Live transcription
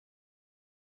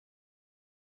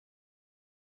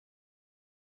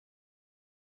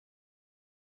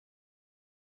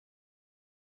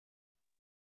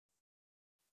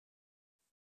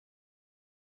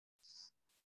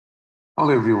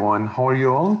Hello everyone, how are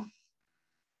you all?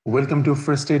 Welcome to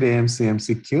First Aid AMC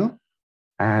MCQ,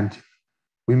 and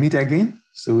we meet again.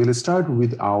 So we'll start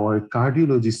with our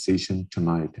cardiology session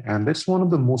tonight, and that's one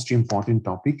of the most important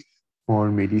topic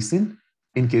for medicine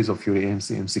in case of your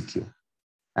AMC MCQ.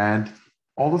 And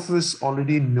all of us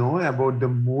already know about the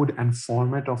mode and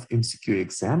format of MCQ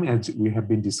exam as we have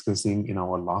been discussing in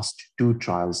our last two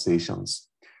trial sessions.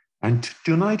 And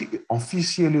tonight,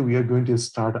 officially, we are going to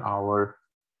start our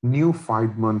new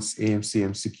 5 months AMC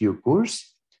MCQ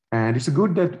course. And it's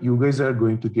good that you guys are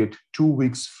going to get 2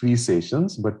 weeks free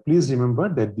sessions, but please remember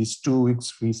that this 2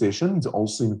 weeks free session is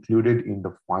also included in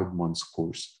the 5 months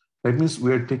course. That means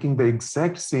we are taking the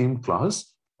exact same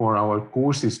class for our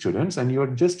course students, and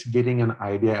you're just getting an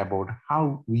idea about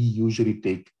how we usually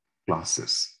take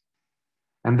classes.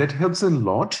 And that helps a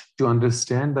lot to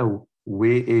understand the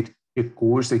way a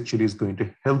course actually is going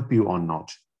to help you or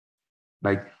not.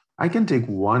 Like I can take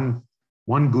one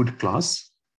good class.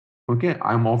 Okay,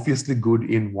 I'm obviously good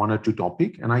in one or two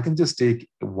topic, and I can just take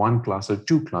one class or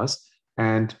two class,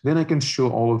 and then I can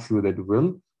show all of you that,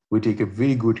 well, we take a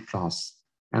very good class.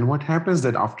 And what happens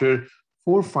that after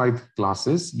 4 or 5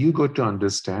 classes, you got to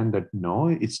understand that no,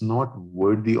 it's not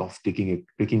worthy of taking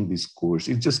this course.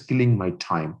 It's just killing my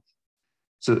time.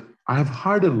 So I have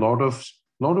heard a lot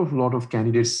of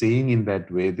candidates saying in that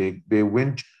way. They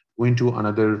went to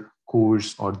another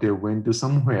course or they went to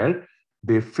somewhere.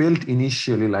 They felt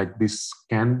initially like this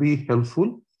can be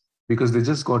helpful because they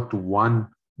just got one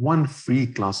free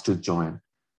class to join.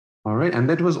 All right, and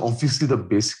that was obviously the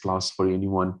best class for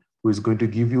anyone who is going to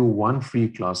give you one free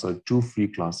class or 2 free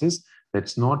classes.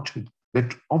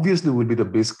 That obviously would be the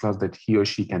best class that he or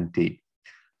she can take.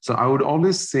 So I would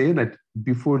always say that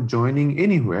before joining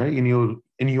anywhere in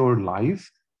your life,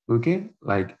 okay,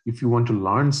 like if you want to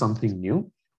learn something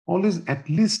new, always at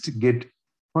least get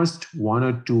first 1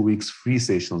 or 2 weeks free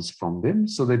sessions from them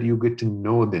so that you get to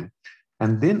know them.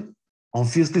 And then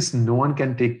obviously no one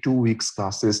can take 2 weeks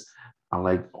classes,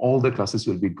 like all the classes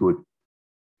will be good.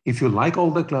 If you like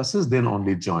all the classes, then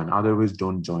only join. Otherwise,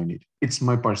 don't join it. It's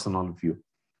my personal view.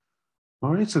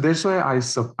 All right. So that's why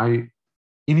I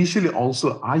initially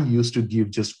also I used to give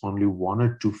just only 1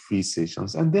 or 2 free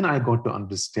sessions. And then I got to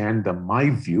understand my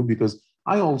view, because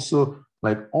I also,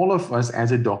 like all of us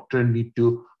as a doctor, need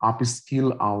to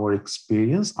upskill our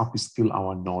experience, upskill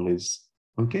our knowledge,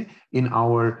 okay, in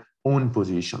our own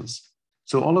positions.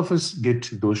 So all of us get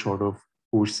those sort of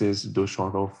courses, those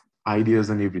sort of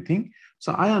ideas and everything.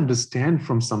 So I understand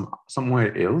from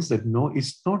somewhere else that no,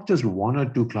 it's not just 1 or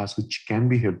 2 class which can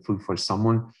be helpful for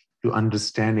someone to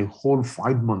understand a whole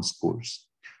 5 months course.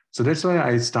 So that's why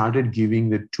I started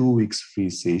giving the 2 weeks free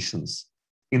sessions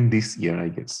in this year, I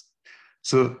guess.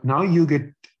 So now you get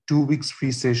 2 weeks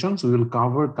free sessions. We will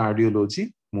cover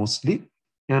cardiology mostly,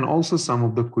 and also some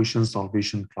of the question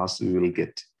solvation class we will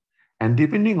get. And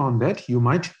depending on that, you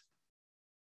might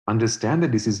understand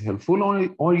that this is helpful,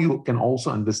 or you can also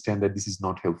understand that this is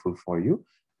not helpful for you,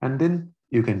 and then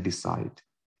you can decide.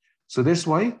 So that's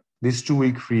why this 2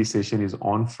 week free session is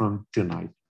on from tonight.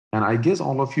 And I guess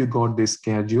all of you got the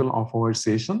schedule of our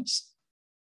sessions.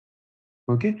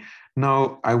 Okay.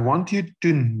 Now I want you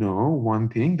to know one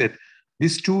thing, that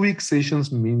these 2 week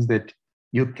sessions means that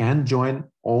you can join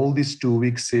all these 2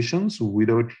 week sessions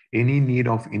without any need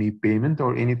of any payment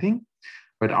or anything.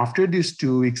 But after this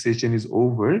 2 week session is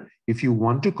over, if you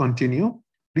want to continue,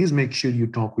 please make sure you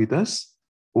talk with us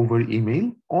over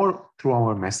email or through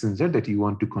our messenger that you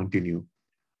want to continue.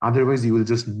 Otherwise, you will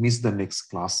just miss the next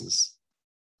classes.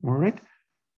 All right,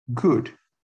 good.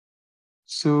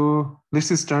 So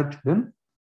let's start then.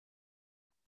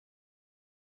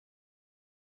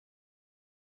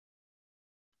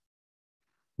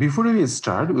 Before we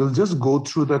start, we'll just go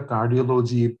through the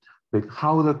cardiology, like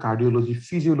how the cardiology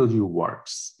physiology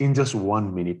works. In just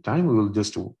 1 minute time, we will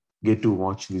just get to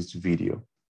watch this video.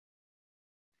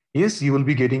 Yes, you will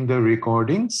be getting the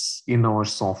recordings in our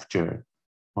software.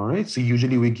 All right, so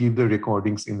usually we give the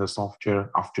recordings in the software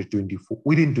after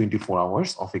within 24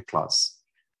 hours of a class.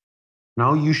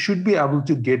 Now you should be able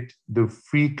to get the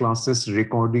free classes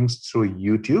recordings through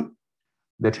YouTube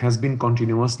that has been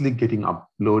continuously getting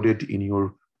uploaded in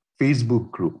your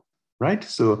Facebook group, right?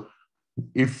 So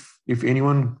if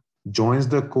anyone joins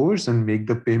the course and make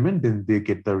the payment, then they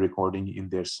get the recording in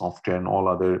their software and all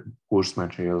other course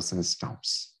materials and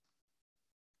stuffs.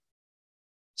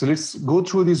 So let's go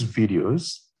through these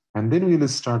videos and then we'll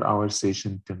start our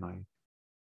session tonight.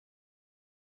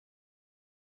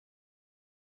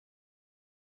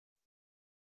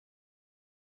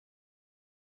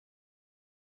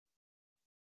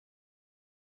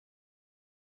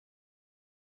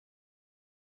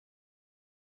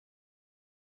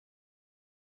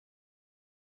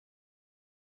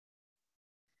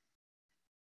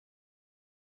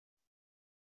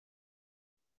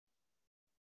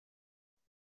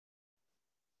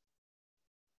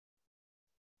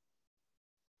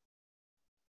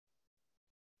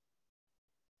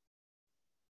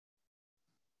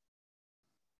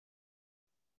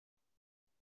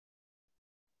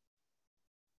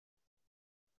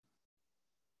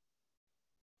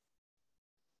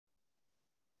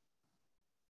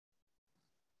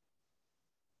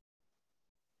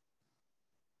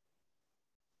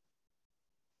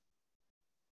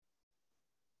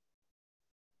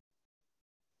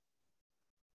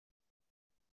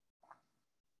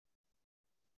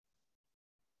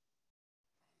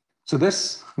 So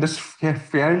this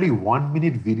fairly 1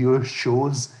 minute video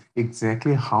shows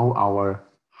exactly how our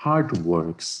heart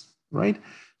works, right?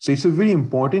 So it's a very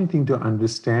important thing to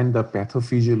understand the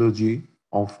pathophysiology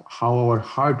of how our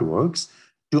heart works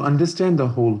to understand the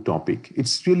whole topic.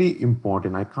 It's really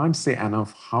important. I can't say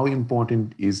enough how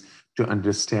important it is to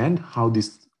understand how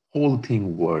this whole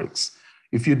thing works.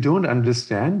 If you don't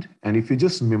understand and if you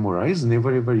just memorize,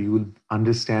 never ever you will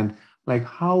understand like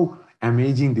how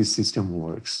amazing this system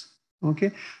works.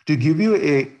 Okay, to give you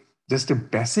a just a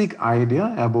basic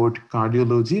idea about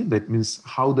cardiology, that means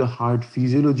how the heart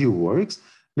physiology works,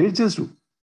 let's just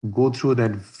go through that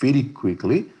very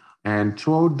quickly. And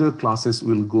throughout the classes,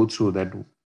 we'll go through that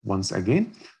once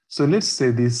again. So let's say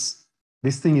this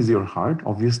thing is your heart.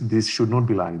 Obviously, this should not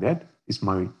be like that. It's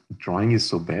my drawing is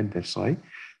so bad, that's why.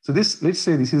 So this, let's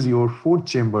say this is your fourth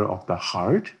chamber of the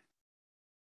heart.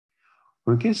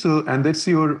 Okay, so and that's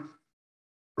your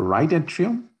right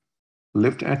atrium,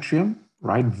 left atrium,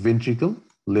 right ventricle,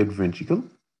 left ventricle.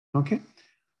 Okay.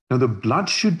 Now the blood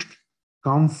should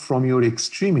come from your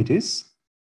extremities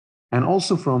and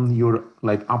also from your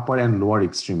like upper and lower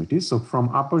extremities. So from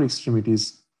upper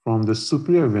extremities, from the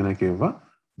superior vena cava,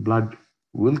 blood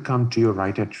will come to your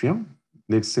right atrium.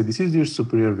 Let's say this is your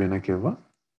superior vena cava.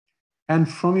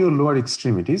 And from your lower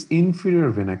extremities, inferior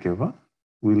vena cava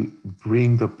will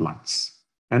bring the bloods.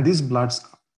 And these bloods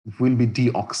will be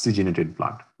deoxygenated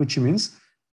blood, which means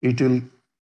it will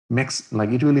mix,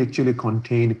 like it will actually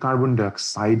contain carbon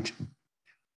dioxide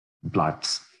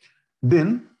bloods.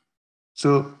 Then,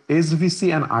 so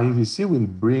SVC and IVC will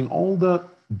bring all the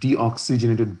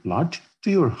deoxygenated blood to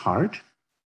your heart,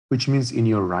 which means in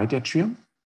your right atrium.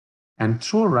 And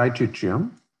through right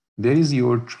atrium, there is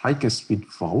your tricuspid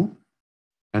valve.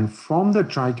 And from the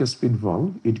tricuspid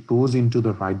valve, it goes into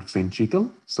the right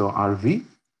ventricle, so RV.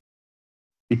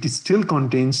 It still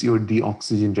contains your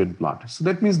deoxygenated blood. So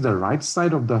that means the right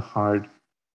side of the heart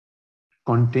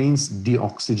contains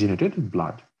deoxygenated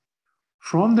blood.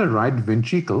 From the right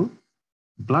ventricle,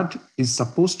 blood is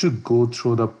supposed to go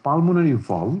through the pulmonary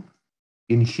valve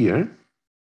in here.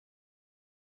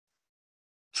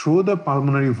 Through the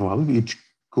pulmonary valve, it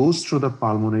goes through the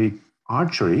pulmonary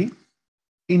artery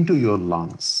into your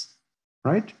lungs,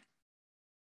 right?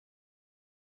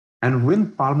 And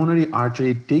when pulmonary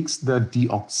artery takes the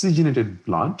deoxygenated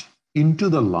blood into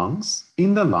the lungs,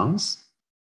 in the lungs,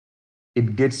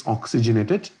 it gets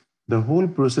oxygenated. The whole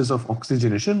process of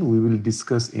oxygenation we will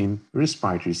discuss in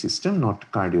respiratory system,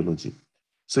 not cardiology.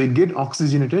 So it gets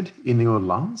oxygenated in your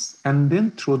lungs, and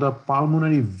then through the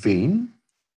pulmonary vein,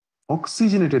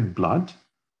 oxygenated blood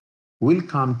will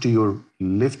come to your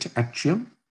left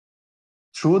atrium.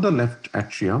 Through the left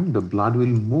atrium, the blood will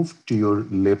move to your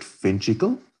left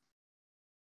ventricle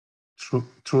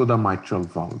through the mitral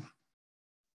valve.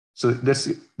 So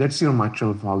that's your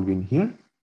mitral valve in here.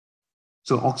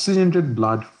 So oxygenated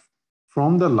blood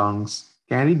from the lungs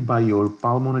carried by your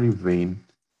pulmonary vein,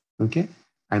 okay?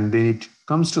 And then it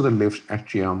comes to the left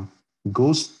atrium,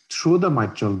 goes through the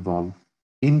mitral valve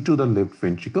into the left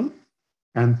ventricle.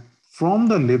 And from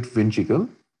the left ventricle,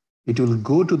 it will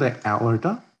go to the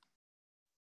aorta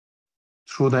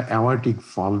through the aortic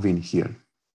valve in here.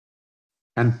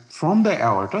 And from the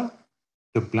aorta,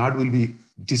 the blood will be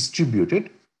distributed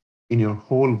in your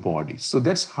whole body. So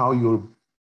that's how your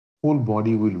whole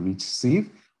body will receive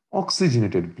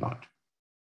oxygenated blood.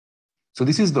 So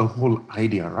this is the whole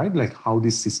idea, right? Like how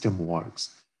this system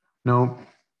works. Now,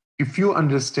 if you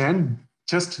understand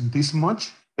just this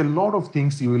much, a lot of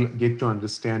things you will get to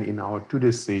understand in our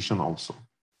today's session also.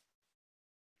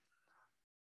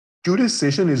 Today's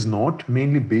session is not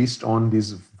mainly based on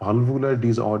these valvular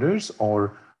disorders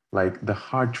or like the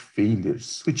heart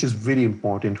failures, which is very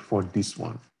important for this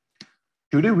one.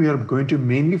 Today, we are going to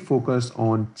mainly focus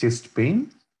on chest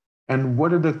pain and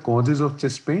what are the causes of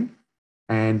chest pain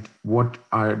and what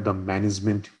are the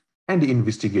management and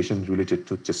investigation related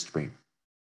to chest pain.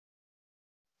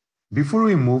 Before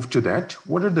we move to that,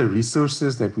 what are the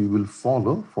resources that we will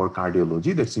follow for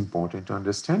cardiology? That's important to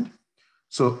understand.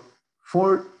 So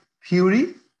for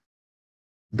theory,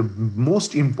 the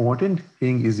most important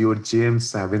thing is your JM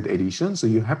 7th edition. So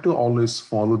you have to always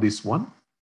follow this one.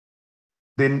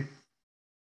 Then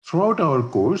throughout our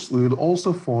course, we will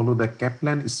also follow the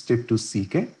Kaplan step to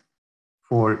CK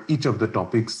for each of the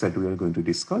topics that we are going to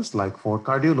discuss. Like for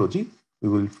cardiology, we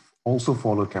will also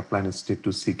follow Kaplan step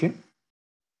to CK.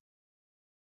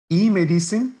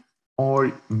 E-medicine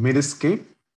or Medscape,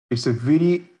 it's a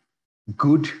very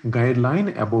good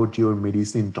guideline about your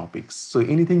medicine topics. So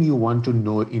anything you want to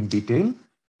know in detail,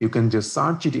 you can just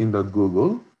search it in the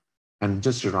Google and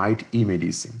just write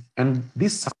e-medicine. And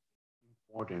this is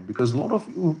important because a lot of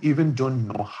you even don't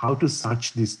know how to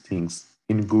search these things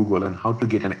in Google and how to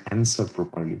get an answer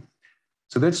properly.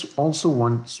 So that's also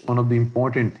one of the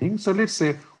important things. So let's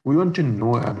say we want to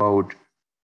know about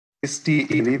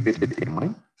ST elevated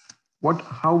MI.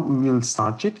 How we will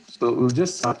search it? So we'll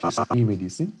just search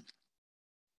e-medicine,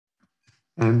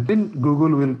 and then Google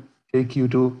will take you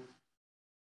to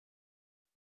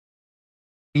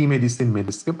e-medicine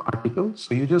Medscape article.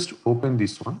 So you just open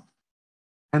this one,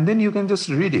 and then you can just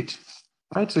read it,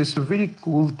 right? So it's a very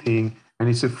cool thing, and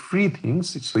it's a free thing.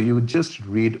 So you just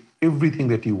read everything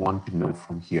that you want to know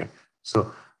from here.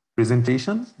 So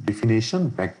presentation, definition,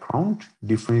 background,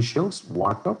 differentials,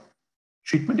 workup,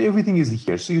 treatment, everything is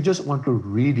here. So you just want to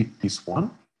read this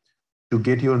one to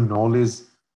get your knowledge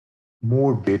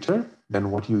more better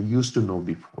than what you used to know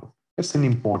before. That's an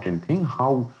important thing.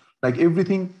 How, like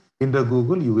everything in the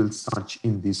Google, you will search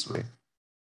in this way.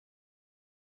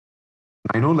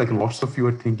 I know like lots of you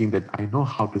are thinking that I know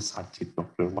how to search it,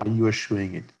 doctor. Why you are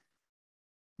showing it?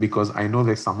 Because I know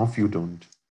that some of you don't.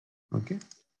 Okay.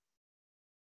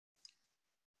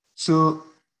 So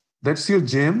that's your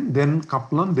gem, then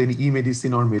Kaplan, then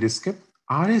e-medicine or Medscape,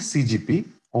 RSCGP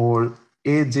or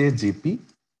AJGP.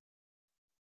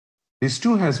 These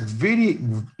two has very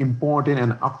important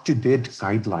and up-to-date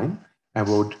guideline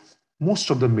about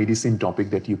most of the medicine topic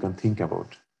that you can think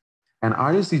about. And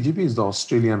RSCGP is the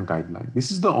Australian guideline.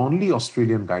 This is the only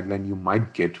Australian guideline you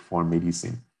might get for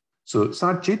medicine. So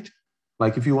search it.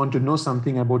 Like if you want to know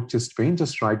something about chest pain,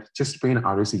 just write chest pain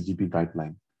RSCGP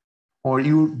guideline. Or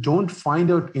you don't find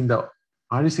out in the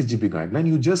RSCGP guideline,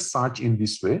 you just search in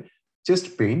this way,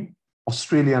 chest pain,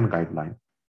 Australian guideline.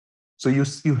 So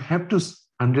you have to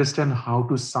understand how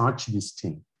to search this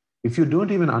thing. If you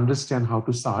don't even understand how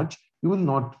to search, you will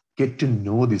not get to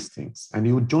know these things, and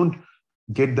you don't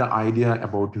get the idea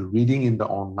about reading in the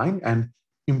online and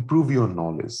improve your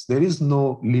knowledge. There is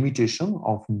no limitation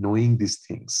of knowing these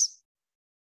things.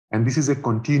 And this is a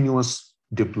continuous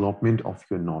development of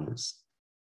your knowledge.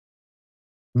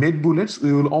 Med bullets,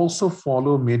 we will also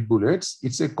follow med bullets.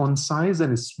 It's a concise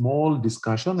and small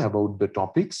discussion about the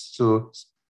topics. So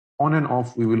on and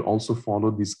off, we will also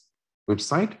follow this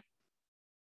website.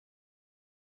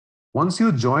 Once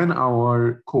you join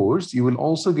our course, you will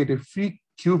also get a free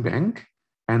Q bank,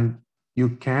 and you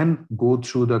can go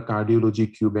through the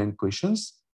cardiology Q bank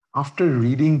questions. After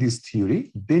reading this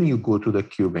theory, then you go to the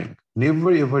Q bank.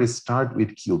 Never ever start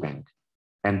with Q bank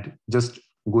and just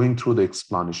going through the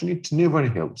explanation. It never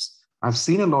helps. I've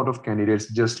seen a lot of candidates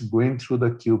just going through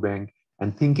the Q bank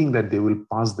and thinking that they will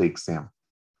pass the exam.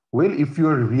 Well, if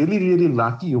you're really, really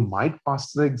lucky, you might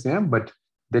pass the exam, but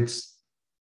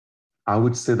I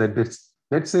would say that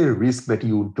that's a risk that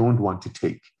you don't want to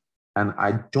take. And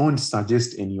I don't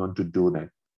suggest anyone to do that.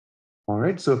 All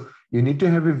right. So you need to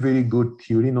have a very good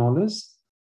theory knowledge.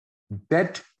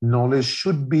 That knowledge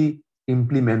should be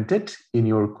implemented in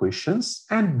your questions,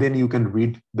 and then you can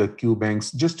read the Q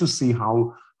banks just to see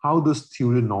how this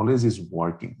theory knowledge is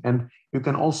working. And you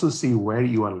can also see where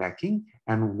you are lacking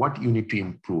and what you need to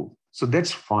improve. So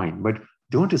that's fine, but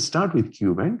don't start with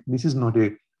Q bank. This is not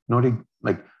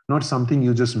something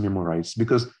you just memorize,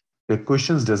 because the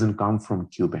questions doesn't come from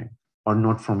Q bank or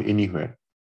not from anywhere.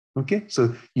 Okay,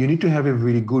 so you need to have a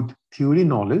very good theory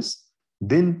knowledge.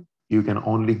 Then you can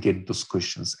only get those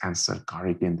questions answered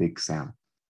correct in the exam.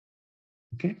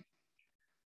 Okay.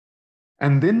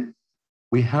 And then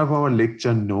we have our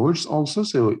lecture notes also.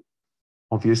 So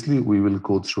obviously we will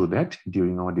go through that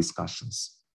during our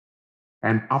discussions.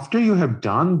 And after you have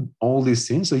done all these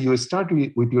things, so you start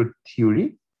with your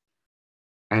theory,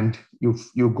 and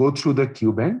you go through the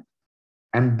Q bank,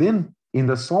 and then in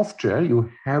the software,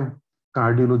 you have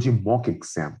cardiology mock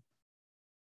exam.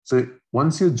 So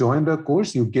once you join the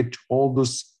course, you get all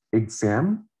those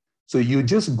exam. So you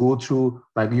just go through,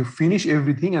 like you finish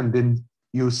everything, and then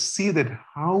you see that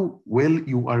how well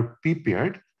you are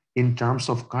prepared in terms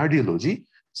of cardiology.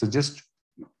 So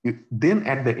then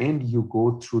at the end, you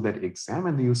go through that exam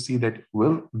and you see that,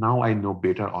 well, now I know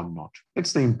better or not.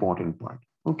 That's the important part.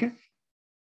 Okay.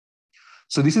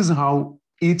 So this is how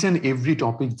each and every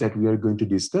topic that we are going to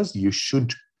discuss, you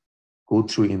should go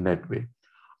through in that way.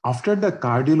 After the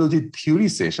cardiology theory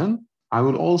session, I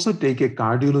will also take a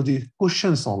cardiology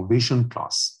question solvation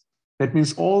class. That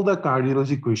means all the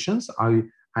cardiology questions, I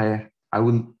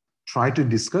will try to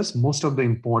discuss most of the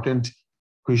important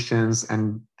questions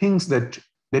and things that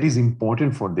is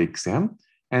important for the exam.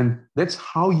 And that's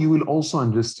how you will also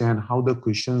understand how the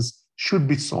questions should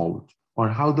be solved, or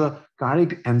how the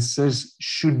correct answers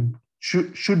should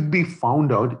be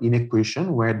found out in a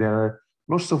question where there are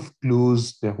lots of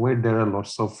clues, where there are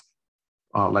lots of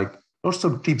Lots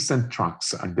of tips and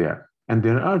tricks are there. And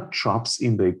there are traps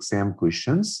in the exam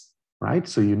questions, right?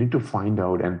 So you need to find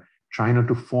out and try not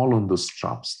to fall on those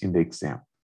traps in the exam.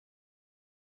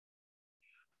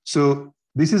 So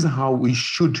this is how we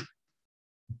should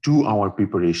do our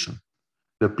preparation.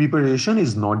 The preparation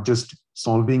is not just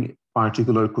solving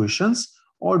particular questions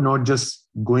or not just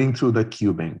going through the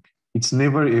Q bank. It's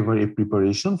never ever a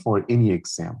preparation for any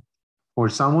exam. For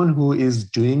someone who is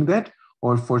doing that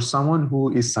or for someone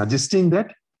who is suggesting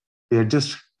that, they're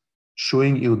just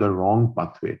showing you the wrong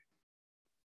pathway.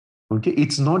 Okay,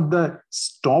 it's not the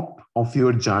stop of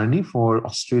your journey for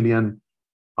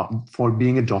for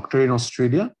being a doctor in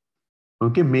Australia.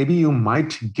 Okay, maybe you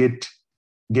might get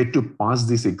to pass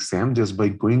this exam just by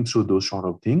going through those sort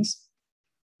of things,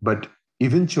 but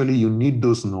eventually you need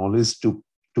those knowledge to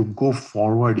go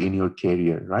forward in your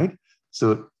career, right?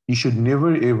 So you should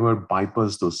never ever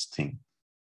bypass those things.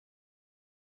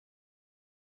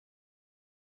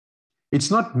 It's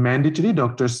not mandatory,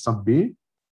 Dr. Sabbir.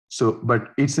 So, but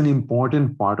it's an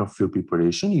important part of your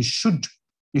preparation. You should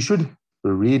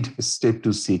read Step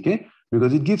 2 CK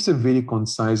because it gives a very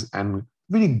concise and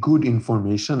very good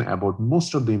information about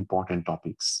most of the important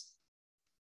topics.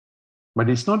 But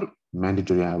it's not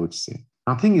mandatory, I would say.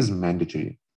 Nothing is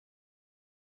mandatory.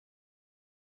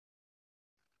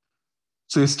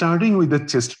 So starting with the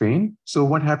chest pain. So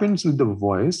what happens with the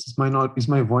voice? Is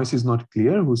my voice is not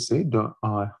clear? Who said?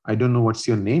 I don't know what's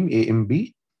your name.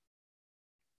 AMB.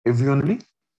 Everyone.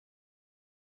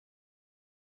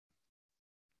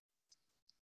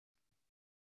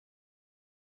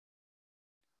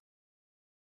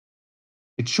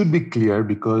 It should be clear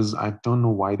because I don't know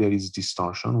why there is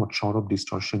distortion, what sort of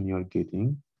distortion you're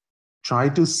getting. Try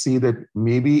to see that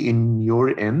maybe in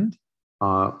your end,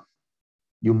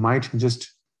 you might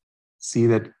just see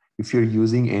that if you're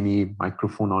using any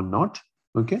microphone or not,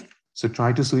 okay? So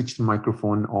try to switch to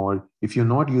microphone, or if you're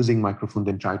not using microphone,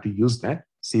 then try to use that,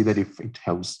 see that if it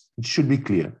helps. It should be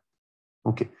clear,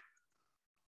 okay?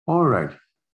 All right,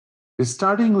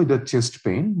 starting with the chest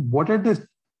pain, what are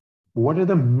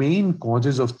the main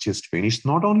causes of chest pain? It's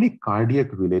not only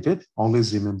cardiac related,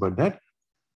 always remember that.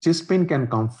 Chest pain can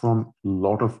come from a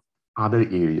lot of other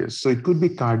areas. So it could be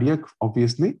cardiac,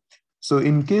 obviously. So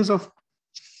in case of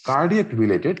cardiac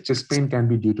related, chest pain can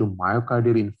be due to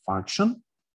myocardial infarction,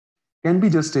 can be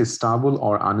just a stable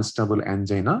or unstable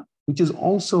angina, which is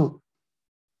also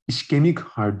ischemic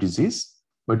heart disease,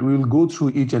 but we will go through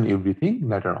each and everything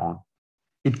later on.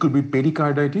 It could be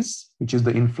pericarditis, which is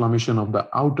the inflammation of the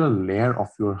outer layer of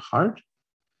your heart.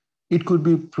 It could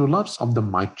be prolapse of the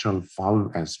mitral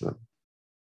valve as well.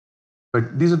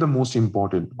 But these are the most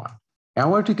important ones.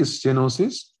 Aortic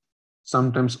stenosis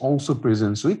sometimes also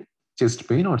presents with chest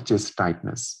pain or chest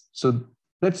tightness. So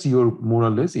that's your more or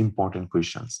less important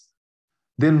questions.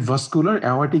 Then vascular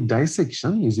aortic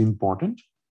dissection is important.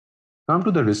 Come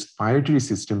to the respiratory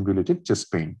system related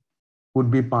chest pain.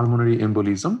 Would be pulmonary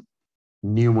embolism,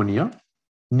 pneumonia,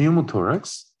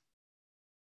 pneumothorax.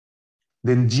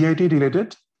 Then GIT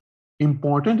related,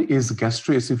 important is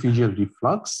gastroesophageal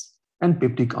reflux and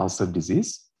peptic ulcer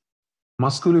disease.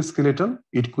 Musculoskeletal,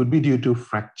 it could be due to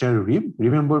fracture rib.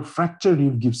 Remember, fracture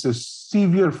rib gives a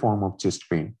severe form of chest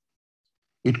pain.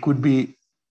 It could be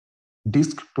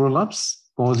disc prolapse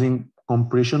causing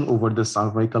compression over the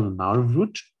cervical nerve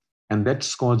root, and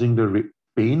that's causing the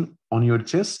pain on your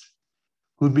chest.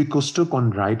 Could be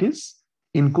costochondritis.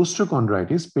 In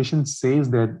costochondritis, patient says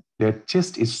that their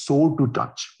chest is sore to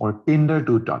touch or tender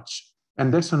to touch.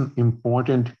 And that's an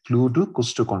important clue to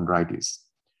costochondritis.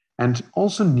 And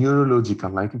also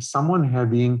neurological, like if someone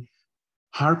having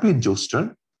herpes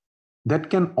zoster,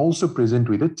 that can also present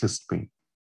with a chest pain.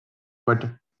 But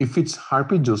if it's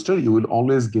herpes zoster, you will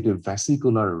always get a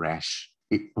vesicular rash.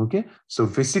 Okay, so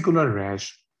vesicular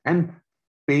rash and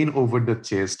pain over the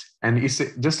chest, and it's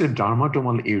just a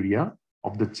dermatomal area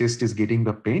of the chest is getting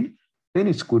the pain, then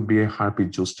it could be a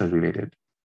herpes zoster related.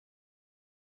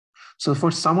 So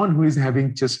for someone who is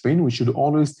having chest pain, we should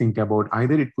always think about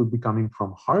either it could be coming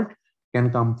from heart,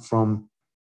 can come from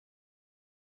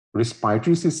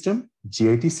respiratory system,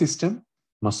 GIT system,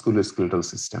 musculoskeletal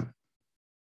system.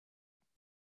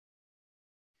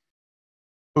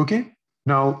 Okay,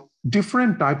 now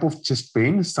different type of chest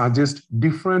pain suggest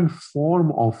different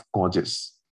form of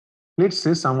causes. Let's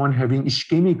say someone having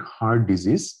ischemic heart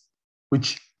disease,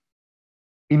 which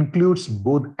includes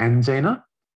both angina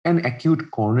and acute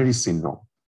coronary syndrome.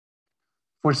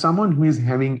 For someone who is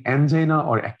having angina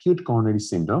or acute coronary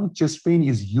syndrome, chest pain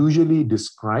is usually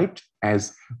described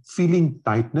as feeling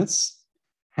tightness,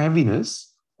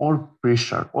 heaviness, or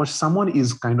pressure, or someone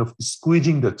is kind of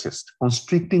squeezing the chest,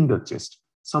 constricting the chest,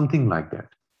 something like that.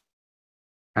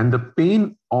 And the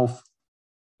pain of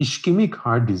ischemic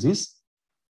heart disease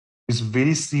is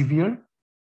very severe,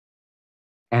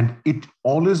 and it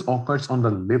always occurs on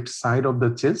the left side of the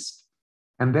chest,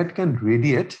 and that can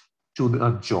radiate to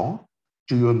the jaw,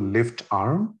 to your left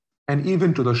arm, and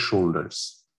even to the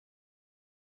shoulders.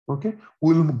 Okay,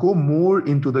 we'll go more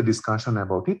into the discussion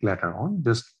about it later on,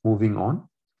 just moving on.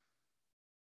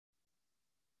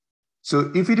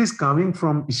 So if it is coming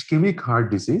from ischemic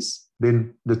heart disease,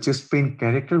 then the chest pain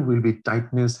character will be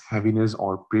tightness, heaviness,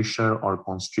 or pressure, or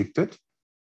constricted.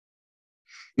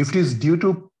 If it is due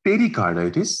to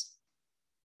pericarditis,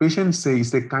 patients say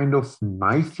it's a kind of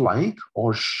knife-like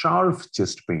or sharp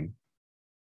chest pain.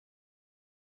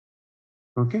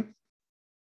 Okay.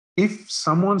 If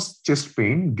someone's chest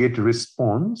pain get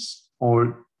response,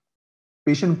 or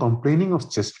patient complaining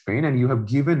of chest pain, and you have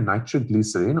given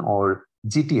nitroglycerin or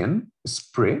GTN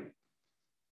spray,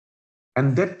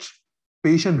 and that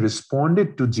patient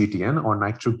responded to GTN or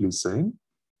nitroglycerin,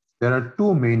 there are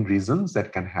two main reasons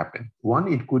that can happen.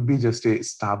 One, it could be just a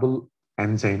stable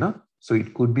angina, so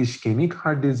it could be ischemic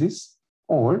heart disease,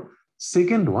 or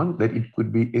second one, that it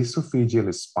could be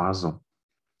esophageal spasm.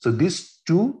 So these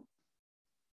two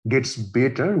gets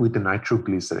better with the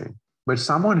nitroglycerin. But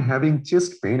someone having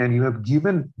chest pain and you have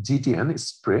given GTN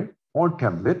spray or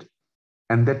tablet,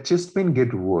 and that chest pain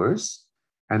get worse,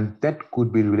 and that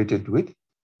could be related with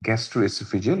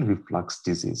gastroesophageal reflux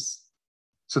disease.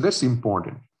 So that's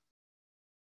important.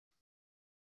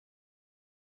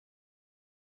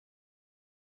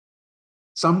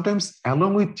 Sometimes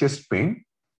along with chest pain,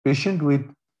 patient with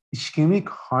ischemic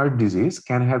heart disease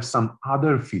can have some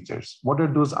other features. What are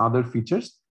those other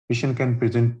features? Patient can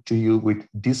present to you with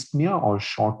dyspnea or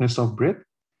shortness of breath.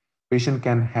 Patient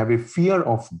can have a fear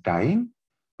of dying.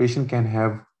 Patient can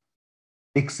have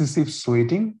excessive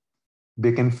sweating.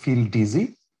 They can feel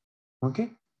dizzy.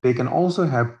 Okay. They can also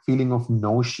have feeling of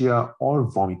nausea or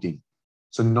vomiting.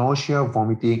 So nausea,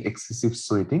 vomiting, excessive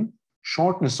sweating,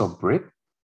 shortness of breath,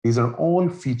 these are all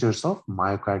features of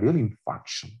myocardial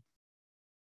infarction.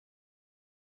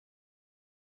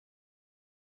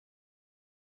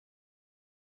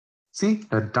 See,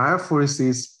 the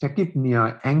diaphoresis,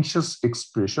 tachypnea, anxious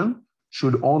expression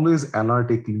should always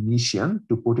alert a clinician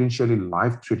to potentially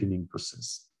life-threatening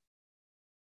process.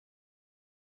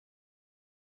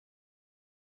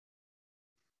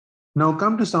 Now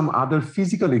come to some other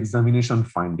physical examination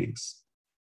findings.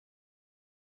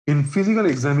 In physical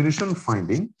examination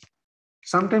finding,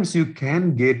 sometimes you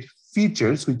can get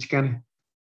features which can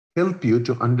help you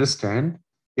to understand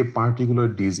a particular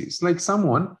disease. Like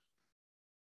someone,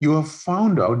 you have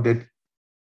found out that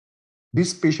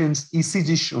this patient's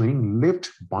ECG showing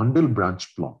left bundle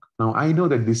branch block. Now, I know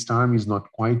that this term is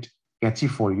not quite catchy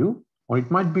for you, or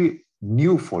it might be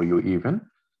new for you even.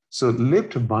 So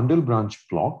left bundle branch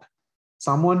block,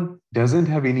 someone doesn't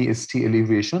have any ST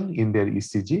elevation in their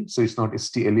ECG, so it's not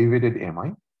ST elevated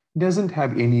MI, doesn't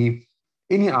have any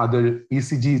other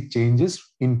ECG changes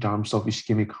in terms of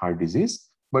ischemic heart disease,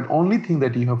 but only thing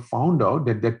that you have found out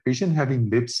that that patient having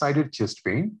left-sided chest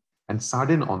pain and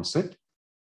sudden onset,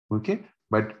 okay,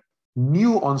 but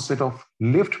new onset of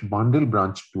left bundle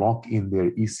branch block in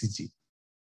their ECG,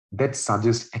 that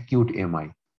suggests acute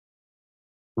MI.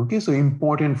 Okay, so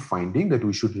important finding that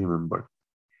we should remember.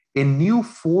 A new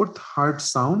fourth heart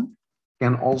sound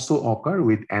can also occur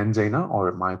with angina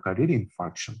or myocardial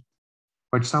infarction.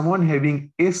 But someone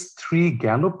having S3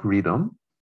 gallop rhythm,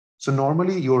 so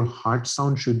normally your heart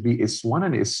sound should be S1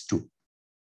 and S2.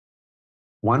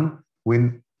 One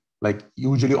when like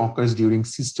usually occurs during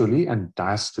systole and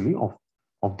diastole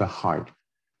of the heart.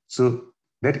 So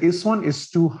that S1,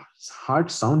 S2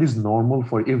 heart sound is normal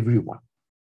for everyone.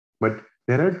 But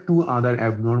there are two other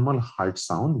abnormal heart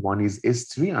sound. One is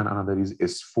S3 and another is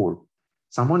S4.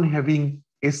 Someone having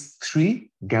S3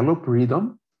 gallop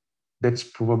rhythm, that's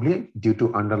probably due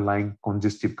to underlying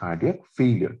congestive cardiac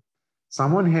failure.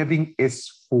 Someone having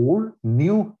S4,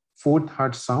 new fourth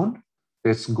heart sound,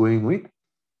 that's going with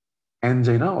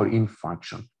angina or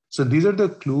infarction. So these are the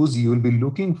clues you will be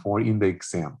looking for in the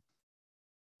exam.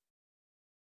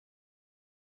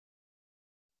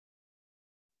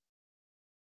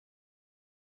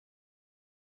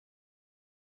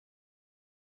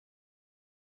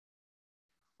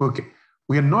 Okay,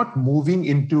 we are not moving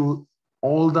into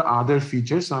all the other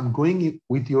features. So I'm going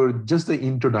with just the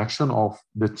introduction of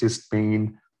the chest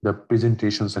pain, the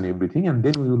presentations and everything, and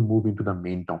then we will move into the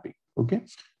main topic. Okay,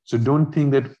 so don't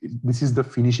think that this is the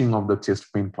finishing of the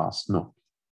chest pain class. No.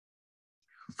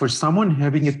 For someone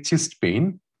having a chest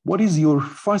pain, what is your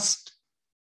first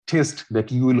test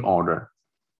that you will order?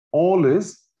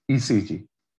 Always ECG.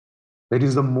 That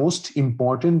is the most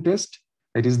important test.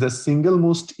 That is the single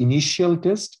most initial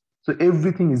test. So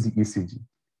everything is ECG.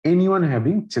 Anyone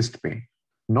having chest pain,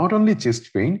 not only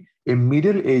chest pain, a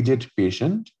middle-aged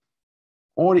patient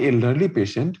or elderly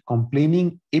patient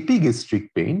complaining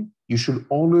epigastric pain, you should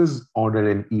always order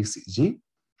an ECG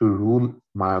to rule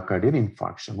myocardial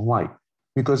infarction. Why?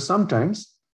 Because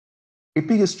sometimes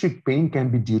epigastric pain can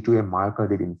be due to a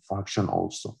myocardial infarction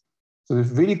also. So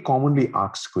it's a very commonly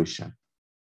asked question.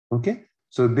 Okay,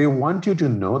 so they want you to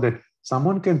know that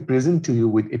someone can present to you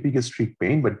with epigastric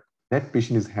pain, but that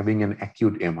patient is having an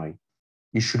acute MI.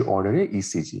 You should order a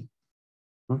ECG.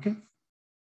 Okay.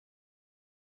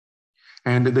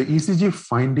 And the ECG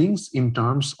findings in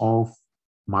terms of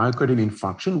myocardial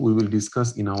infarction, we will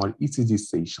discuss in our ECG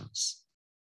sessions.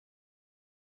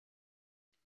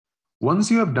 Once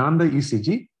you have done the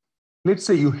ECG, let's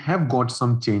say you have got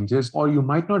some changes or you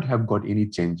might not have got any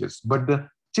changes, but the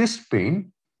chest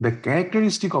pain, the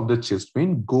characteristic of the chest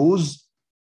pain goes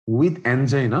with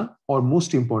angina or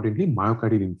most importantly,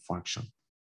 myocardial infarction.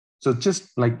 So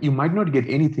just like you might not get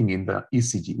anything in the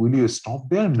ECG. Will you stop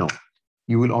there? No.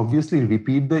 You will obviously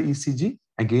repeat the ECG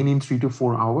again in 3 to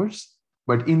 4 hours.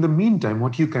 But in the meantime,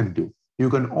 what you can do, you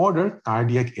can order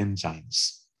cardiac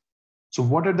enzymes. So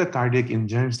what are the cardiac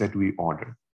enzymes that we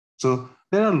order? So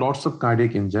there are lots of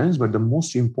cardiac enzymes, but the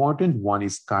most important one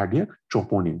is cardiac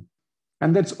troponin.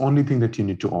 And that's the only thing that you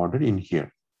need to order in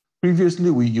here. Previously,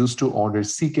 we used to order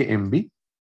CKMB.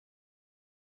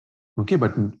 Okay,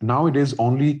 but nowadays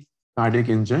only cardiac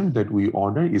enzyme that we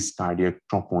order is cardiac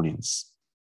troponins.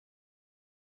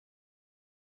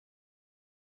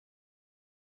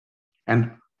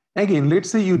 And again, let's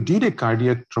say you did a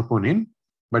cardiac troponin,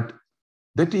 but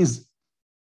that is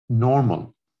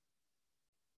normal.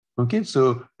 Okay,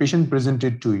 so patient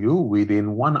presented to you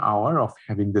within 1 hour of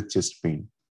having the chest pain.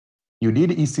 You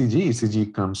did ECG,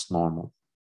 ECG comes normal.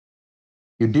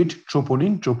 You did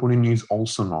troponin, troponin is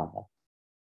also normal.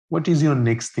 What is your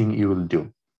next thing you will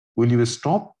do? Will you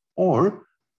stop or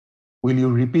will you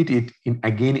repeat it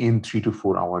again in 3 to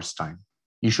 4 hours time?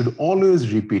 You should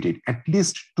always repeat it. At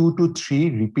least 2 to 3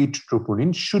 repeat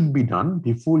troponin should be done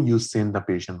before you send the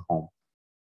patient home.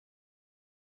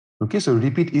 Okay, so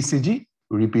repeat ECG,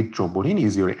 repeat troponin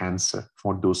is your answer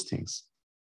for those things.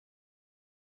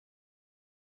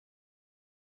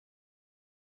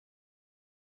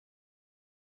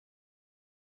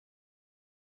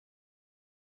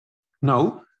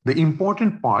 Now, the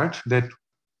important part that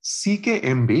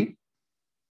CKMB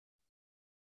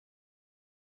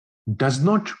does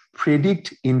not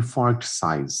predict infarct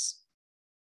size,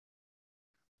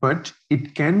 but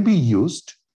it can be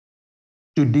used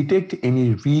to detect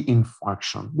any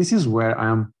reinfarction. This is where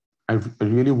I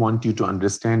really want you to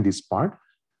understand this part.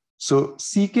 So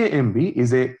CKMB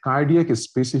is a cardiac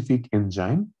specific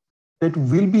enzyme that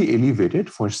will be elevated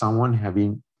for someone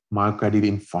having myocardial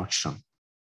infarction.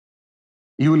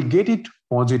 You will get it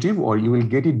positive or you will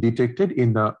get it detected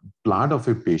in the blood of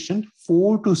a patient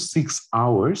 4 to 6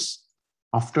 hours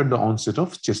after the onset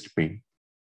of chest pain.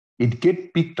 It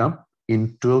gets picked up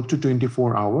in 12 to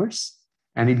 24 hours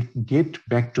and it gets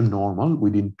back to normal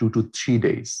within 2 to 3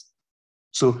 days.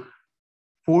 So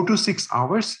 4 to 6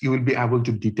 hours, you will be able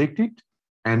to detect it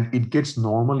and it gets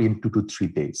normal in 2 to 3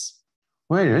 days.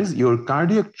 Whereas your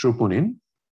cardiac troponin,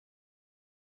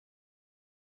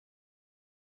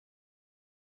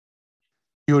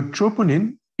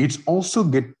 it's also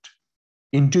get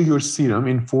into your serum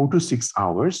in 4 to 6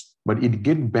 hours, but it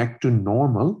get back to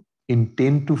normal in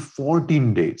 10 to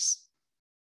 14 days.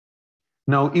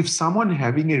 Now, if someone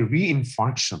having a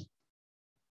reinfarction,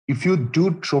 if you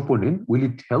do troponin, will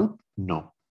it help?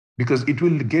 No, because it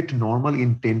will get normal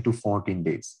in 10 to 14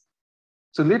 days.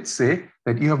 So let's say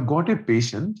that you have got a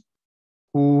patient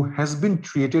who has been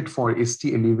treated for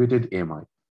ST elevated MI.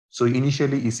 So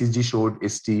initially ECG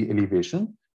showed ST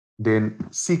elevation, then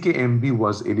CKMB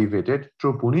was elevated,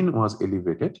 troponin was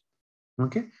elevated,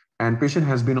 okay? And patient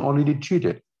has been already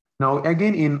treated. Now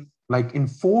again in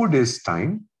 4 days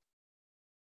time,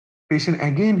 patient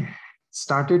again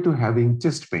started to having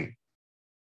chest pain.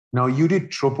 Now you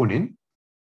did troponin,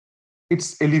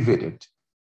 it's elevated.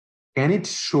 Can it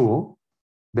show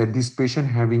that this patient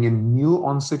having a new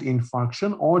onset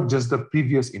infarction or just the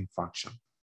previous infarction?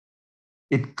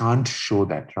 It can't show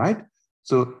that, right?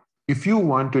 So if you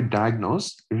want to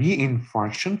diagnose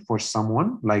reinfarction for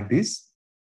someone like this,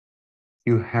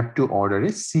 you have to order a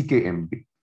CKMB.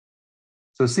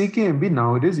 So CKMB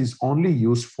nowadays is only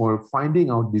used for finding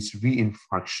out these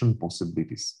reinfarction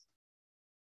possibilities.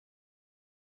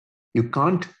 You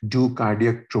can't do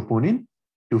cardiac troponin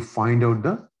to find out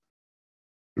the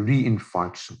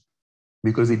reinfarction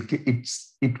because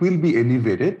it will be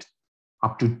elevated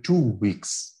up to 2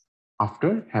 weeks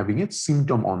after having a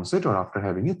symptom onset or after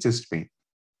having a chest pain.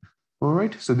 All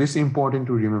right, so this is important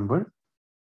to remember.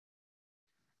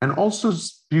 And also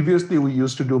previously we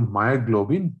used to do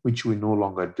myoglobin, which we no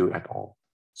longer do at all.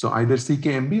 So either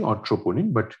CKMB or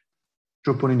troponin, but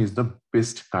troponin is the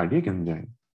best cardiac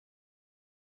enzyme.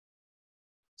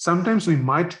 Sometimes we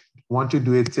might want to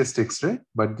do a chest X-ray,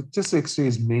 but the chest X-ray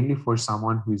is mainly for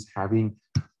someone who is having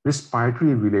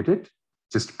respiratory related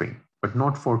chest pain, but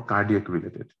not for cardiac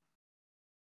related.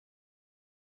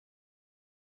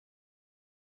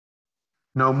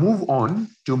 Now move on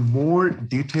to more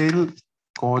detailed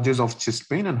causes of chest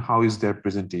pain and how is their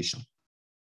presentation.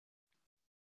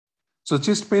 So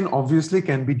chest pain obviously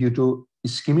can be due to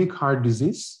ischemic heart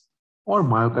disease or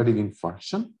myocardial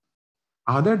infarction.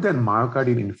 Other than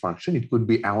myocardial infarction, it could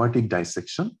be aortic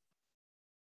dissection.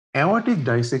 Aortic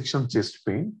dissection chest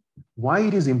pain, why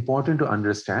it is important to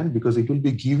understand, because it will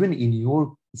be given in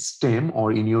your STEM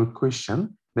or in your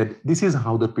question that this is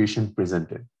how the patient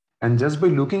presented. And just by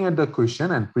looking at the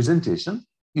question and presentation,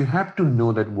 you have to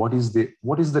know that what is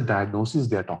the diagnosis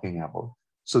they're talking about.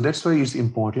 So that's why it's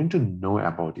important to know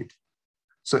about it.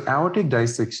 So aortic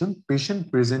dissection,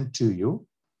 patient present to you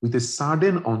with a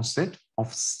sudden onset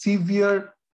of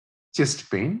severe chest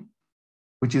pain,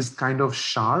 which is kind of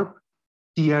sharp,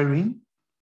 tearing,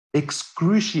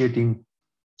 excruciating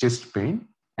chest pain,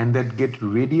 and that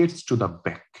radiates to the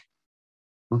back.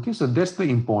 Okay, so that's the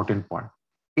important part.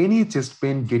 Any chest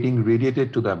pain getting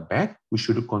radiated to the back, we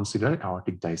should consider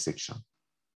aortic dissection.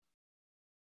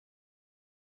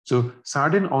 So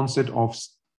sudden onset of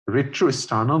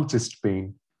retrosternal chest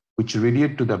pain, which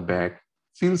radiate to the back,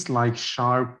 feels like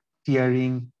sharp,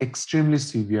 tearing, extremely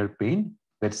severe pain.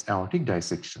 That's aortic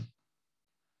dissection.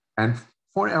 And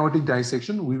for aortic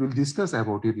dissection, we will discuss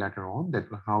about it later on, that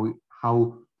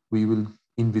how we will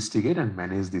investigate and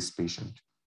manage this patient.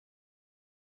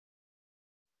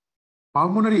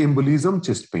 Pulmonary embolism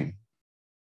chest pain.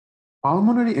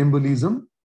 Pulmonary embolism,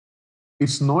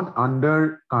 it's not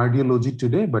under cardiology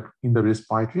today, but in the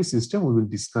respiratory system, we will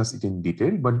discuss it in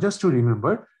detail. But just to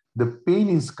remember, the pain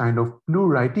is kind of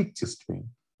pleuritic chest pain.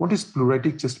 What is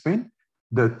pleuritic chest pain?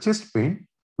 The chest pain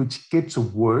which gets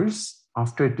worse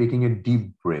after taking a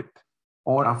deep breath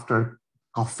or after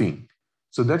coughing.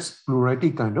 So that's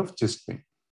pleuritic kind of chest pain.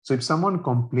 So if someone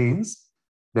complains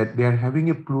that they are having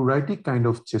a pleuritic kind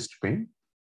of chest pain,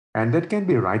 and that can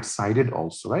be right-sided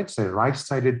also, right? So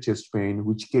right-sided chest pain,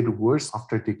 which get worse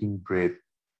after taking breath.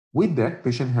 With that,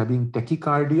 patient having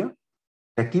tachycardia,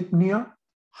 tachypnea,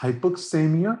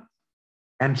 hypoxemia,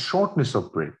 and shortness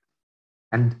of breath,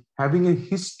 and having a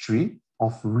history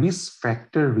of risk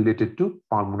factor related to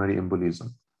pulmonary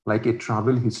embolism, like a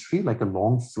travel history, like a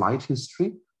long flight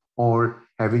history, or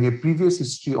having a previous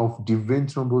history of deep vein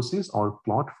thrombosis or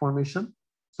clot formation.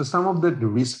 So some of the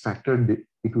risk factor,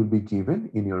 it will be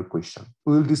given in your question.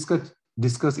 We will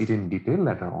discuss it in detail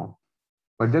later on.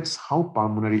 But that's how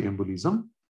pulmonary embolism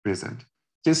present.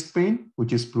 Chest pain,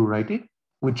 which is pleuritic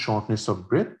with shortness of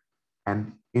breath.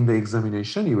 And in the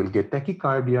examination, you will get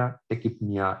tachycardia,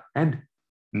 tachypnea, and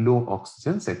low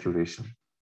oxygen saturation.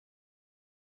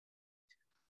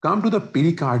 Come to the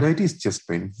pericarditis chest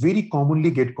pain, very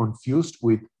commonly get confused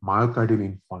with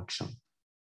myocardial infarction.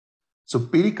 So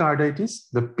pericarditis,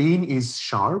 the pain is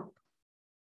sharp,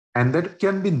 and that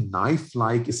can be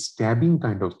knife-like stabbing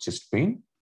kind of chest pain.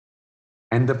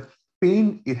 And the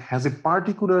pain, it has a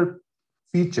particular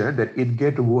feature that it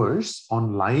gets worse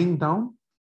on lying down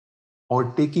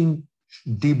or taking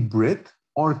deep breath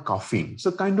or coughing.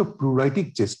 So kind of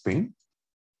pleuritic chest pain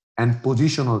and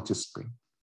positional chest pain.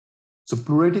 So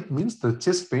pleuritic means the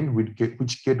chest pain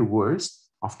which get worse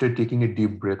after taking a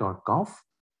deep breath or cough.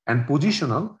 And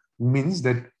positional means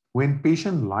that when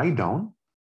patient lie down,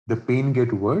 the pain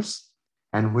gets worse.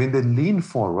 And when they lean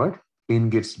forward, pain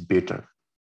gets better.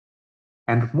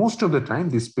 And most of the time,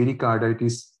 these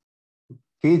pericarditis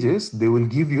cases, they will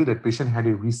give you that patient had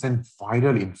a recent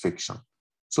viral infection.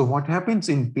 So what happens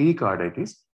in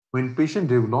pericarditis, when patient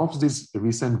develops this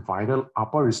recent viral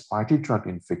upper respiratory tract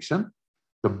infection,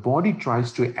 the body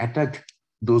tries to attack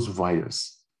those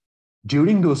virus.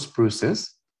 During those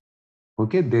process,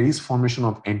 okay, there is formation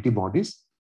of antibodies.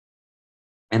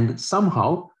 And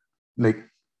somehow, like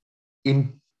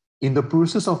in the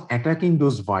process of attacking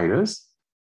those virus,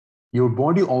 your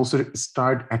body also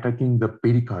start attacking the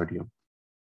pericardium.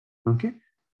 Okay,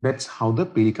 that's how the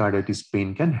pericarditis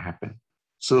pain can happen.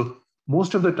 So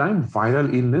most of the time,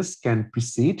 viral illness can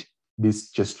precede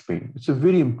this chest pain. It's a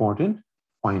very important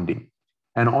finding.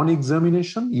 And on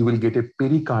examination, you will get a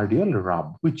pericardial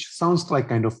rub, which sounds like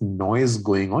kind of noise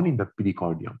going on in the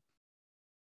pericardium.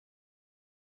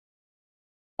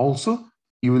 Also,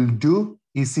 you will do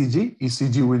ECG.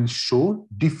 ECG will show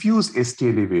diffuse ST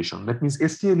elevation. That means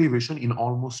ST elevation in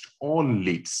almost all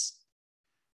leads.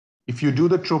 If you do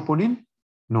the troponin,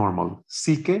 normal.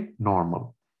 CK,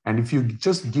 normal. And if you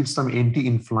just give some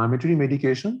anti-inflammatory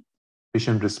medication,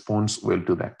 patient responds well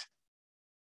to that.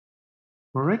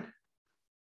 All right.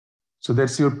 So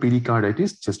that's your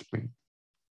pericarditis, chest pain.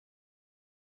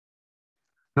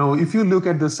 Now, if you look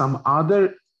at some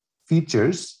other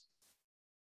features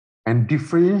and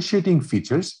differentiating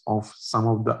features of some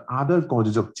of the other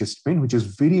causes of chest pain, which is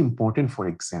very important for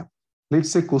exam. Let's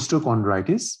say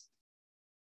costochondritis.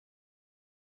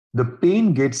 The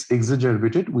pain gets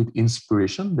exacerbated with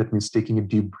inspiration, that means taking a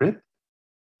deep breath.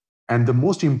 And the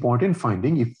most important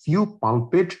finding, if you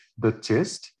palpate the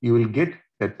chest, you will get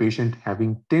that patient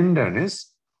having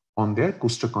tenderness on their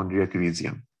costochondriac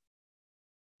region.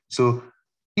 So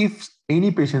if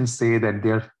any patient say that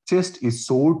their chest is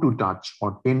sore to touch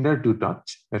or tender to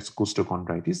touch, that's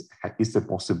costochondritis, is a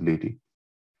possibility.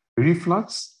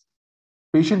 Reflux,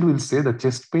 patient will say the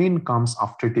chest pain comes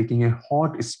after taking a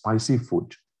hot, spicy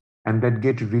food, and that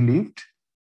get relieved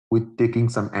with taking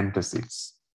some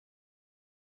antacids.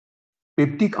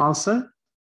 Peptic ulcer,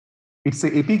 it's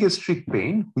an epigastric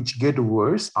pain which get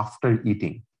worse after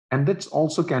eating, and that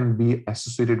also can be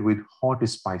associated with hot,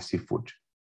 spicy food.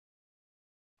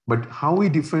 But how we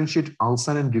differentiate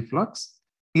ulcer and reflux?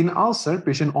 In ulcer,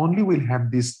 patient only will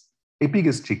have this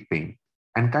epigastric pain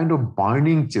and kind of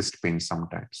burning chest pain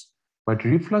sometimes. But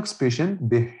reflux patient,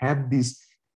 they have this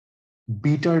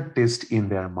bitter taste in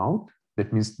their mouth.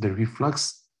 That means the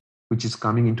reflux which is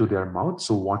coming into their mouth.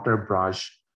 So water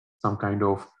brush, some kind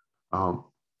of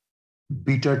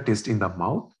bitter taste in the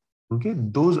mouth. Okay,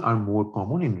 those are more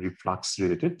common in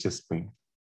reflux-related chest pain.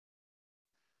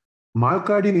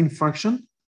 Myocardial infarction,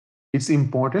 it's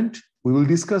important. We will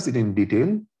discuss it in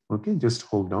detail. Okay, just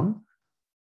hold on.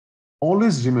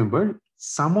 Always remember,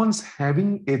 someone's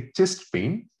having a chest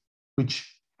pain which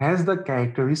has the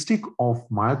characteristic of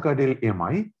myocardial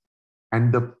MI,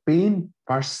 and the pain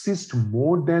persists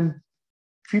more than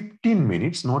 15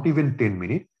 minutes, not even 10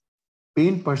 minutes.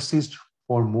 Pain persists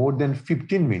for more than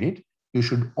 15 minutes. You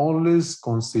should always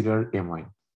consider MI.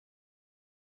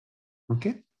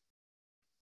 Okay.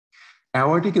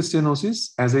 Aortic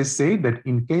stenosis, as I said, that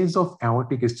in case of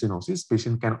aortic stenosis,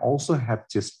 patient can also have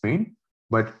chest pain,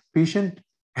 but patient,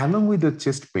 along with the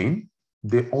chest pain,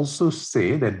 they also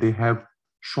say that they have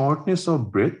shortness of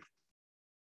breath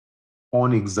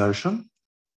on exertion.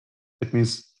 That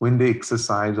means when they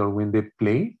exercise or when they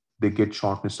play, they get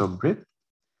shortness of breath.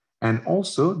 And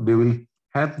also they will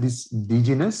have this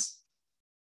dizziness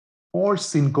or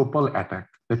syncopal attack.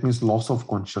 That means loss of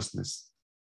consciousness.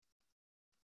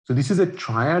 So this is a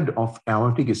triad of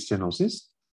aortic stenosis,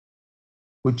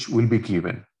 which will be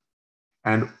given.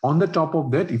 And on the top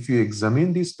of that, if you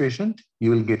examine this patient,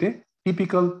 you will get a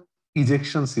typical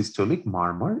ejection systolic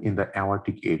murmur in the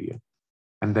aortic area,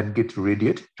 and that gets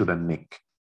radiate to the neck.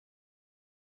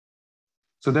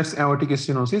 So that's aortic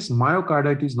stenosis.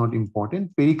 Myocarditis is not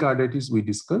important. Pericarditis we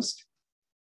discussed.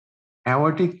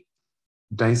 Aortic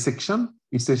dissection,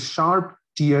 it's a sharp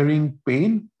tearing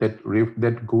pain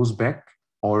that goes back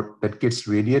or that gets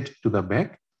radiate to the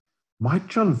back.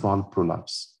 Mitral valve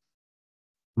prolapse.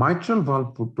 Mitral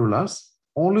valve prolapse,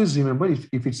 always remember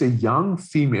if it's a young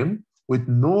female with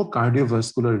no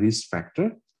cardiovascular risk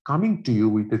factor coming to you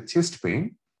with a chest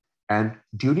pain, and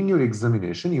during your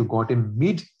examination, you got a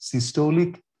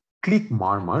mid-systolic click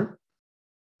murmur,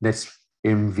 that's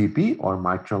MVP or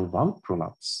mitral valve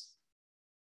prolapse.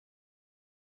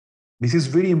 This is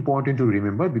very important to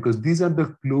remember because these are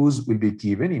the clues will be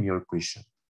given in your question.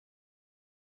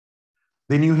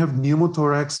 Then you have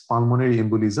pneumothorax, pulmonary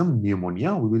embolism,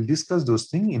 pneumonia. We will discuss those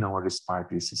things in our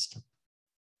respiratory system.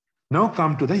 Now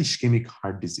come to the ischemic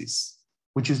heart disease,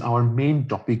 which is our main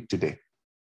topic today.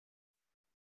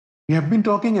 We have been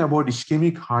talking about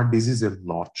ischemic heart disease a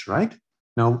lot, right?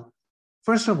 Now,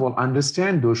 first of all,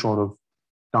 understand those sort of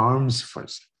terms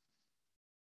first.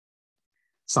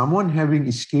 Someone having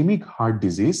ischemic heart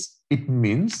disease, it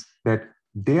means that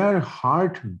their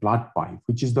heart blood pipe,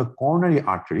 which is the coronary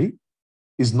artery,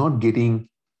 is not getting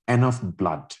enough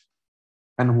blood.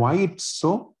 And why it's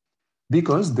so?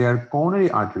 Because their coronary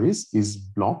arteries is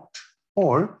blocked,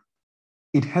 or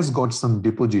it has got some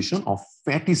deposition of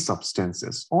fatty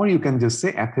substances, or you can just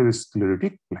say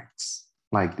atherosclerotic plaques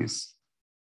like this.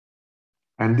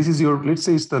 And this is your, let's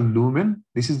say it's the lumen.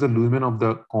 This is the lumen of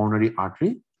the coronary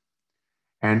artery.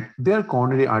 And their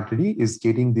coronary artery is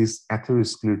getting this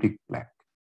atherosclerotic plaque.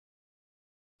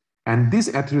 And this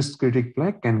atherosclerotic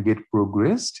plaque can get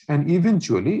progressed, and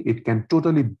eventually it can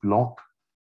totally block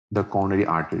the coronary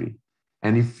artery.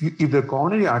 And if the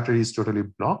coronary artery is totally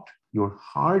blocked, your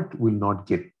heart will not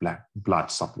get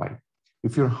blood supply.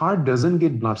 If your heart doesn't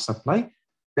get blood supply,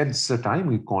 that's the time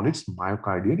we call it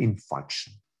myocardial infarction.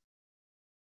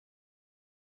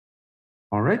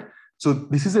 All right. So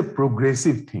this is a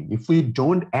progressive thing. If we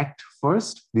don't act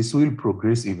first, this will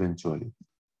progress eventually.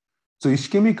 So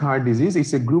ischemic heart disease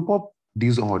is a group of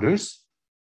disorders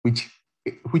which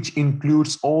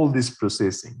includes all this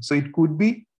processing. So it could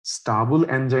be stable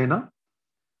angina,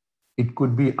 it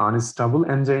could be unstable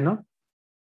angina,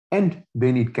 and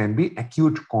then it can be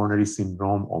acute coronary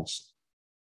syndrome also.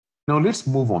 Now let's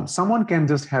move on. Someone can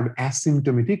just have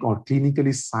asymptomatic or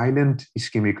clinically silent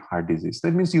ischemic heart disease.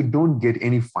 That means you don't get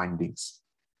any findings.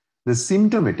 The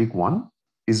symptomatic one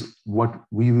is what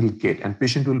we will get, and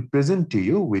patient will present to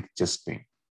you with chest pain.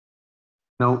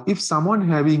 Now, if someone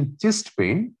having chest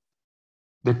pain,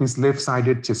 that means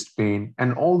left-sided chest pain,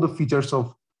 and all the features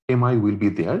of MI will be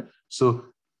there. So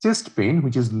chest pain,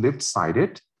 which is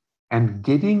left-sided and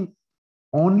getting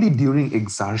only during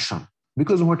exertion.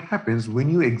 Because what happens when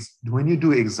you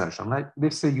do exertion, like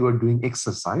let's say you are doing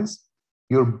exercise,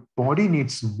 your body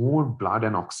needs more blood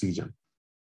and oxygen.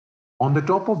 On the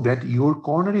top of that, your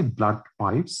coronary blood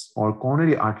pipes or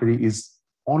coronary artery is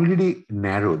already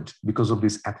narrowed because of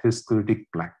this atherosclerotic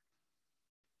plaque.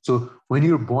 So when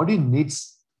your body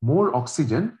needs more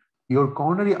oxygen, your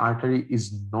coronary artery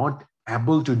is not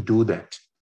able to do that.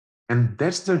 And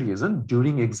that's the reason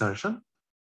during exertion,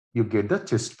 you get the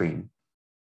chest pain.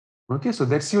 Okay, so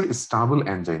that's your stable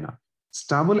angina.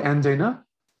 Stable angina,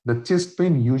 the chest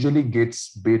pain usually gets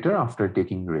better after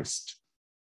taking rest.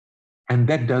 And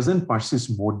that doesn't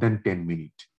persist more than 10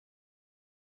 minutes.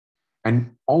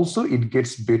 And also it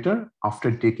gets better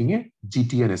after taking a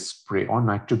GTN spray or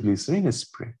nitroglycerin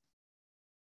spray.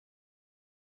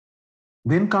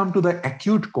 Then come to the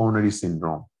acute coronary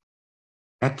syndrome.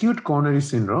 Acute coronary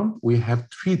syndrome, we have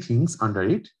three things under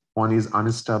it. One is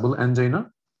unstable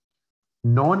angina,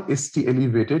 non-ST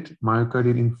elevated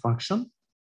myocardial infarction,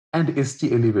 and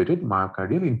ST elevated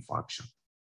myocardial infarction.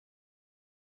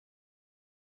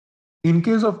 In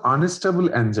case of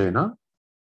unstable angina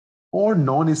or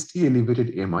non-ST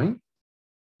elevated MI,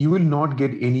 you will not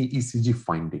get any ECG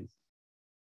finding.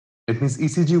 That means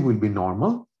ECG will be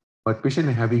normal, but patient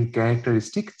having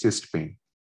characteristic chest pain.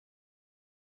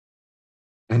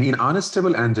 And in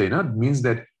unstable angina means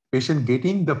that patient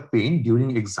getting the pain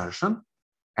during exertion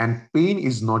and pain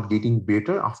is not getting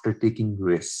better after taking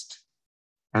rest,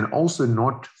 and also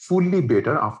not fully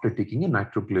better after taking a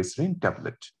nitroglycerin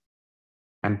tablet,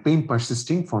 and pain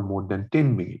persisting for more than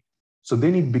 10 minutes. So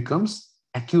then it becomes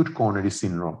acute coronary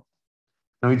syndrome.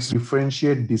 Now it's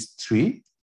differentiate these three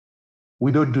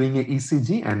without doing an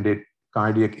ECG and a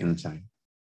cardiac enzyme.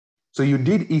 So you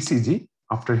did ECG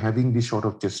after having this sort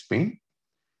of chest pain.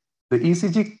 The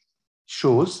ECG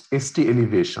shows ST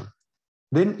elevation.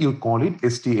 Then you call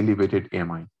it ST elevated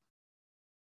MI.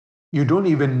 You don't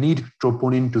even need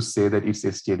troponin to say that it's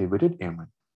ST elevated MI.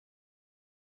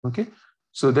 Okay,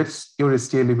 so that's your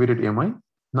ST elevated MI.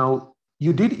 Now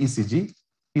you did ECG.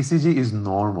 ECG is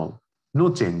normal,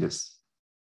 no changes.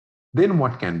 Then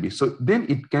what can be? So then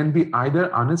it can be either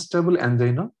unstable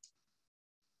angina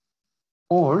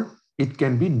or it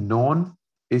can be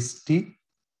non-ST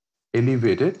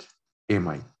elevated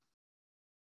MI.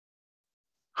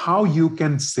 How you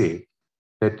can say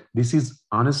that this is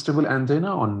unstable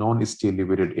angina or non-ST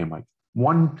elevated MI?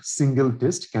 One single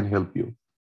test can help you.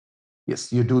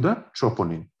 Yes, you do the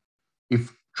troponin.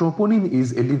 If troponin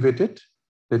is elevated,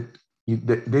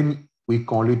 then we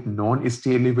call it non-ST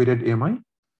elevated MI.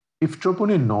 If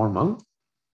troponin normal,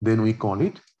 then we call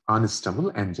it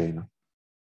unstable angina.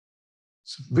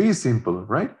 It's very simple,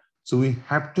 right? So we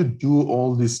have to do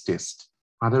all these tests.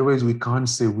 Otherwise, we can't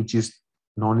say which is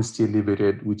non-ST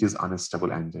elevated, which is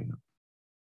unstable angina.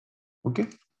 Okay,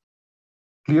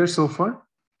 clear so far?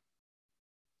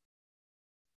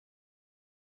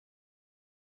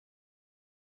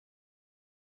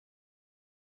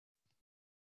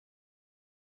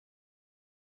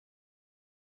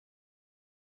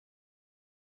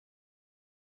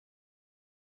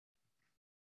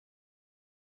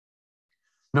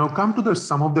 Now come to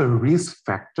some of the risk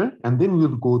factor, and then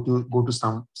we'll go to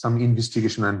some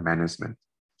investigation and management.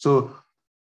 So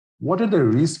what are the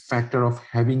risk factor of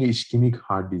having a ischemic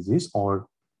heart disease or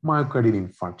myocardial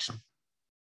infarction?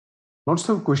 Lots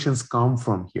of questions come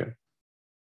from here.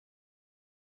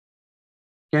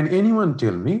 Can anyone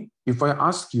tell me, if I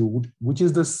ask you, which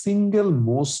is the single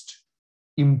most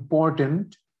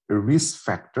important risk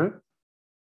factor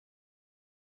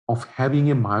of having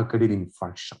a myocardial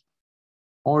infarction?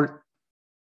 Or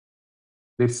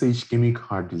let's say ischemic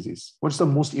heart disease. What's the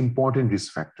most important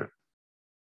risk factor?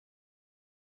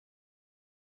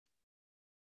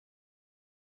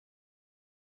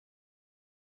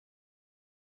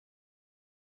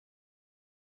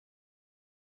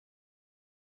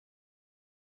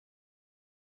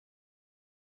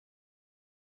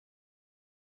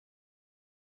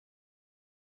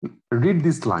 Read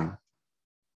this line.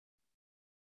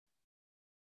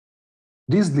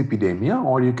 Dyslipidemia,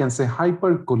 or you can say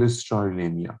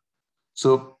hypercholesterolemia.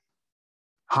 So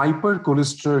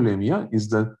hypercholesterolemia is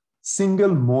the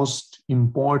single most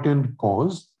important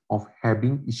cause of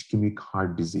having ischemic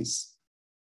heart disease.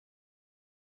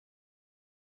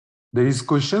 There is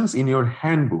questions in your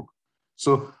handbook.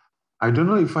 So I don't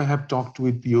know if I have talked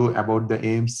with you about the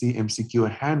AMC MCQ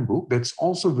handbook. That's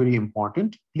also very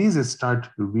important. Please start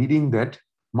reading that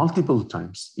multiple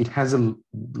times. It has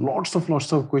lots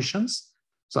of questions.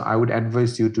 So I would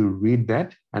advise you to read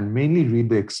that and mainly read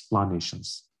the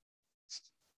explanations.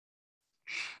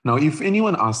 Now, if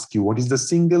anyone asks you what is the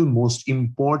single most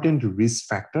important risk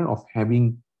factor of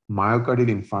having myocardial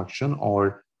infarction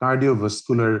or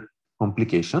cardiovascular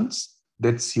complications,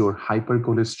 that's your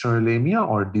hypercholesterolemia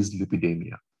or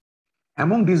dyslipidemia.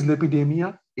 Among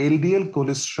dyslipidemia, LDL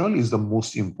cholesterol is the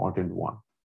most important one.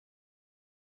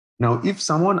 Now, if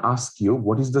someone asks you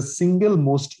what is the single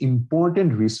most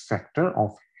important risk factor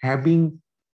of having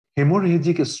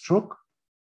hemorrhagic stroke,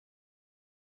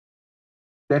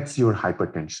 that's your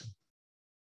hypertension.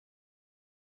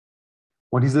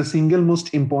 What is the single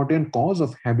most important cause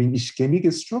of having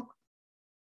ischemic stroke?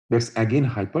 That's again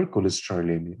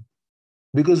hypercholesterolemia.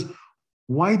 Because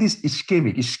why this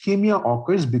ischemic? Ischemia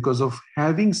occurs because of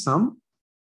having some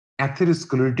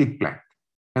atherosclerotic plaque.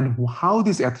 And how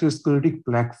this atherosclerotic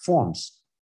plaque forms?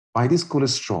 By these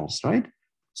cholesterols, right?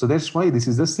 So that's why this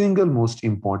is the single most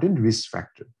important risk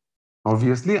factor.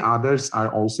 Obviously, others are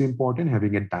also important,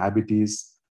 having a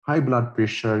diabetes, high blood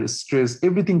pressure, stress,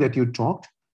 everything that you talked,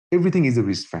 everything is a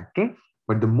risk factor.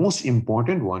 But the most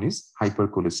important one is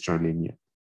hypercholesterolemia.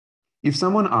 If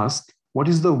someone asks, what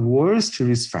is the worst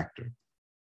risk factor?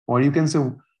 Or you can say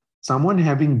someone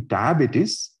having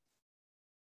diabetes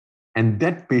and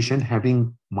that patient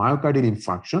having myocardial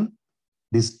infarction,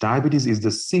 this diabetes is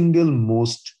the single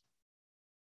most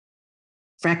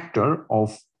factor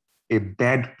of a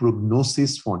bad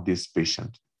prognosis for this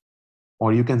patient.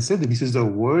 Or you can say that this is the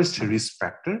worst risk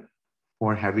factor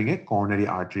for having a coronary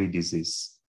artery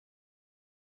disease.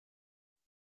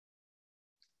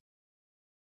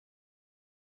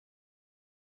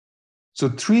 So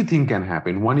three things can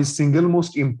happen. One is single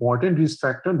most important risk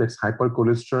factor, that's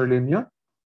hypercholesterolemia.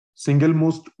 Single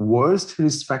most worst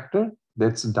risk factor,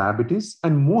 that's diabetes.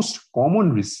 And most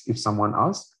common risk, if someone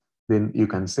asks, then you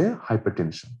can say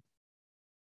hypertension.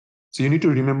 So you need to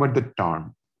remember the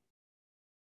term.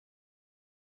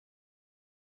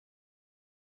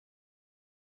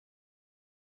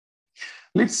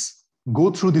 Let's go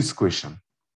through this question.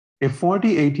 A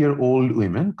 48-year-old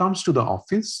woman comes to the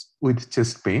office with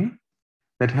chest pain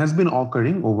that has been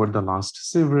occurring over the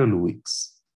last several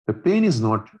weeks. The pain is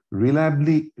not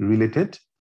reliably related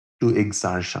to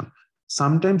exertion.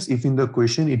 Sometimes if in the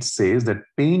question it says that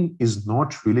pain is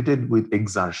not related with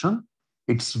exertion,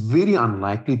 it's very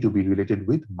unlikely to be related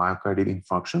with myocardial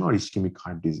infarction or ischemic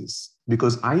heart disease,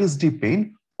 because ISD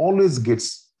pain always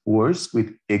gets worse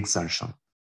with exertion.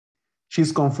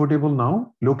 She's comfortable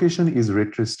now. Location is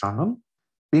retrosternal.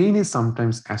 Pain is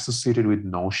sometimes associated with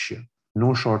nausea,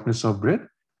 no shortness of breath,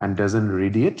 and doesn't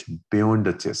radiate beyond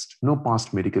the chest. No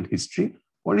past medical history.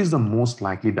 What is the most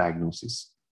likely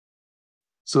diagnosis?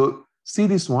 So see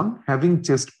this one, having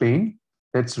chest pain,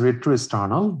 that's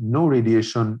retrosternal, no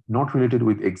radiation, not related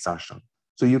with exertion.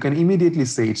 So you can immediately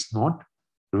say it's not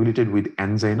related with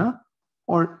angina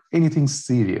or anything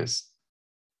serious.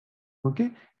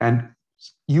 Okay, and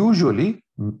usually,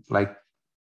 like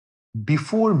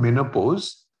before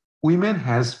menopause, women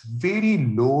has very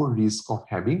low risk of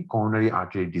having coronary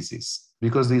artery disease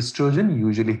because the estrogen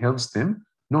usually helps them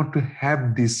not to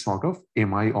have this sort of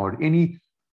MI or any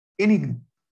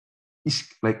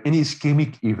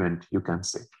ischemic event, you can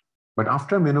say. But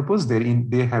after menopause,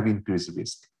 they have increased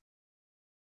risk.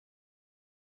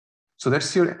 So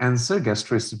that's your answer,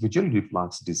 gastroesophageal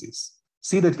reflux disease.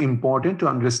 See, that's important to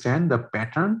understand the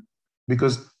pattern,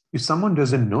 because if someone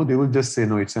doesn't know, they will just say,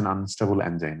 no, it's an unstable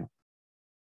angina.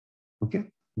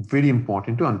 Okay, very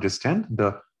important to understand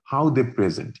how they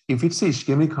present. If it's a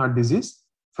ischemic heart disease,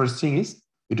 first thing is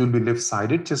it will be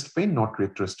left-sided chest pain, not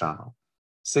retrosternal.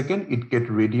 Second, it get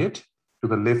radiate to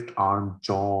the left arm,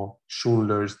 jaw,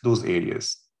 shoulders, those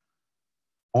areas.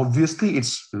 Obviously,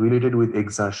 it's related with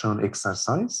exertion,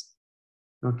 exercise.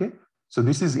 Okay, So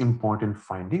this is important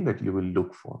finding that you will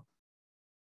look for.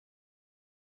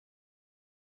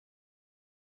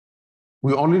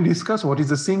 We already discussed what is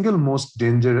the single most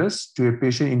dangerous to a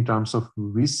patient in terms of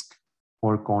risk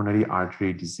for coronary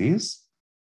artery disease.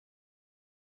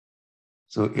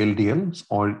 So LDL,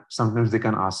 or sometimes they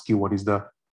can ask you what is the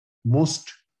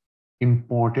most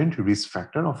important risk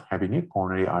factor of having a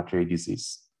coronary artery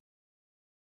disease.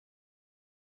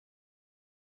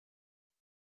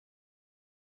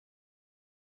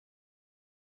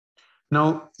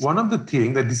 Now, one of the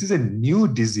things that this is a new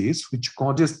disease which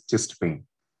causes chest pain.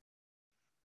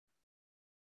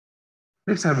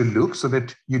 Let's have a look so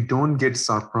that you don't get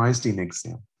surprised in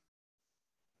exam.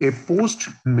 A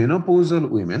post-menopausal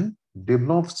woman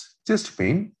develops chest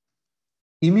pain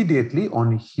immediately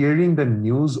on hearing the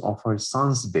news of her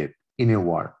son's death in a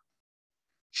war.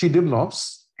 She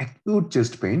develops acute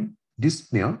chest pain,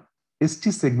 dyspnea,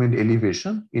 ST segment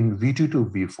elevation in V2 to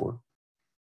V4.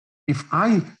 If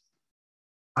I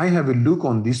have a look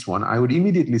on this one, I would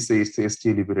immediately say it's the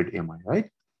ST elevated MI, right?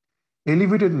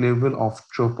 Elevated level of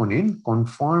troponin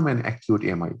confirm an acute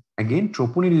MI. Again,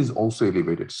 troponin is also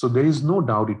elevated. So there is no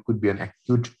doubt it could be an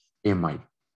acute MI.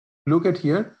 Look at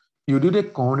here, you did a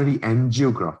coronary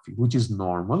angiography, which is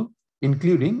normal,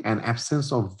 including an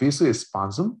absence of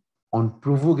vasospasm on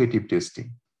provocative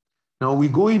testing. Now we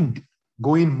go in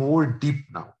more deep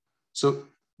now. So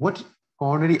what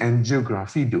coronary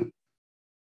angiography do?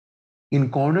 In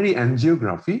coronary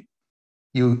angiography,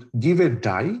 you give a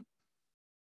dye,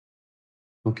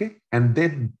 okay, and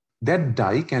then that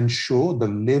dye can show the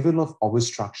level of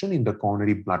obstruction in the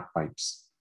coronary blood pipes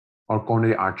or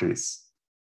coronary arteries.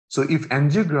 So if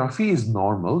angiography is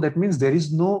normal, that means there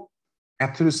is no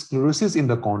atherosclerosis in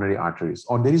the coronary arteries,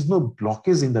 or there is no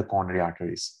blockage in the coronary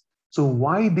arteries. So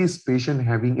why this patient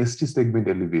having ST segment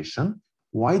elevation?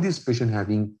 Why this patient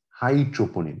having high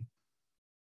troponin?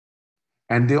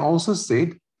 And they also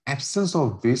said absence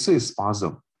of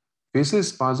vasospasm.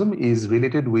 Vasospasm is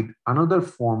related with another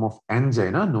form of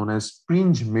angina known as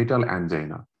Pringe metal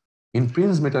angina. In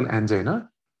Pringe metal angina,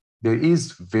 there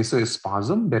is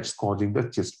vasospasm that's causing the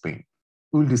chest pain.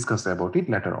 We'll discuss about it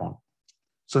later on.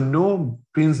 So no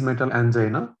Pringe metal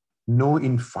angina, no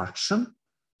infarction.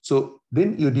 So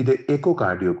then you did an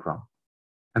echocardiogram,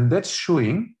 and that's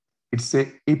showing it's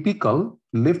a apical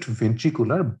left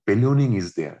ventricular ballooning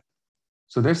is there.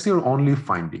 So that's your only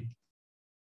finding.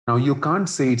 Now you can't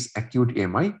say it's acute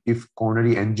MI if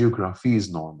coronary angiography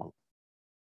is normal.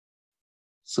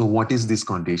 So what is this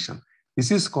condition?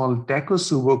 This is called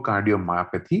Takotsubo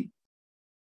cardiomyopathy,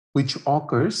 which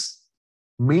occurs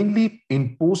mainly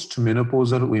in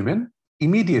post-menopausal women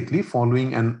immediately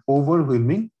following an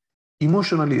overwhelming,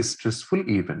 emotionally stressful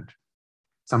event.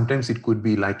 Sometimes it could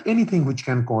be like anything which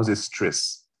can cause a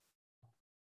stress.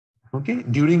 Okay,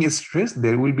 during a stress,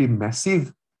 there will be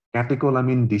massive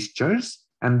catecholamine discharge,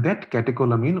 and that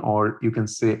catecholamine, or you can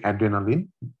say adrenaline,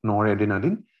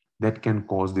 noradrenaline, that can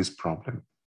cause this problem.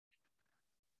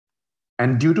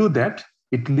 And due to that,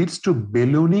 it leads to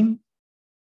ballooning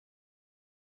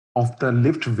of the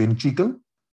left ventricle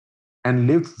and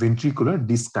left ventricular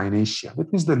dyskinesia.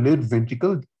 That means the left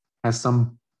ventricle has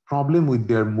some problem with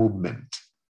their movement.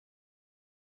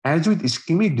 As with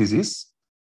ischemic disease,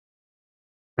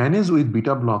 managed with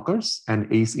beta blockers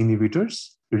and ACE inhibitors,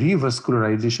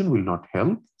 revascularization will not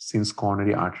help since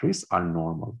coronary arteries are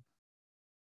normal.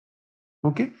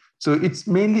 Okay, so it's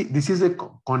mainly, this is a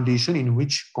condition in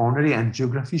which coronary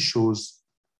angiography shows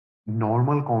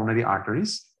normal coronary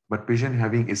arteries, but patient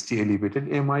having ST elevated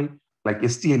MI, like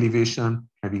ST elevation,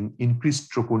 having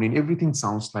increased troponin, everything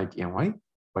sounds like MI,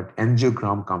 but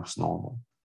angiogram comes normal.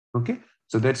 Okay,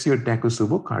 so that's your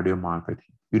Takotsubo cardiomyopathy.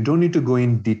 You don't need to go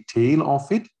in detail of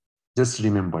it, just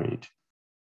remember it.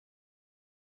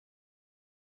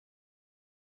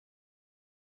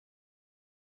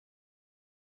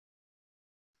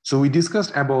 So we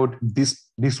discussed about this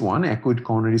one, acute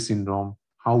coronary syndrome,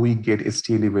 how we get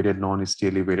ST elevated,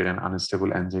 non-ST elevated, and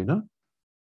unstable angina.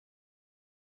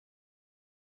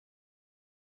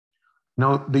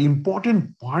 Now, the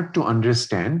important part to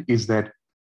understand is that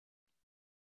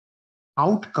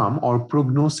outcome or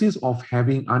prognosis of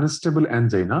having unstable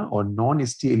angina or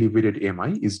non-ST elevated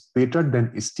MI is better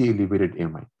than ST elevated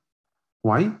MI.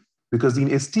 Why? Because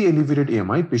in ST elevated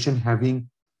MI, patient having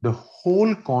the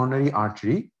whole coronary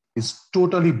artery is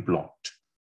totally blocked.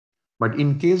 But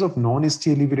in case of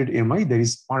non-ST elevated MI, there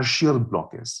is partial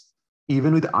blockage.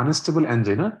 Even with unstable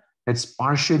angina, that's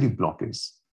partially blockage.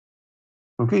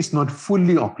 Okay, it's not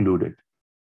fully occluded.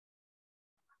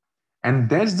 And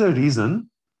that's the reason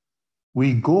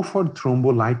we go for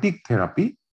thrombolytic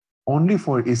therapy only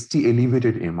for ST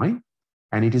elevated MI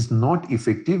and it is not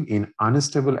effective in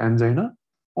unstable angina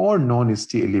or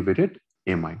non-ST elevated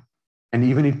MI, and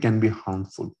even it can be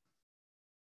harmful.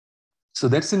 So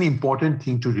that's an important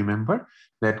thing to remember,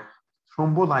 that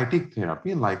thrombolytic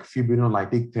therapy, like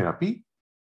fibrinolytic therapy,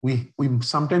 we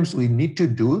sometimes we need to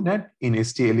do that in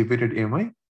ST elevated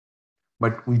MI,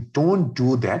 but we don't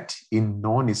do that in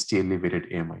non-ST elevated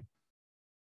MI.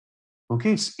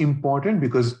 Okay, it's important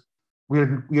because we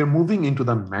are moving into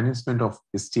the management of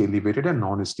ST elevated and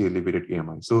non-ST elevated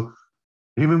MI. So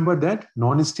remember that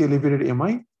non-ST elevated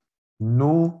MI,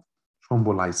 no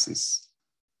thrombolysis.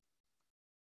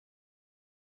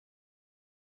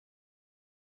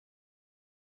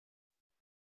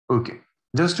 Okay,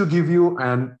 just to give you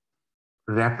an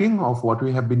wrapping of what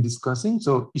we have been discussing.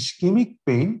 So ischemic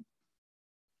pain,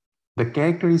 the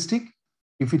characteristic,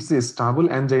 if it's a stable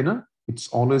angina, it's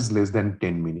always less than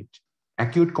 10 minutes.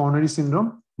 Acute coronary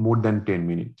syndrome, more than 10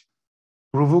 minutes.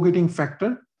 Provocating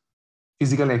factor,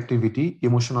 physical activity,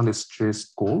 emotional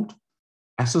stress, cold.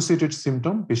 Associated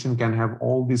symptom, patient can have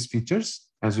all these features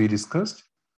as we discussed.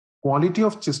 Quality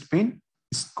of chest pain,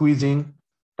 squeezing,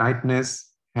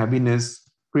 tightness, heaviness,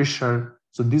 pressure.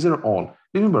 So these are all.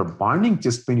 Remember, burning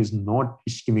chest pain is not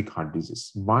ischemic heart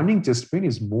disease. Burning chest pain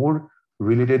is more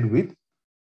related with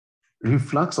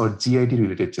reflux or GIT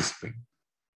related chest pain.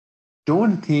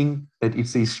 Don't think that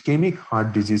it's a ischemic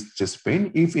heart disease chest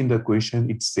pain if in the question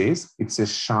it says it's a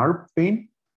sharp pain,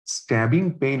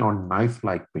 stabbing pain, or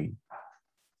knife-like pain.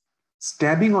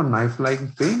 Stabbing or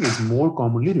knife-like pain is more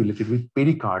commonly related with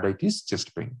pericarditis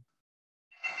chest pain.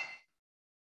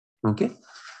 Okay,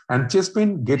 and chest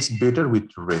pain gets better with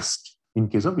rest in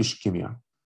case of ischemia.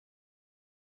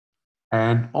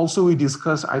 And also we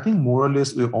discussed, I think more or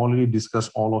less we already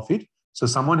discussed all of it. So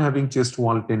someone having chest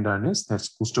wall tenderness,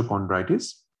 that's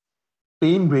costochondritis.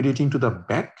 Pain radiating to the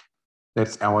back,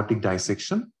 that's aortic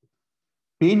dissection.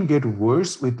 Pain get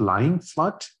worse with lying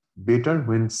flat, better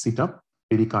when sit up,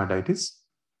 pericarditis.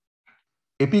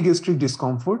 Epigastric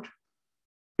discomfort,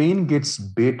 pain gets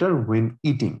better when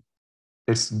eating,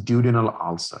 that's duodenal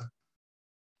ulcer.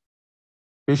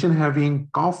 Patient having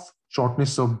cough,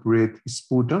 shortness of breath,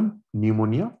 sputum,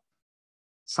 pneumonia.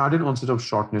 Sudden onset of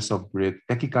shortness of breath,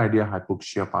 tachycardia,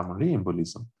 hypoxia, pulmonary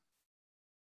embolism.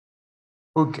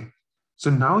 Okay, so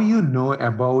now you know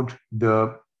about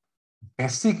the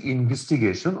basic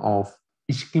investigation of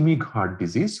ischemic heart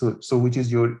disease, so which is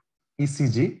your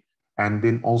ECG, and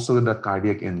then also the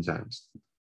cardiac enzymes.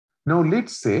 Now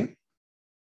let's say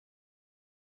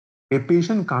a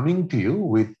patient coming to you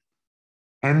with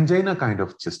angina kind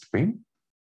of chest pain.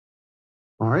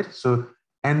 All right, so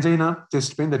angina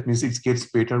chest pain, that means it gets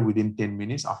better within 10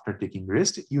 minutes after taking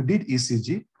rest. You did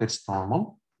ECG, that's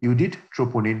normal. You did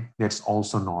troponin, that's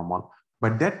also normal.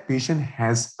 But that patient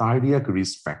has cardiac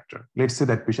risk factor. Let's say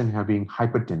that patient having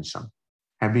hypertension,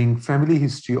 having family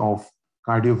history of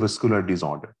cardiovascular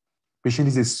disorder. Patient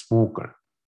is a smoker,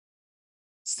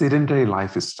 sedentary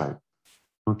lifestyle,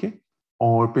 okay?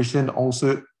 Or patient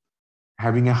also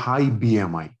having a high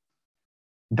BMI,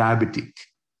 diabetic.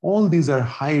 All these are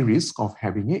high risk of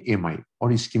having a MI or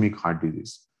ischemic heart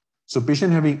disease. So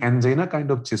patient having angina kind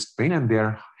of chest pain and they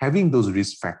are having those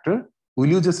risk factor, will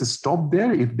you just stop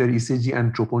there if their ECG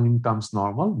and troponin comes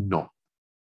normal? No.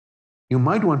 You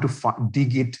might want to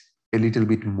dig it a little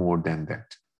bit more than that.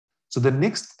 So the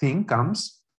next thing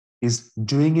comes is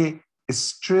doing a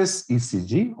stress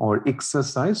ECG or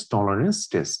exercise tolerance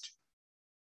test,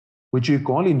 which we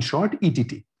call in short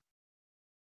ETT.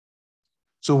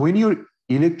 So when your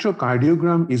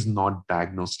electrocardiogram is not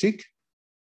diagnostic,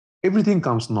 everything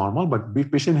comes normal, but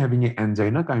patient having an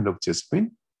angina kind of chest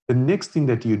pain, the next thing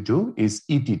that you do is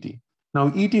ETT. Now,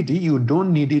 ETT, you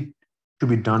don't need it to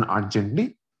be done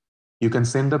urgently. You can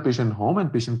send the patient home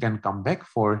and patient can come back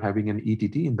for having an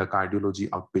ETT in the cardiology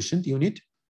outpatient unit.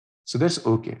 So that's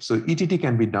okay. So ETT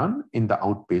can be done in the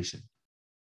outpatient.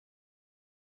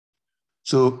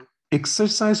 So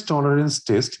exercise tolerance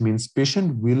test means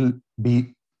patient will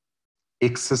be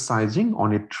exercising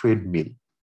on a treadmill.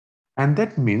 And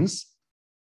that means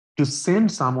to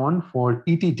send someone for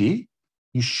ETT,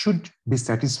 you should be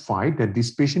satisfied that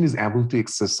this patient is able to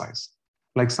exercise.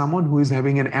 Like someone who is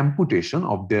having an amputation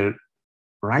of their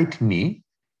right knee,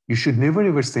 you should never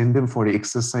ever send them for an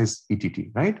exercise ETT,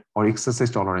 right? Or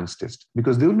exercise tolerance test,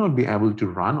 because they will not be able to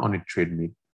run on a treadmill.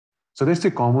 So that's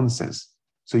the common sense.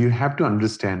 So you have to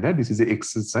understand that this is an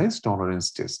exercise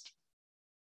tolerance test.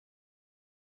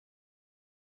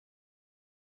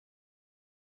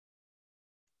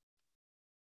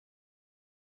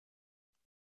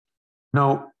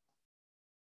 Now,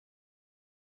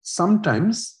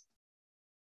 sometimes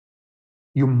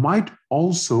you might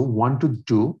also want to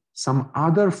do some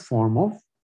other form of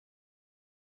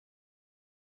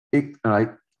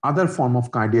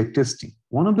cardiac testing.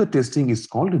 One of the testing is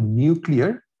called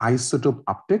nuclear isotope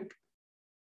uptake,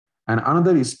 and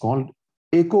another is called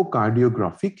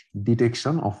echocardiographic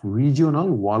detection of regional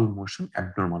wall motion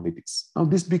abnormalities. Now,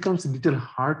 this becomes a little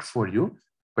hard for you,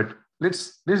 but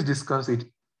let's discuss it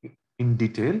in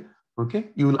detail. Okay,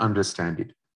 you will understand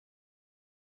it.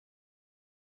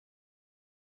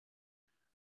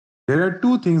 There are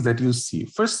two things that you see.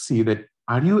 First, see that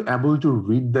are you able to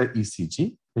read the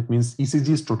ECG? That means ECG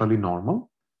is totally normal.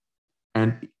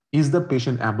 And is the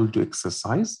patient able to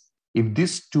exercise? If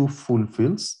these two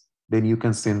fulfills, then you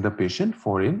can send the patient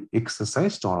for an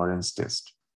exercise tolerance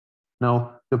test.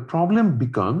 Now, the problem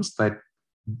becomes that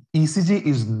ECG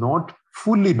is not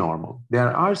fully normal.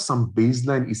 There are some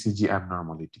baseline ECG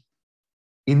abnormality.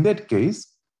 In that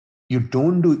case, you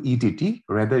don't do ETT,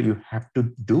 rather you have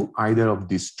to do either of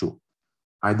these two.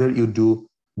 Either you do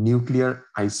nuclear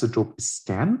isotope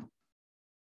scan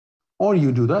or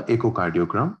you do the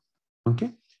echocardiogram.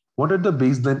 Okay. What are the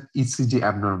baseline ECG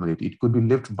abnormality? It could be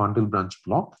left bundle branch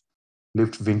block,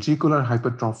 left ventricular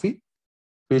hypertrophy,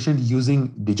 patient using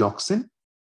digoxin,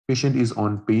 patient is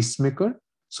on pacemaker.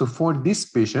 So for these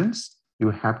patients,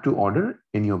 you have to order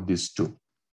any of these two.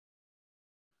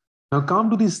 Now come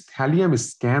to this thallium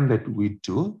scan that we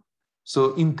do.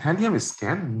 So in thallium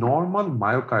scan, normal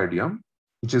myocardium,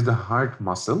 which is the heart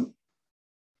muscle,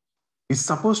 is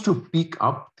supposed to pick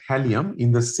up thallium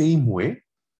in the same way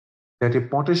that a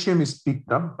potassium is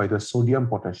picked up by the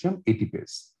sodium-potassium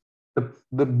ATPase.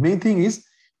 The main thing is,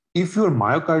 if your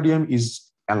myocardium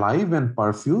is alive and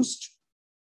perfused,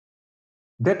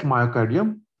 that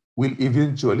myocardium will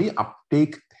eventually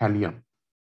uptake thallium.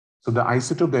 So the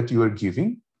isotope that you are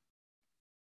giving,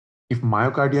 if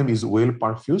myocardium is well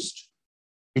perfused,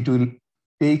 it will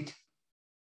take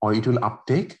or it will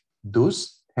uptake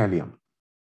those thallium.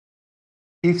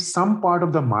 If some part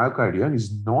of the myocardium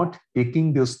is not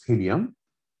taking this thallium,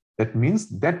 that means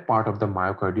that part of the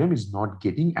myocardium is not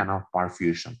getting enough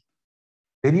perfusion.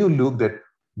 Then you look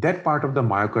that part of the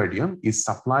myocardium is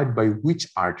supplied by which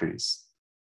arteries.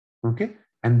 Okay,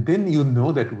 and then you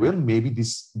know that, well, maybe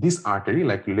this artery,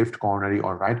 like left coronary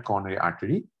or right coronary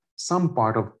artery, some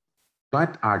part of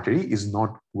that artery is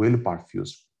not well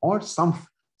perfused, or some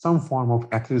form of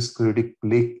atherosclerotic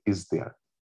plaque is there.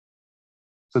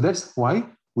 So that's why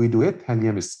we do a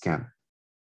thallium scan.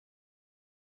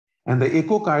 And the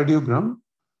echocardiogram,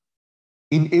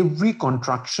 in every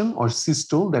contraction or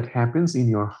systole that happens in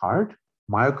your heart,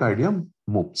 myocardium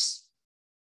moves.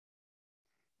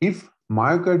 If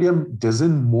myocardium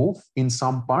doesn't move in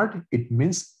some part, it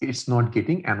means it's not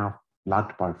getting enough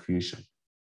blood perfusion.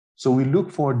 So we look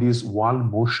for these wall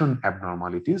motion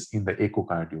abnormalities in the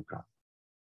echocardiogram.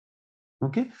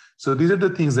 Okay, so these are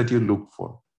the things that you look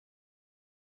for.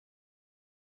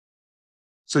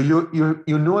 So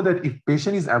you know that if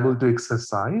patient is able to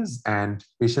exercise and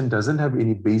patient doesn't have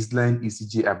any baseline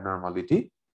ECG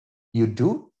abnormality, you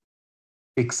do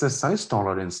exercise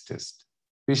tolerance test.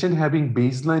 Patient having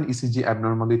baseline ECG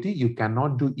abnormality, you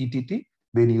cannot do ETT,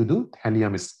 then you do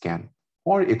thallium scan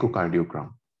or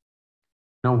echocardiogram.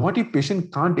 Now, what if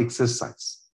patient can't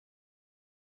exercise?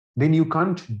 Then you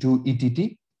can't do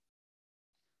ETT.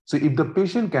 So if the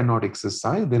patient cannot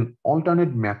exercise, then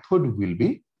alternate method will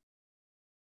be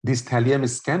this thallium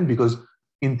scan, because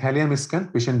in thallium scan,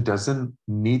 patient doesn't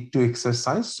need to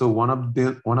exercise. So one of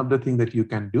the things that you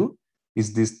can do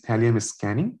is this thallium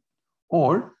scanning,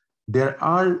 or there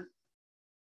are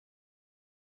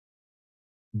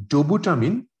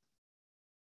dobutamine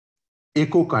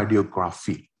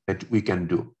echocardiography that we can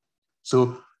do.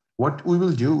 So what we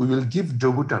will do, we will give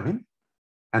dobutamine,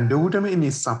 and dobutamine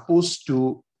is supposed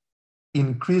to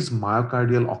increase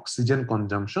myocardial oxygen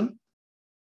consumption,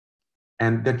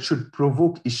 and that should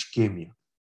provoke ischemia.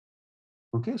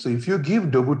 Okay, so if you give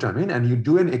dobutamine and you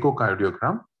do an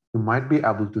echocardiogram, you might be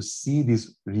able to see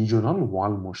these regional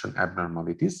wall motion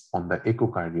abnormalities on the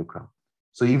echocardiogram.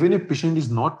 So even if patient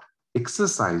is not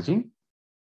exercising,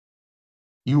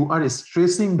 you are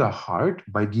stressing the heart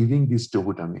by giving this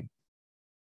dobutamine.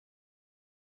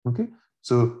 Okay,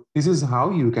 so this is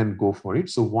how you can go for it.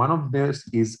 So one of these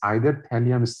is either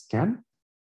thallium scan,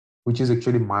 which is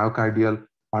actually myocardial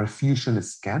perfusion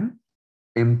scan,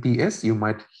 MPS, you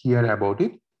might hear about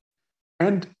it.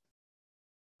 And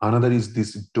another is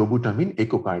this dobutamine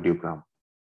echocardiogram.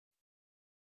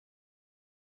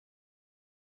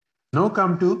 Now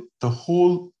come to the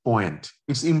whole point.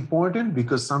 It's important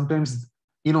because sometimes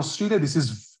in Australia, this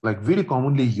is like very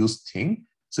commonly used thing.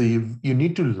 So you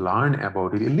need to learn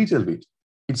about it a little bit.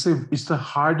 It's the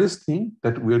hardest thing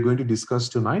that we're going to discuss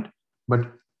tonight,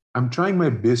 but I'm trying my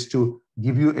best to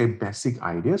give you a basic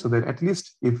idea so that at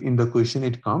least if in the question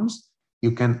it comes,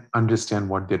 you can understand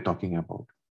what they're talking about.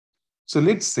 So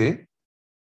let's say,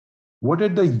 what are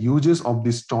the uses of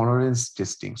this tolerance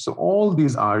testing? So all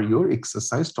these are your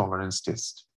exercise tolerance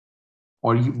test.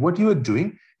 Or what you are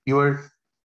doing, your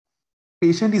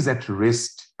patient is at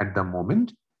rest at the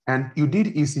moment, and you did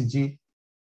ECG,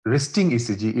 resting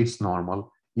ECG, it's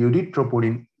normal. You did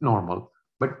troponin, normal.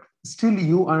 But still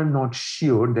you are not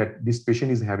sure that this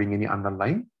patient is having any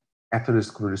underlying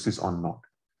atherosclerosis or not.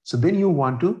 So then you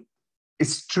want to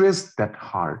stress that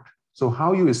heart. So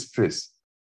how you stress?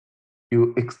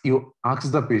 You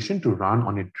ask the patient to run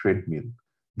on a treadmill.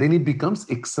 Then it becomes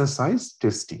exercise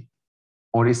testing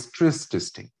or stress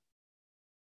testing.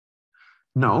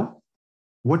 Now,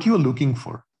 what you're looking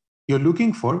for? You're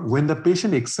looking for when the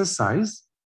patient exercise,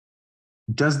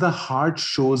 does the heart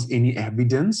shows any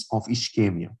evidence of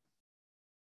ischemia?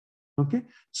 Okay,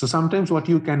 so sometimes what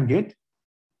you can get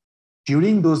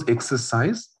during those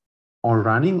exercise or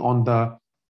running on the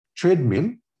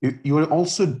treadmill, you are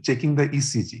also checking the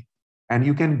ECG, and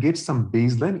you can get some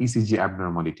baseline ECG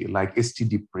abnormality like ST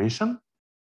depression,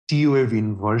 T wave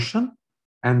inversion,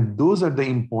 and those are the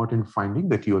important findings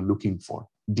that you are looking for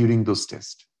during those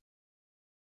tests.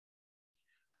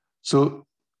 So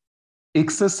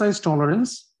exercise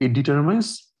tolerance, it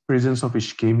determines presence of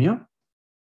ischemia.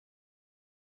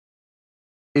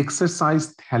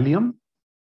 Exercise thallium.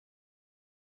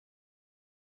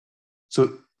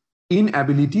 So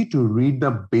inability to read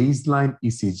the baseline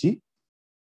ECG.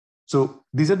 So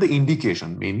these are the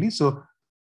indication mainly. So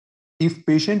if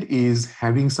patient is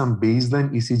having some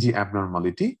baseline ECG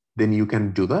abnormality, then you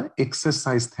can do the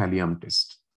exercise thallium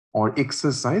test or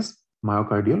exercise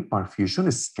myocardial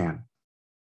perfusion scan.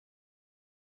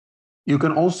 You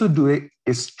can also do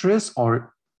a stress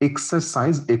or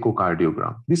exercise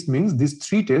echocardiogram. This means these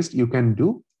three tests you can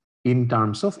do in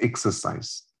terms of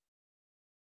exercise.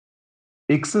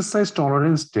 Exercise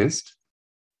tolerance test,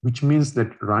 which means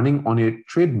that running on a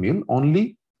treadmill,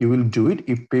 only you will do it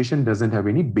if patient doesn't have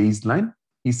any baseline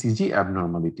ECG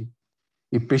abnormality.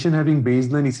 If patient having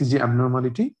baseline ECG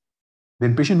abnormality,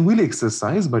 then patient will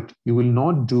exercise, but you will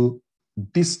not do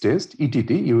this test,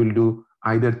 ETT, you will do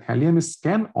either thallium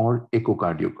scan or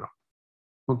echocardiogram.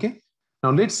 Okay. Now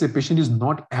let's say patient is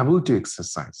not able to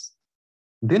exercise.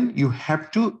 Then you have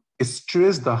to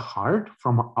stress the heart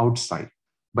from outside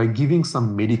by giving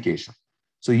some medication.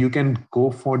 So you can go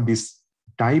for this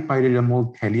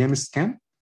dipyridamole thallium scan,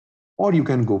 or you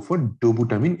can go for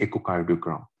dobutamine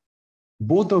echocardiogram.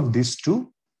 Both of these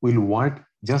two will work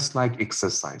just like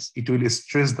exercise. It will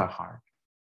stress the heart.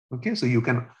 Okay, so you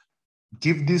can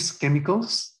give these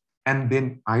chemicals and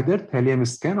then either thallium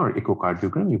scan or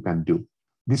echocardiogram you can do.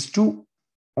 These two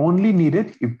only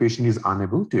needed if patient is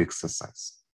unable to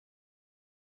exercise.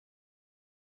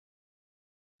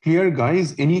 Here,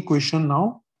 guys, any question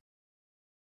now?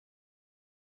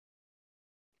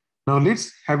 Now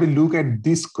let's have a look at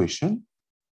this question.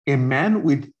 A man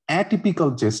with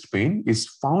atypical chest pain is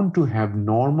found to have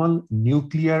normal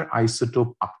nuclear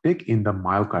isotope uptake in the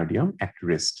myocardium at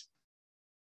rest.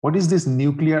 What is this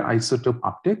nuclear isotope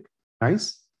uptake,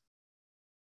 guys?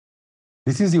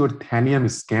 This is your thallium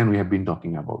scan we have been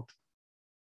talking about.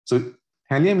 So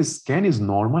thallium scan is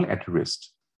normal at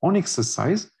rest. On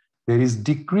exercise, there is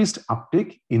decreased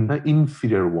uptake in the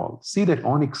inferior wall. See that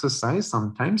on exercise,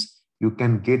 sometimes you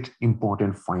can get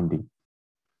important finding.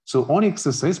 So on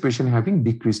exercise, patient having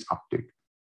decreased uptake.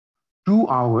 2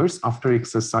 hours after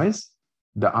exercise,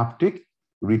 the uptake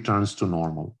returns to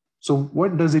normal. So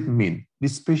what does it mean?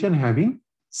 This patient having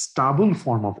stable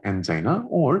form of angina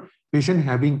or patient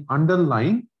having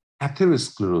underlying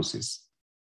atherosclerosis.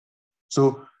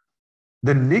 So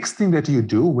the next thing that you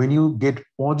do when you get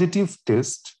positive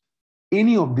test,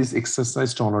 any of this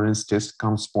exercise tolerance test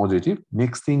comes positive,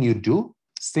 next thing you do,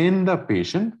 send the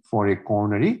patient for a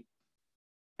coronary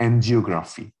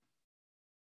angiography.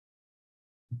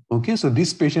 Okay, so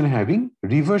this patient having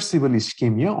reversible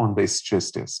ischemia on the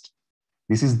stress test.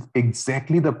 This is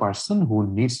exactly the person who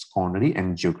needs coronary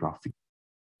angiography.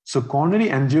 So coronary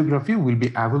angiography will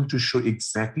be able to show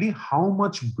exactly how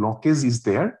much blockage is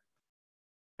there.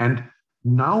 And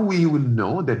now we will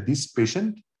know that this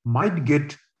patient might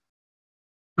get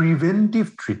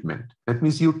preventive treatment. That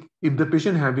means if the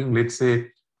patient having, let's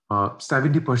say,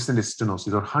 70%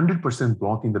 stenosis or 100%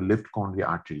 block in the left coronary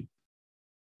artery.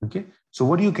 Okay, so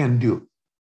what you can do,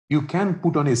 you can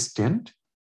put on a stent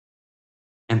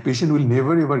and patient will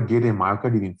never ever get a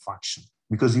myocardial infarction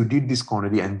because you did this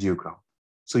coronary angiogram.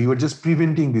 So you are just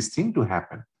preventing this thing to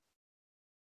happen.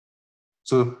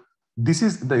 So This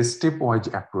is the stepwise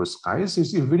approach, guys.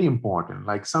 It's very important.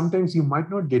 Like sometimes you might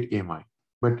not get MI,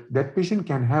 but that patient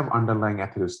can have underlying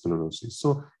atherosclerosis.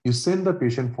 So you send the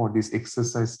patient for this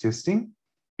exercise testing.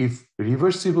 If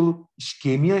reversible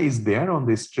ischemia is there on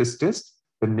the stress test,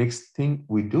 the next thing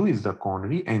we do is the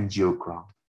coronary angiogram.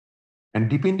 And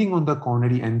depending on the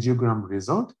coronary angiogram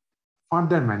result,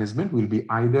 further management will be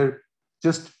either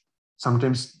just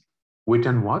sometimes wait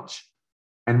and watch.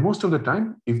 And most of the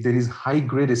time, if there is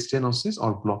high-grade stenosis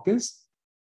or blockage,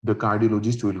 the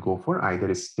cardiologist will go for either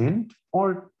a stent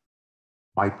or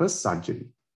bypass surgery.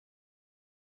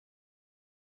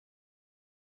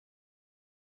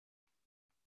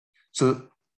 So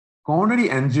coronary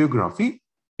angiography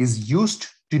is used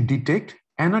to detect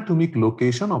anatomic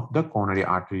location of the coronary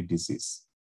artery disease.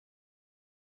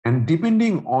 And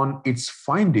depending on its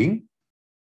finding,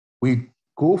 we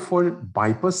go for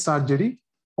bypass surgery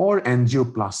or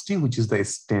angioplasty, which is the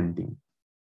stenting.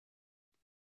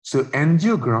 So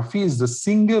angiography is the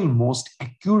single most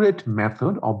accurate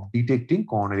method of detecting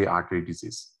coronary artery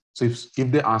disease. So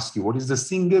if they ask you, what is the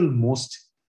single most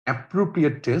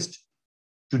appropriate test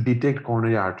to detect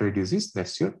coronary artery disease,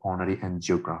 that's your coronary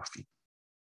angiography.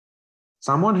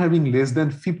 Someone having less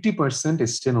than 50%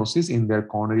 stenosis in their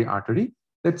coronary artery,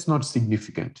 that's not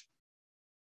significant.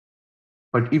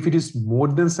 But if it is more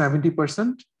than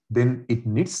 70%, then it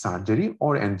needs surgery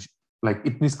or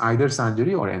it needs either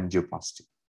surgery or angioplasty.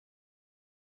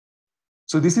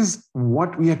 So this is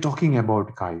what we are talking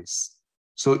about, guys.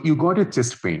 So you got a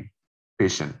chest pain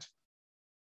patient,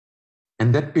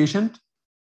 and that patient,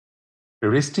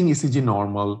 resting ECG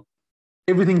normal,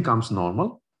 everything comes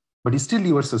normal, but still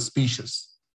you are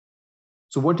suspicious.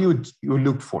 So what do you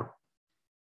look for?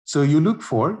 So you look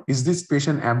for, is this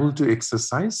patient able to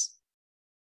exercise?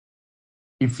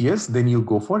 If yes, then you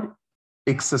go for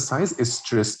exercise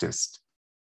stress test.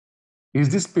 Is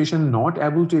this patient not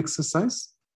able to exercise?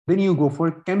 Then you go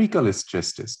for chemical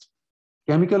stress test.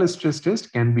 Chemical stress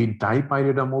test can be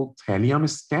dipyridamole thallium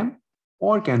scan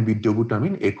or can be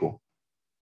dobutamine echo.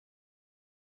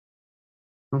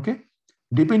 Okay.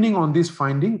 Depending on this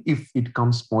finding, if it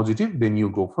comes positive, then you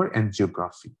go for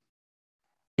angiography.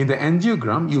 In the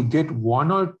angiogram, you get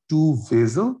one or two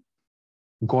vessel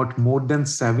got more than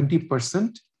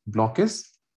 70% blockage.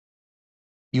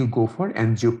 You go for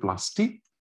angioplasty,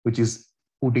 which is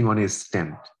putting on a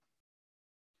stent.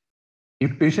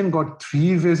 If patient got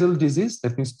 3 vessel disease,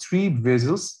 that means 3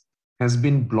 vessels has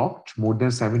been blocked more than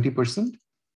 70%,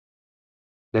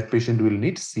 that patient will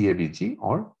need CABG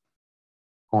or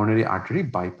coronary artery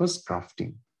bypass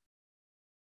grafting.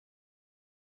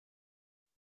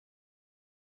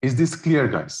 Is this clear,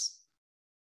 guys?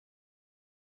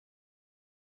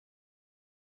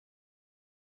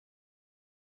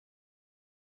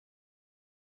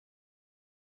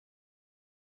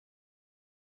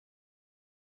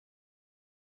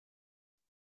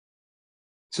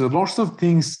 So lots of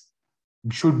things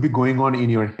should be going on in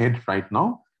your head right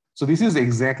now. So this is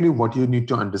exactly what you need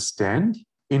to understand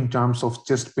in terms of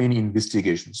chest pain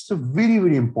investigation. It's a very,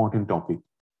 very important topic,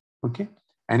 okay?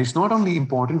 And it's not only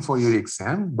important for your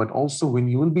exam, but also when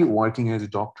you will be working as a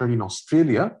doctor in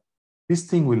Australia, this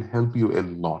thing will help you a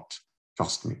lot,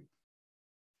 trust me.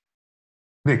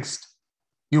 Next,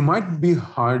 you might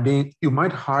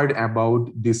heard about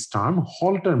this term,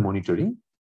 Holter monitoring.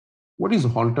 What is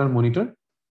Holter monitor?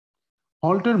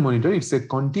 Holter monitor, it's a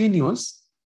continuous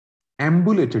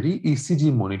ambulatory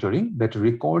ECG monitoring that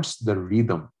records the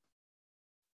rhythm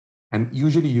and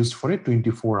usually used for a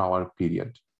 24-hour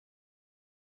period.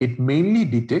 It mainly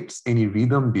detects any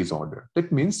rhythm disorder.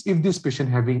 That means if this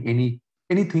patient having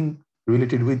anything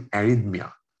related with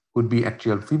arrhythmia, could be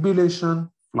atrial fibrillation,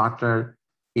 flutter,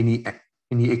 any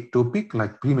ectopic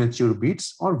like premature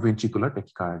beats or ventricular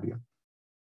tachycardia.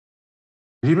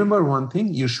 Remember one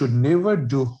thing, you should never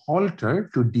do Holter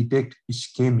to detect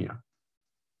ischemia.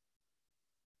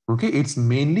 Okay, it's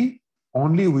mainly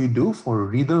only we do for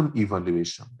rhythm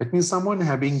evaluation. That means someone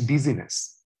having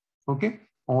dizziness, okay,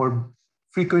 or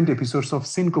frequent episodes of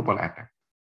syncopal attack.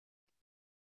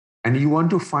 And you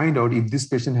want to find out if this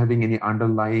patient having any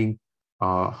underlying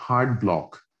heart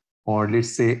block or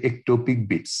let's say ectopic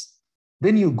beats,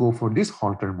 then you go for this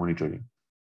Holter monitoring.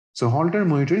 So Holter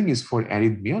monitoring is for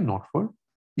arrhythmia, not for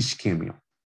ischemia.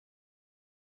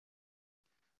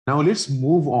 Now let's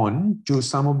move on to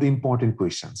some of the important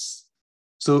questions.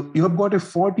 So you have got a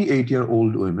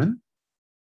 48-year-old woman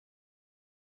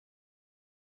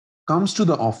comes to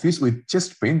the office with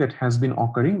chest pain that has been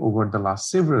occurring over the last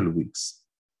several weeks.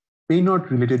 Pain not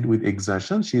related with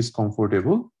exertion, she is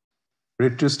comfortable,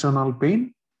 retrosternal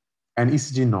pain, and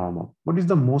ECG normal. What is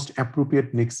the most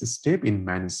appropriate next step in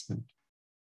management?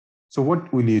 So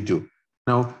what will you do?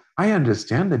 Now, I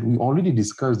understand that we already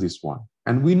discussed this one,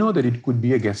 and we know that it could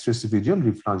be a gastroesophageal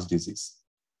reflux disease.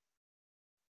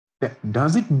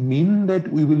 Does it mean that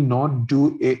we will not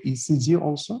do a ECG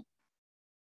also?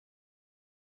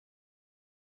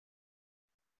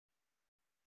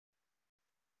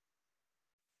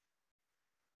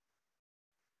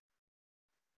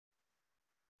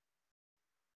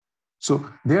 So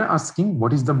they're asking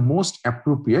what is the most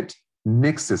appropriate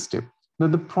next step. Now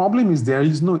the problem is there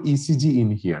is no ECG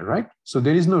in here, right? So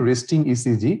there is no resting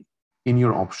ECG in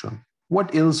your option.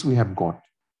 What else we have got?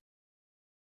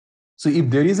 So if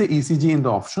there is a ECG in the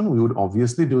option, we would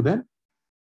obviously do that,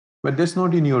 but that's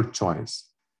not in your choice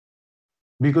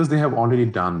because they have already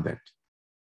done that,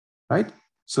 right?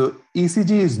 So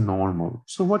ECG is normal.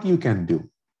 So what you can do?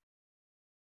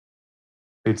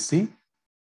 Let's see.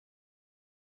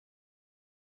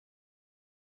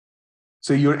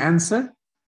 So your answer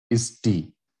is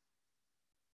D.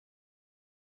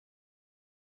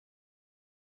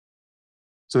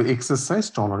 So exercise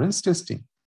tolerance testing.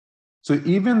 So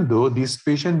even though this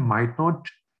patient might not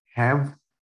have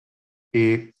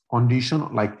a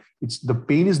condition like the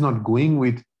pain is not going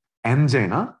with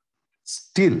angina,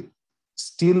 still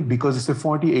because it's a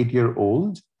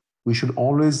 48-year-old, we should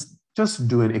always just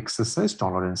do an exercise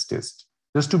tolerance test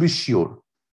just to be sure.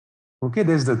 Okay,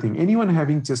 that's the thing. Anyone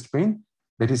having chest pain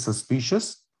that is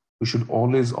suspicious, we should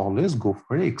always go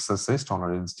for exercise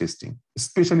tolerance testing,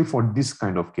 especially for this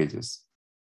kind of cases.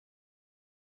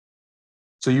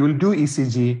 So you will do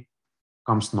ECG,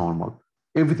 comes normal.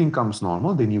 Everything comes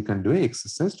normal, then you can do an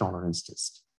exercise tolerance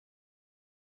test.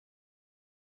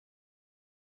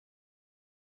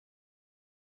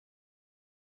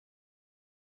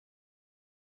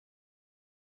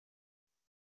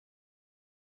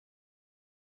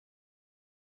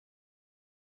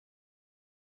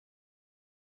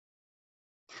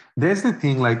 There's the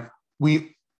thing, like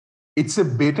it's a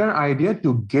better idea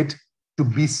to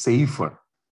be safer.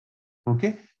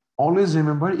 Okay, always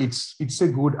remember it's a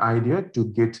good idea to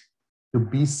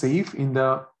be safe in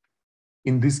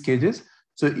these cases.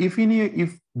 So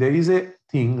if there is a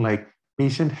thing like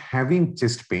patient having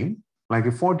chest pain, like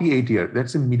a 48-year,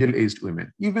 that's a middle-aged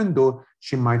woman, even though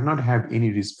she might not have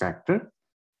any risk factor.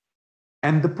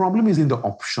 And the problem is in the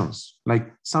options.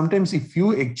 Like sometimes if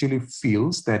you actually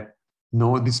feels that,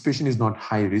 no, this patient is not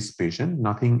high risk patient,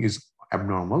 nothing is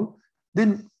abnormal,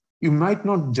 then you might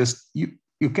not just,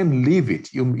 you can leave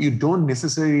it. You don't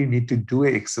necessarily need to do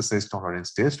an exercise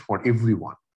tolerance test for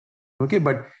everyone. Okay,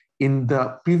 but in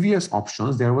the previous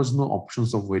options, there was no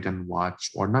options of wait and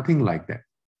watch or nothing like that.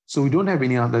 So we don't have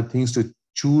any other things to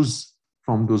choose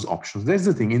from those options. That's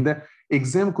the thing. In the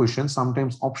exam question,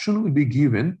 sometimes option will be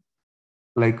given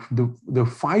like the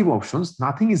 5 options,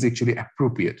 nothing is actually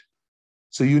appropriate.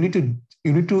 So you need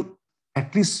to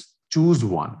at least choose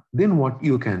one. Then what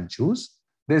you can choose,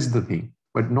 that's the thing.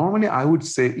 But normally I would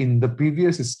say in the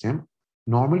previous system,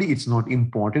 normally it's not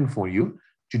important for you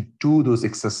to do those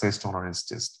exercise tolerance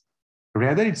tests.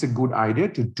 Rather, it's a good idea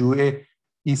to do a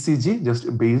ECG, just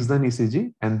a baseline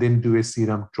ECG, and then do a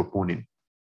serum troponin.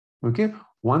 Okay.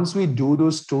 Once we do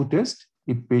those 2 tests,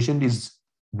 if patient is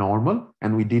normal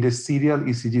and we did a serial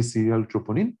ECG, serial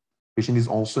troponin, patient is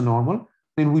also normal,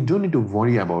 then we don't need to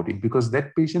worry about it because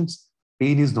that patient's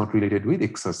pain is not related with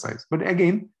exercise. But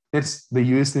again, that's the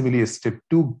USMLE step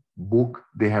 2 book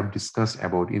they have discussed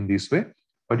about in this way.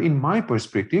 But in my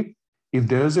perspective, if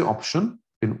there is an option,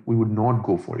 then we would not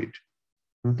go for it.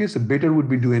 Okay, so better would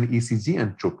be do an ECG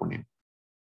and troponin.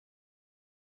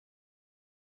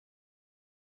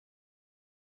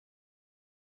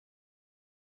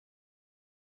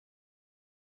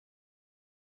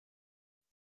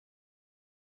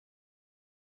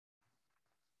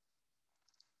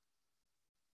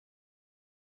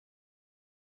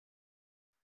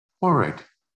 All right.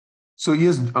 So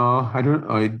yes, I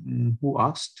don't. Who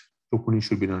asked? Troponin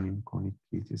should be done in chronic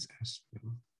cases as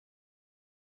well.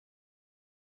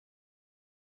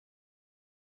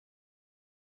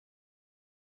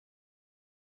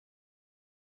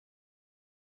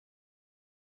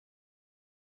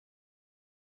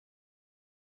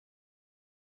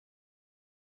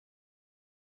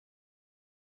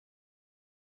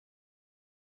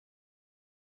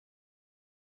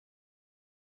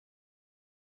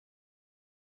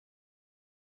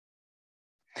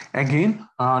 Again,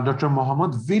 Dr.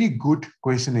 Mohammed, very good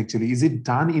question actually. Is it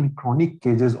done in chronic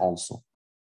cases also?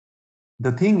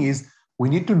 The thing is, we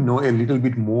need to know a little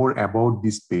bit more about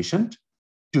this patient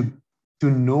to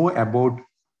know about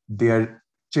their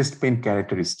chest pain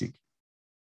characteristic.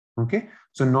 Okay,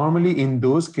 so normally in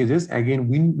those cases, again,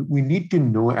 we need to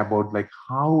know about like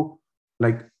how,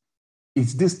 like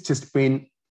is this chest pain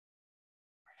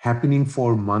happening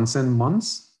for months and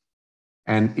months?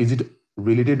 And is it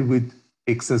related with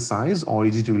exercise or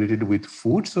is it related with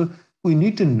food? So we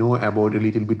need to know about a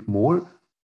little bit more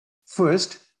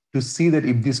first to see that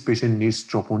if this patient needs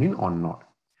troponin or not.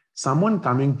 Someone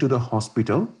coming to the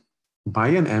hospital by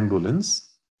an ambulance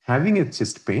having a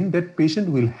chest pain, that patient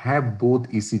will have both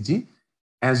ECG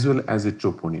as well as a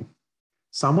troponin.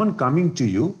 Someone coming to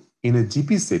you in a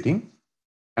GP setting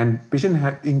and patient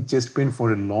having chest pain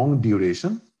for a long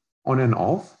duration on and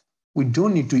off, we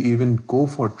don't need to even go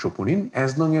for troponin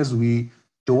as long as we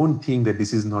don't think that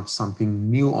this is not something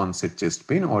new onset chest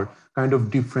pain or kind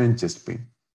of different chest pain.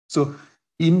 So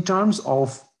in terms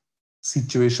of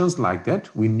situations like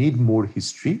that, we need more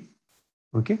history,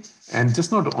 okay? And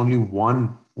just not only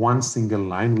one single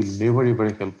line will never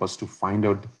ever help us to find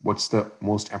out what's the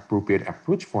most appropriate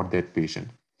approach for that patient,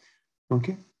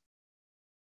 okay?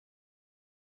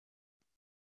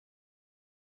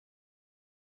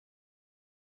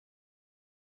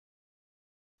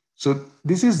 So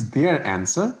this is their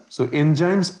answer. So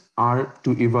enzymes are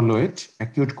to evaluate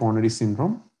acute coronary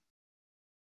syndrome.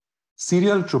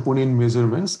 Serial troponin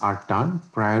measurements are done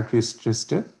prior to stress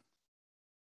test.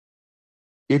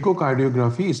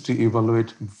 Echocardiography is to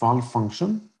evaluate valve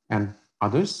function and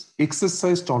others.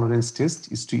 Exercise tolerance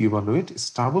test is to evaluate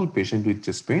stable patient with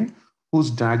chest pain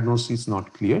whose diagnosis is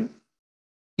not clear.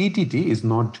 ETT is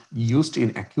not used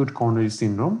in acute coronary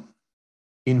syndrome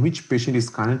in which patient is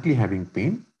currently having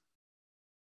pain.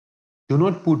 Do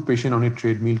not put patient on a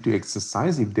treadmill to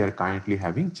exercise if they are currently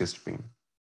having chest pain.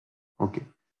 Okay.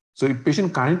 So if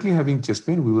patient currently having chest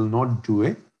pain, we will not do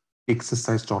a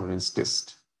exercise tolerance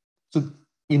test. So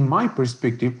in my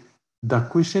perspective, the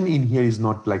question in here is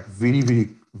not like very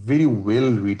well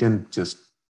written, just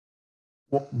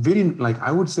very, like,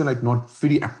 I would say, like, not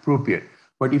very appropriate.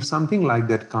 But if something like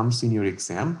that comes in your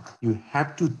exam, you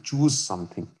have to choose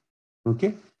something.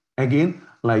 Okay. Again,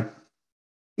 like,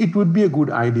 it would be a good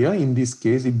idea in this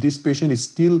case if this patient is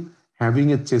still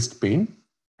having a chest pain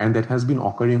and that has been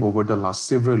occurring over the last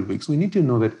several weeks. We need to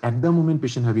know that at the moment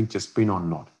patient having chest pain or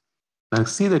not. Now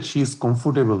see that she is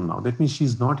comfortable now. That means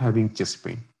she's not having chest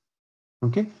pain.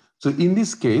 Okay. So in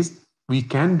this case, we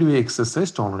can do an exercise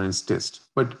tolerance test.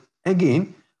 But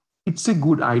again, it's a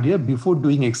good idea before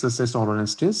doing exercise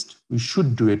tolerance test, we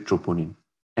should do a troponin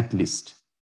at least.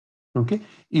 Okay.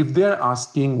 If they're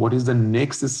asking what is the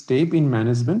next step in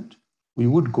management, we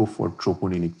would go for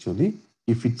troponin actually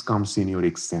if it comes in your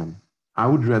exam. I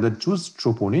would rather choose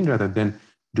troponin rather than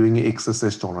doing an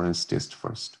exercise tolerance test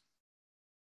first.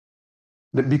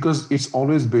 Because it's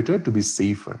always better to be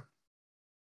safer.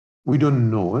 We don't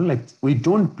know, like, we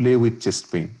don't play with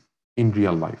chest pain in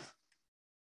real life.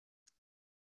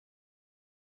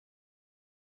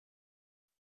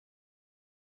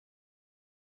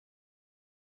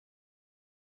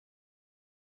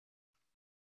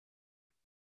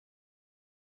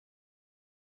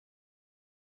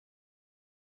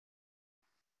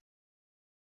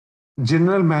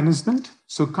 General management.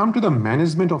 So come to the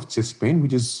management of chest pain,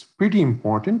 which is pretty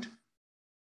important.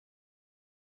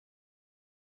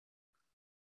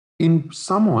 In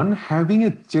someone having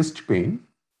a chest pain,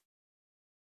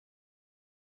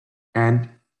 and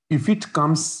if it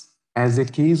comes as a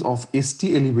case of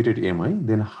ST elevated MI,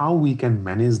 then how we can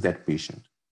manage that patient?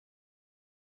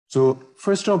 So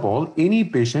first of all, any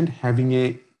patient having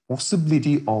a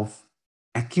possibility of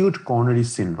acute coronary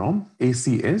syndrome,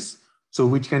 ACS, so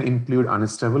which can include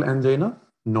unstable angina,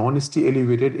 non-ST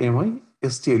elevated MI,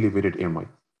 ST elevated MI.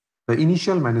 The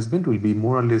initial management will be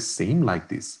more or less same like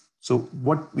this. So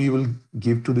what we will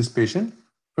give to this patient,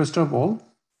 first of all,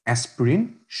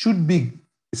 aspirin should be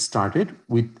started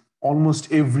with almost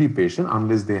every patient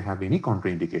unless they have any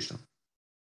contraindication.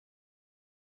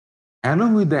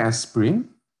 Along with the aspirin,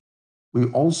 we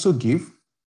also give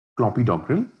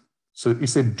clopidogrel. So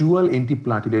it's a dual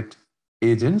antiplatelet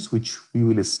agents which we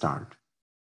will start.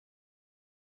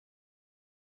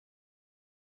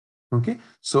 Okay,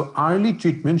 so early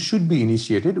treatment should be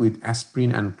initiated with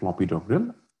aspirin and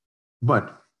clopidogrel,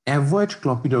 but avoid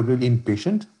clopidogrel in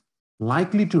patient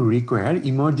likely to require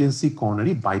emergency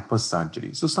coronary bypass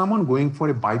surgery. So someone going for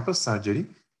a bypass surgery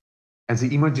as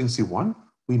an emergency one,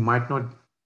 we might not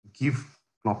give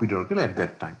clopidogrel at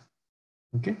that time.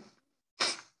 Okay,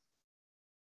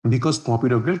 because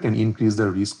clopidogrel can increase the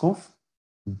risk of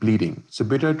bleeding. So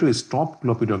better to stop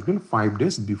clopidogrel 5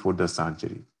 days before the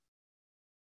surgery.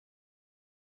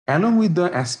 Along with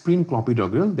the aspirin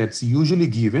clopidogrel that's usually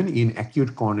given in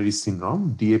acute coronary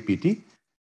syndrome, DAPT,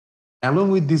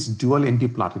 along with this dual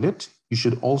antiplatelet, you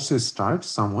should also start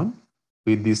someone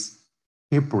with this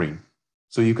heparin.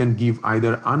 So you can give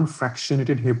either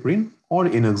unfractionated heparin or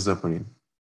enoxaparin.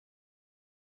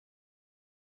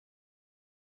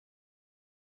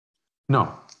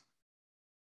 Now,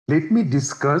 let me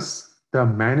discuss the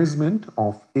management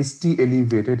of ST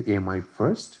elevated AMI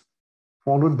first,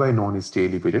 followed by non-ST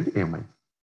elevated AMI.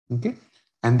 Okay,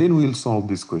 and then we'll solve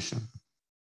this question.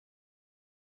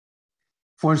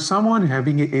 For someone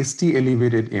having a ST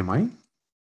elevated MI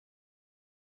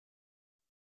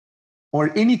or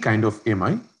any kind of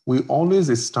MI, we always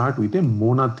start with a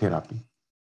monotherapy.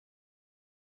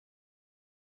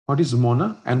 What is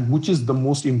mona and which is the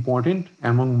most important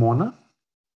among mona?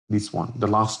 This one, the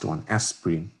last one,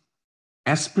 aspirin.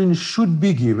 Aspirin should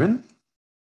be given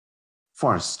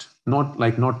first, not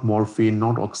morphine,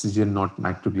 not oxygen, not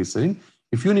nitroglycerin.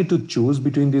 If you need to choose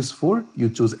between these four, you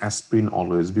choose aspirin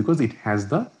always because it has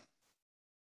the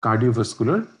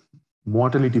cardiovascular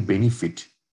mortality benefit.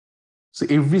 So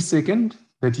every second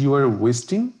that you are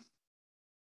wasting,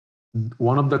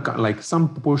 one of the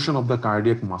some portion of the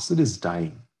cardiac muscle is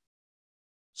dying.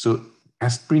 So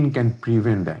aspirin can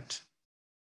prevent that.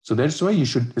 So that's why you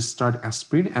should start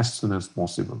aspirin as soon as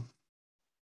possible.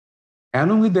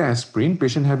 Along with the aspirin,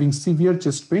 patient having severe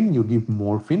chest pain, you give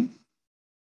morphine.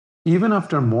 Even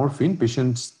after morphine,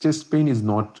 patient's chest pain is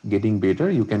not getting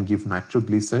better, you can give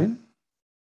nitroglycerin.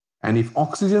 And if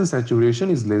oxygen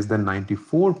saturation is less than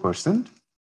 94%,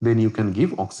 then you can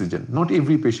give oxygen. Not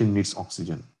every patient needs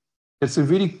oxygen. It's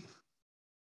a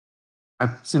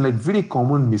I've seen very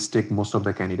common mistake most of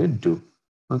the candidates do.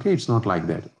 Okay, it's not like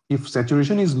that. If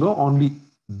saturation is low, only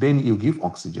then you give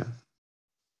oxygen.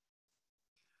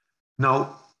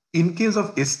 Now, in case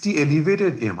of ST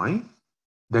elevated MI,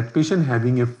 that patient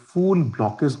having a full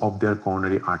blockage of their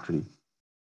coronary artery,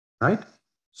 right?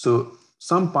 So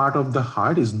some part of the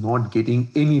heart is not getting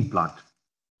any blood.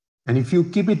 And if you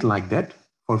keep it like that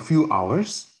for a few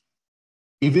hours,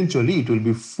 eventually it will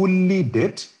be fully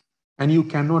dead and you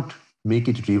cannot make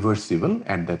it reversible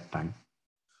at that time.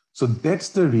 So that's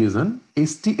the reason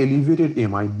ST elevated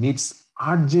MI needs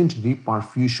urgent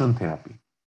reperfusion therapy.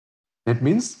 That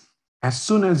means as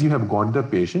soon as you have got the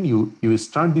patient, you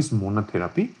start this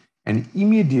monotherapy and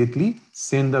immediately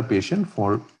send the patient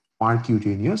for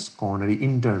percutaneous coronary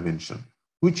intervention,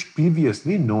 which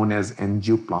previously known as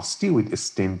angioplasty with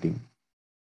stenting.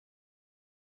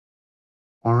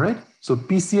 All right, so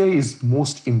PCI is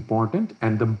most important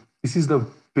and this is the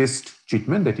best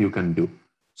treatment that you can do.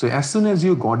 So as soon as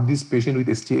you got this patient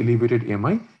with ST elevated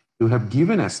MI, you have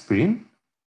given aspirin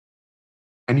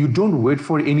and you don't wait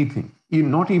for anything,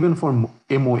 not even for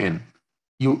MON.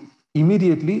 You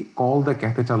immediately call the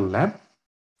catheter lab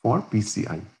for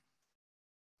PCI.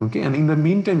 Okay, and in the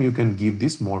meantime, you can give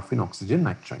this morphine oxygen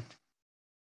nitrite.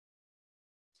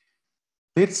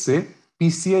 Let's say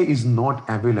PCI is not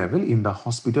available in the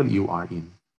hospital you are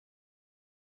in.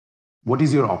 What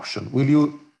is your option? Will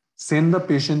you send the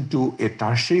patient to a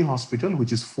tertiary hospital,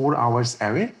 which is 4 hours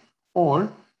away,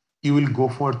 or you will go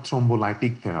for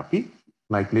thrombolytic therapy,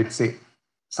 like let's say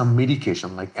some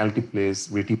medication like altiplase,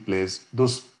 retiplase,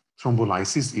 those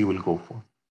thrombolysis you will go for.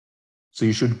 So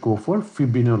you should go for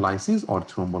fibrinolysis or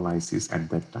thrombolysis at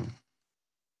that time.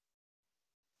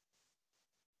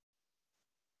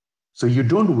 So you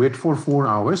don't wait for 4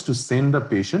 hours to send the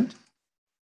patient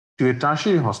to a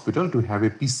tertiary hospital to have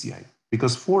a PCI,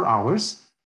 because 4 hours,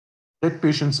 that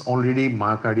patient's already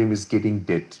myocardium is getting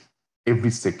dead every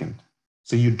second.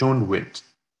 So you don't wait.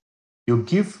 You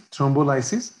give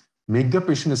thrombolysis, make the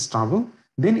patient stable,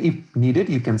 then if needed,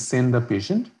 you can send the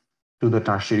patient to the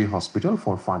tertiary hospital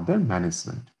for further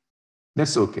management.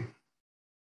 That's okay.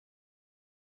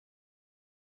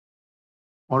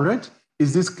 All right,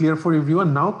 is this clear for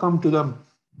everyone? Now come to the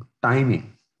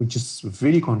timing, which is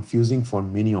very confusing for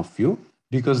many of you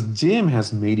because JM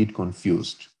has made it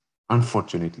confused,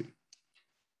 unfortunately.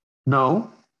 Now,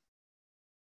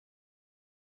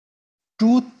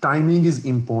 two timing is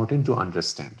important to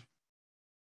understand.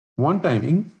 One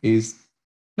timing is,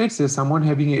 let's say someone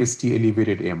having a ST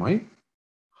elevated MI,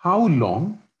 how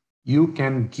long you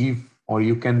can give or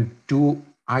you can do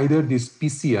either this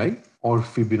PCI or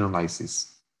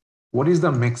fibrinolysis. What is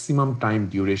the maximum time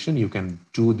duration you can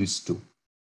do these two?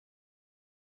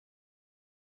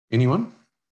 Anyone?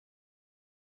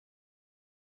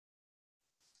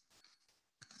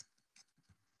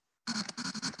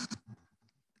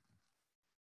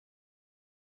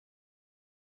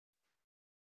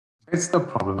 That's the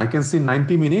problem. I can see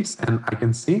 90 minutes and I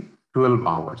can see 12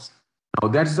 hours. Now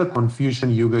that's the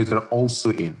confusion you guys are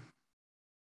also in.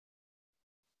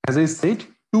 As I said,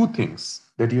 two things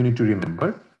that you need to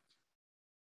remember.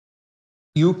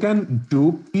 You can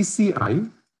do PCI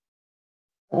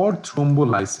or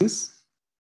thrombolysis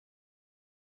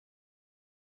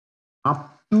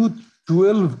to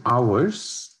 12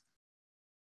 hours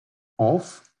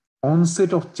of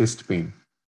onset of chest pain.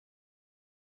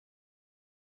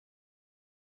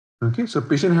 Okay, so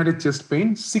patient had a chest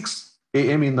pain 6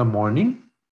 a.m. in the morning.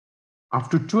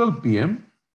 After 12 p.m.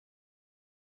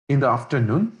 in the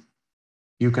afternoon,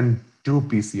 you can do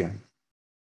PCI.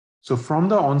 So from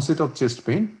the onset of chest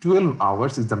pain, 12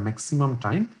 hours is the maximum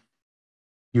time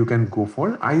you can go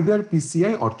for either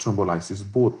PCI or thrombolysis,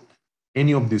 both.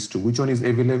 Any of these two, which one is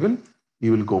available,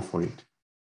 you will go for it.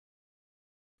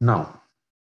 Now,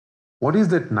 what is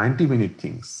that 90-minute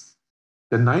things?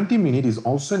 The 90-minute is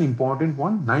also an important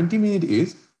one. 90-minute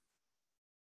is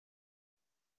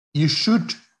you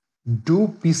should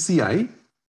do PCI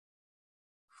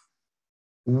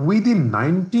within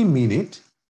 90 minutes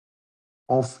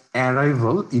of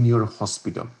arrival in your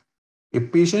hospital. A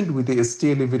patient with a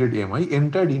ST elevated AMI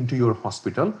entered into your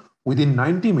hospital within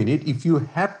 90 minutes. If you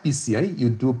have PCI, you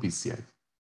do PCI.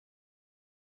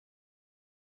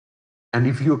 And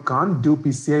if you can't do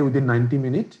PCI within 90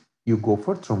 minutes, you go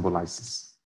for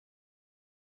thrombolysis.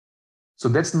 So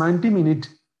that's 90 minutes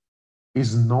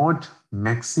is not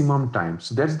maximum time.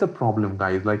 So that's the problem,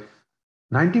 guys. Like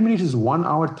 90 minutes is 1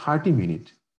 hour 30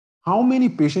 minutes. How many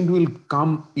patients will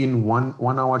come in 1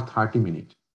 hour 30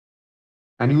 minutes?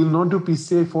 And you will not do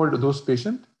PCI for those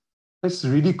patients? That's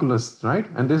ridiculous, right?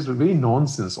 And that's very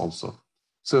nonsense also.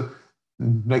 So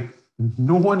like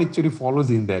no one actually follows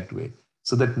in that way.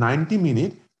 So that 90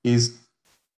 minutes is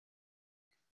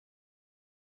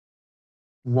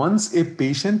once a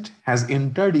patient has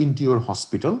entered into your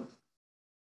hospital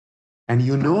and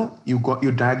you know you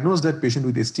diagnosed that patient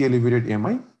with ST elevated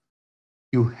AMI,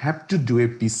 you have to do a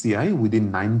PCI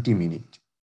within 90 minutes.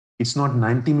 It's not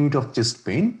 90 minutes of chest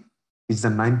pain. It's the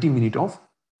 90 minutes of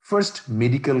first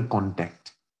medical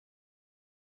contact.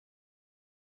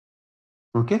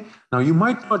 Okay. Now you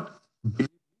might not believe,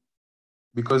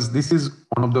 because this is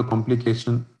one of the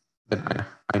complications that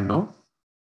I know.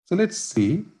 So let's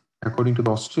see, according to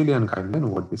the Australian guideline,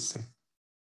 what they say.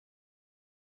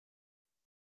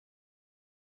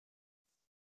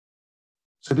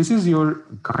 So this is your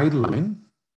guideline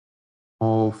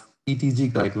of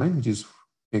ETG guideline, which is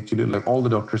actually like all the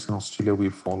doctors in Australia, we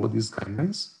follow these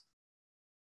guidelines.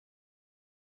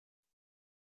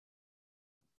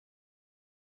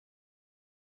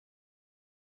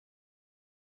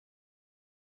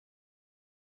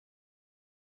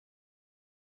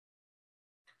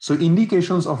 So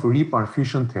indications of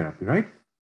reperfusion therapy, right?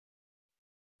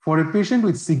 For a patient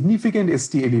with significant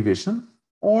ST elevation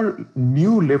or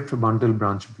new left bundle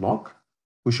branch block,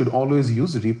 we should always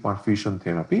use reperfusion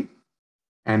therapy.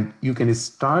 And you can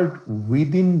start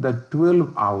within the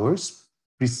 12 hours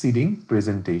preceding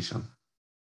presentation.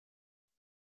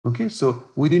 Okay, so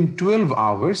within 12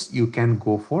 hours, you can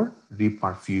go for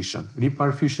reperfusion.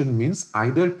 Reperfusion means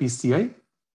either PCI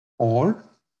or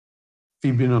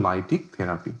fibrinolytic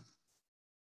therapy.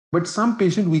 But some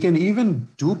patients, we can even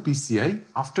do PCI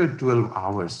after 12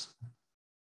 hours.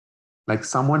 Like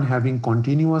someone having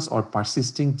continuous or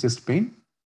persisting chest pain,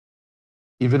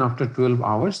 even after 12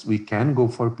 hours, we can go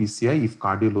for PCI if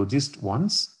cardiologist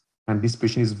wants, and this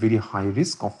patient is very high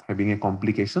risk of having a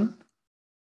complication.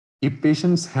 If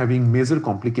patients having major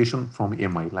complication from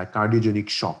MI, like cardiogenic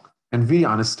shock, and very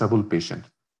unstable patient,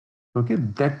 okay,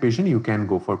 that patient you can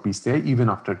go for PCI even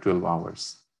after 12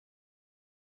 hours.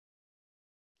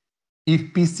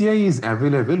 If PCI is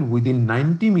available within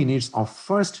 90 minutes of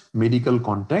first medical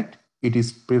contact, it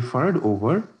is preferred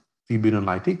over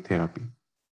fibrinolytic therapy.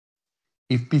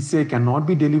 If PCI cannot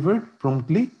be delivered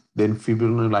promptly, then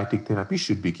fibrinolytic therapy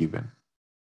should be given.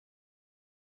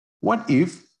 What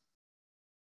if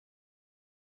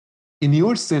in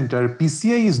your center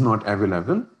PCI is not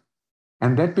available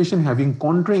and that patient having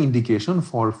contraindication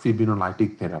for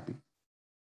fibrinolytic therapy?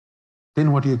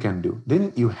 Then what you can do?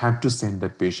 Then you have to send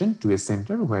that patient to a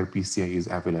center where PCI is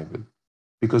available,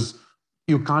 because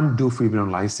you can't do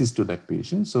fibrinolysis to that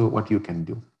patient. So what you can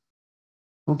do?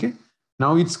 Okay,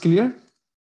 now it's clear.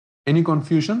 Any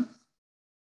confusion?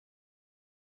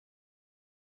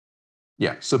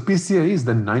 Yeah, so PCI is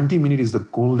the 90 minutes is the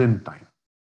golden time.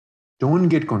 Don't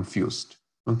get confused,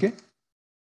 okay?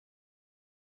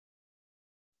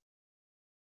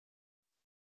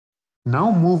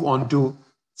 Now move on to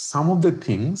some of the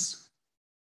things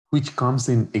which comes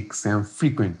in exam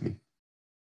frequently.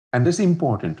 And that's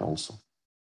important also.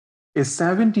 A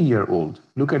 70-year-old,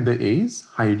 look at the age,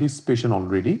 high risk patient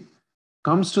already,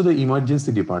 comes to the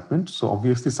emergency department, so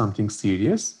obviously something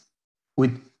serious,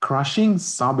 with crushing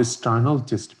substernal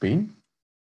chest pain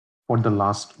for the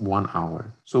last 1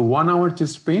 hour. So 1 hour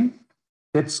chest pain,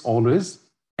 that's always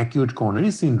acute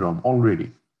coronary syndrome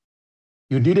already.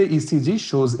 You did a ECG,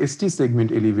 shows ST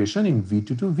segment elevation in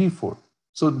V2 to V4.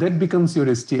 So that becomes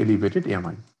your ST elevated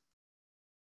AMI.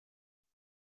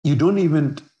 You don't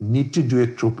even need to do a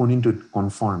troponin to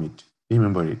confirm it.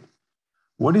 Remember it.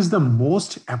 What is the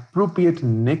most appropriate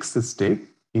next step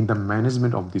in the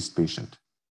management of this patient?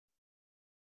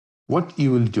 What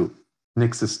you will do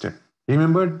next step?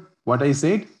 Remember what I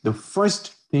said? The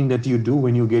first thing that you do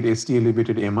when you get ST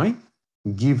elevated AMI,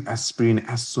 give aspirin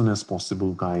as soon as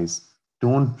possible, guys.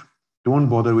 Don't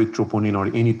bother with troponin or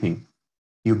anything.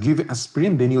 You give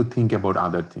aspirin, then you think about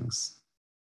other things.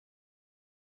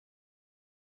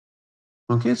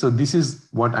 Okay, so this is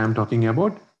what I am talking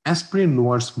about. Aspirin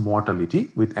lowers mortality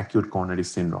with acute coronary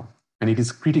syndrome, and it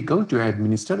is critical to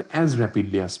administer as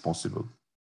rapidly as possible.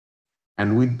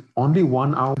 And with only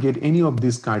 1 hour, get any of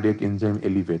this cardiac enzyme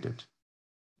elevated.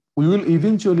 We will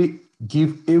eventually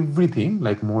give everything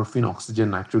like morphine,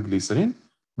 oxygen, nitroglycerin,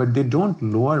 but they don't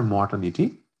lower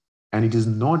mortality, and it is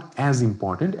not as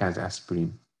important as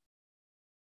aspirin.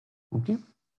 Okay.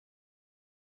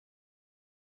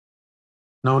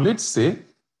 Now let's say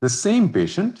the same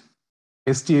patient,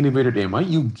 ST elevated AMI,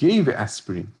 you gave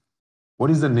aspirin.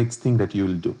 What is the next thing that you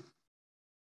will do?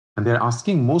 And they're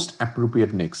asking most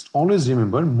appropriate next. Always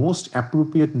remember, most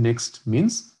appropriate next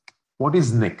means what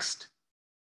is next?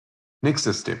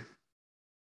 Next step.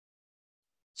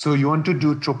 So you want to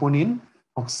do troponin,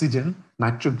 oxygen,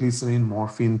 nitroglycerin,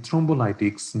 morphine,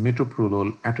 thrombolytics,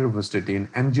 metoprolol, atorvastatin,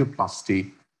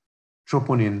 angioplasty,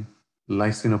 troponin,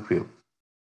 lisinopril.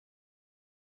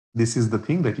 This is the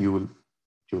thing that you will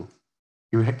do.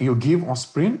 You give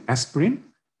aspirin.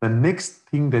 The next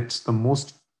thing that's the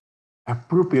most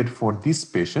appropriate for this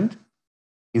patient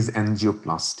is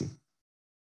angioplasty.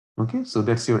 Okay, so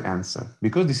that's your answer,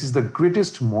 because this is the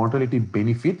greatest mortality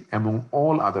benefit among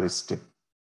all other steps.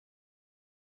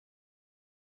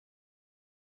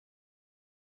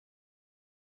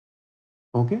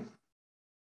 Okay,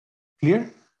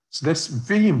 clear? So that's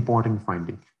very important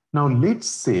finding. Now let's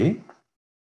say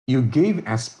you gave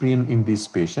aspirin in this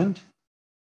patient.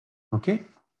 Okay,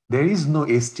 there is no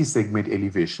ST segment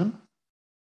elevation,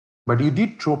 but you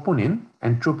did troponin,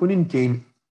 and troponin came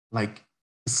like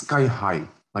sky high,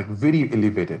 like very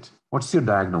elevated. What's your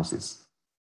diagnosis?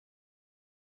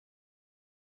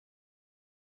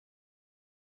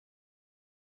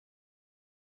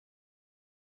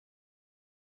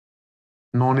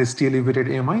 Non-ST elevated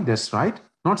AMI, that's right.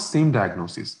 Not same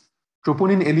diagnosis.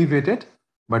 Troponin elevated,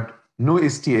 but no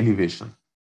ST elevation.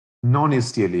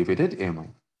 Non-ST elevated AMI.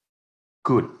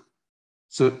 Good.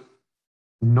 So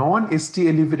non-ST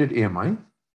elevated AMI,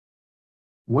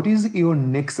 what is your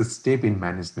next step in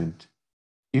management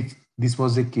if this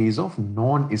was a case of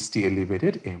non-ST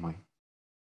elevated AMI?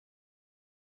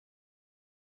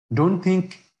 Don't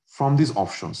think from these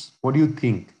options. What do you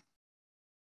think?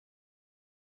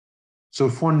 So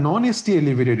for non-ST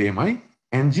elevated AMI,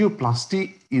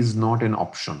 angioplasty is not an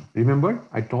option. Remember,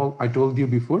 I told you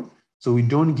before. So we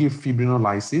don't give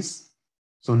fibrinolysis.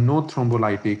 So no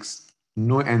thrombolytics,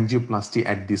 no angioplasty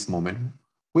at this moment.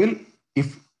 Well,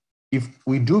 if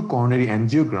we do coronary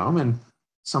angiogram, and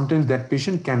sometimes that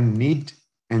patient can need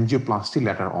angioplasty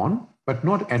later on, but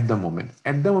not at the moment.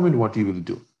 At the moment, what you will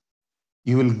do?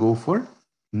 You will go for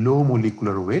low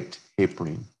molecular weight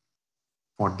heparin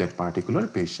for that particular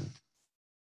patient.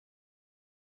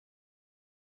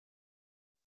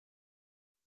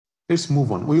 Let's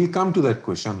move on. We will come to that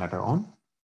question later on.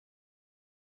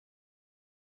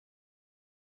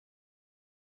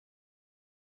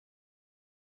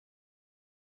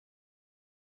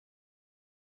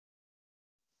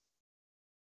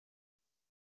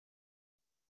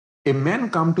 A man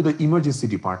come to the emergency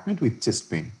department with chest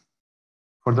pain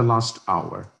for the last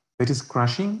hour. That is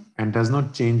crushing and does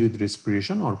not change with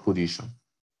respiration or position.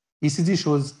 ECG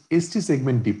shows ST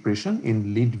segment depression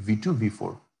in lead V2,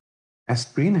 V4.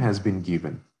 Aspirin has been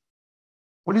given.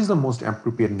 What is the most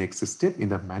appropriate next step in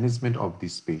the management of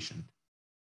this patient?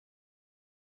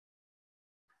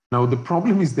 Now, the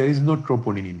problem is there is no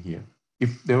troponin in here.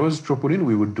 If there was troponin,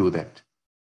 we would do that.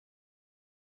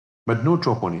 But no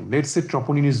troponin. Let's say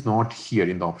troponin is not here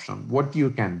in the option. What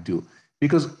you can do?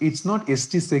 Because it's not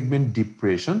ST segment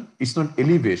depression, it's not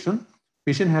elevation.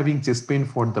 Patient having chest pain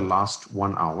for the last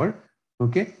 1 hour.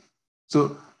 Okay.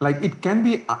 So, like, it can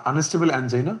be unstable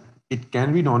angina. It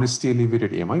can be non-ST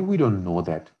elevated AMI. We don't know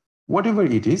that. Whatever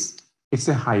it is, it's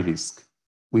a high risk.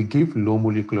 We give low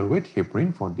molecular weight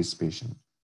heparin for this patient.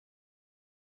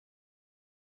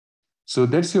 So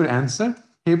that's your answer.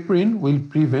 Heparin will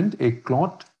prevent a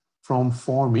clot from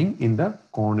forming in the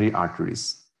coronary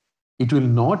arteries. It will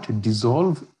not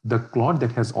dissolve the clot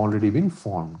that has already been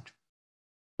formed.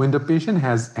 When the patient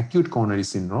has acute coronary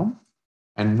syndrome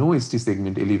and no ST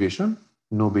segment elevation,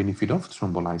 no benefit of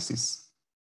thrombolysis.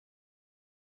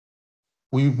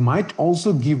 We might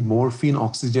also give morphine,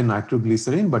 oxygen,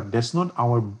 nitroglycerin, but that's not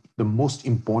the most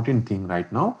important thing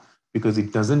right now because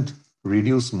it doesn't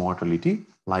reduce mortality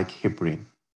like heparin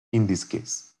in this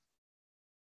case.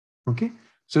 Okay,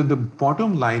 so the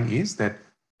bottom line is that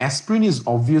aspirin is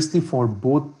obviously for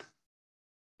both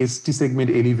ST segment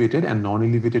elevated and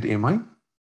non-elevated MI,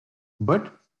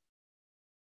 but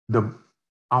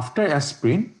after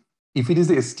aspirin, if it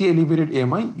is a ST elevated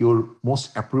MI, your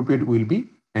most appropriate will be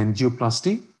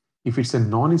angioplasty. If it's a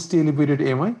non-ST elevated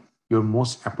MI, your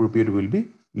most appropriate will be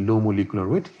low molecular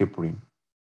weight heparin.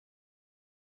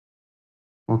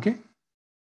 Okay,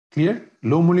 clear?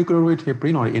 Low molecular weight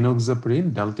heparin or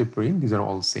enoxaparin, dalteparin, these are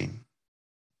all same.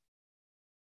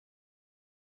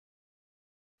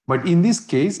 But in this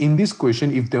case, in this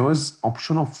question, if there was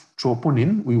option of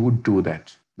troponin, we would do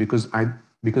that because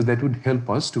that would help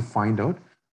us to find out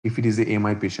if it is a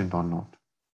MI patient or not.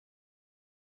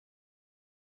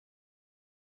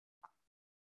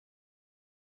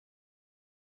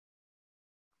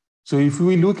 So if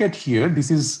we look at here, this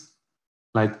is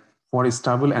like for a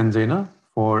stable angina,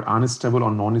 for unstable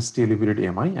or non-ST elevated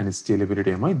MI and ST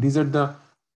elevated MI, these are the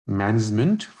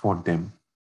management for them.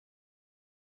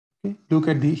 Okay, look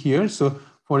at here. So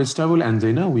for stable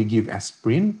angina, we give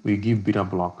aspirin, we give beta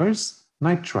blockers,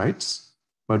 nitrites,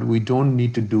 but we don't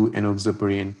need to do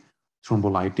enoxaparin,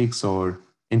 thrombolytics, or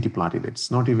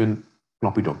antiplatelets, not even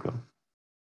clopidogrel.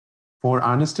 For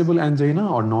unstable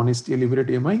angina or non-ST elevated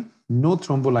MI, no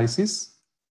thrombolysis,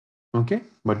 okay,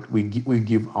 but we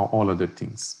give all other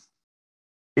things.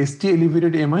 ST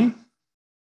elevated MI,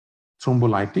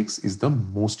 thrombolytics is the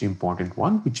most important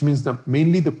one, which means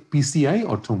mainly the PCI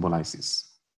or thrombolysis.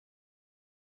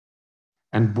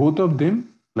 And both of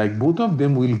them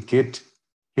will get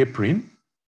heparin.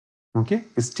 Okay,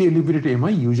 ST elevated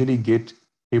MI usually get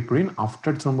heparin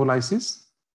after thrombolysis,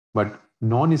 but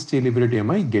non-ST elevated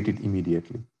MI get it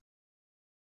immediately.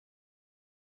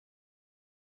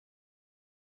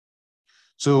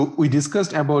 So we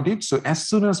discussed about it. So as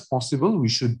soon as possible, we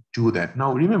should do that.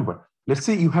 Now remember, let's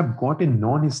say you have got a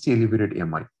non-ST elevated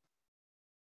MI.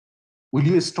 Will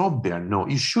you stop there? No,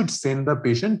 you should send the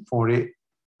patient for a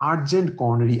urgent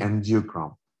coronary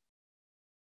angiogram.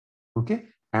 Okay,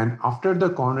 and after the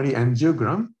coronary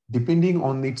angiogram, depending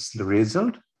on its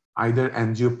result, either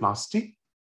angioplasty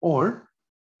or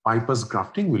bypass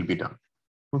grafting will be done.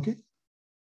 Okay.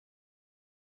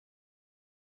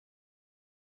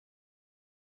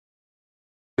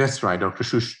 That's right, Dr.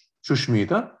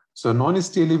 Shushmita. So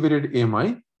non-ST elevated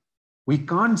MI, we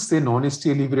can't say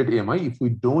non-ST elevated MI if we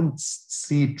don't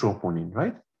see troponin,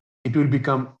 right? It will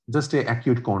become just an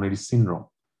acute coronary syndrome.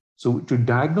 So to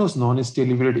diagnose non-ST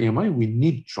elevated MI, we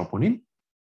need troponin,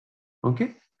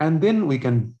 okay? And then we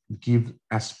can give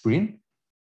aspirin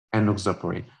and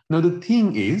enoxaparin. Now the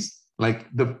thing is, like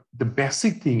the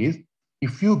basic thing is,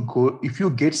 if you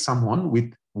get someone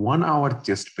with 1 hour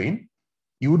chest pain,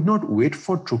 you would not wait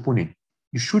for troponin.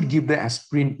 You should give the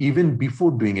aspirin even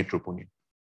before doing a troponin.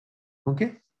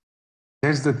 Okay,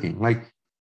 that's the thing. Like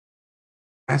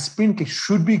aspirin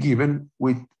should be given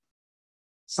with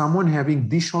someone having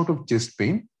this sort of chest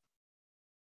pain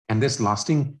and that's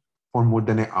lasting for more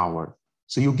than an hour.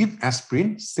 So you give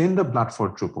aspirin, send the blood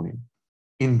for troponin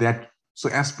in that. So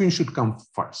aspirin should come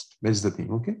first. That's the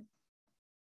thing. Okay.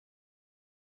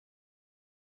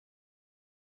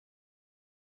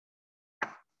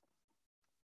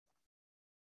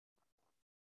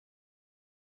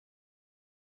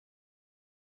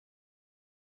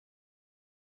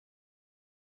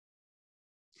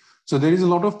 So there is a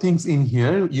lot of things in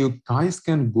here. You guys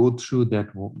can go through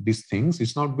these things.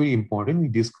 It's not very important. We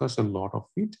discussed a lot of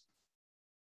it.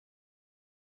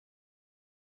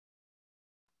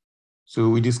 So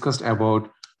we discussed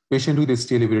about patient with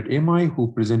ST elevated MI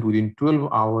who present within 12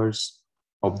 hours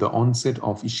of the onset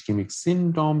of ischemic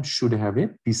syndrome should have a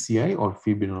PCI or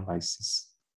fibrinolysis.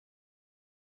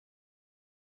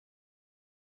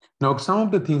 Now, some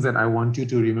of the things that I want you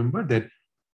to remember that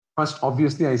first,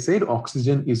 obviously, I said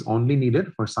oxygen is only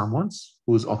needed for someone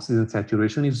whose oxygen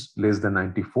saturation is less than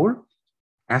 94.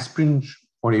 Aspirin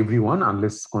for everyone,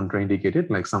 unless contraindicated,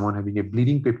 like someone having a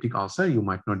bleeding peptic ulcer, you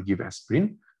might not give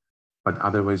aspirin, but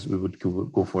otherwise we would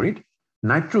go for it.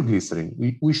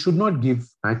 Nitroglycerin, we should not give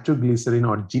nitroglycerin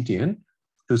or GTN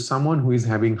to someone who is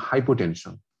having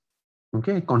hypotension,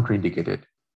 okay, contraindicated.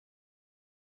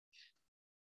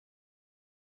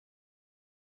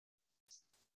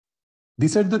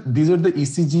 These are the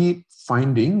ECG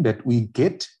finding that we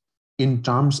get in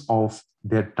terms of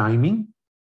their timing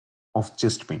of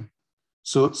chest pain.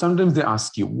 So sometimes they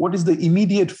ask you, what is the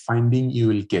immediate finding you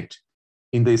will get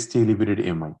in the ST elevated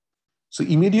MI? So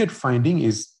immediate finding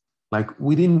is like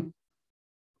within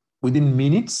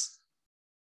minutes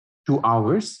to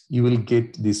hours, you will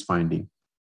get this finding,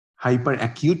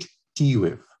 hyperacute T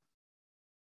wave.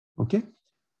 Okay.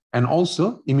 And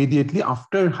also immediately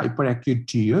after hyperacute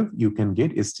T wave, you can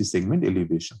get ST segment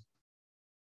elevation.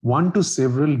 1 to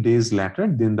several days later,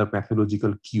 then the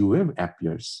pathological Q wave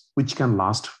appears, which can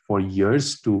last for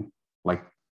years to like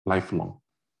lifelong.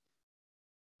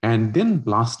 And then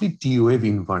lastly, T wave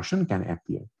inversion can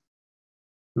appear.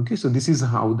 Okay, so this is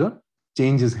how the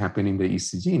changes happen in the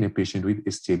ECG in a patient with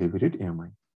ST elevated MI.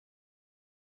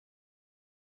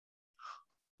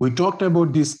 We talked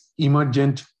about this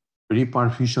emergent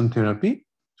reperfusion therapy,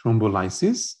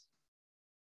 thrombolysis.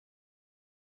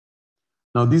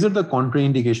 Now, these are the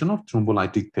contraindication of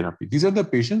thrombolytic therapy. These are the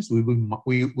patients we will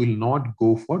not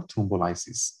go for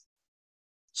thrombolysis.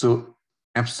 So,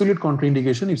 absolute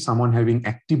contraindication is someone having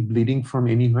active bleeding from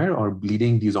anywhere or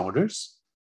bleeding disorders,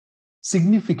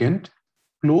 significant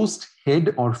closed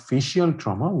head or facial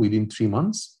trauma within 3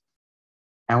 months,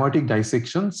 aortic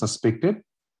dissection suspected,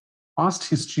 past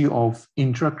history of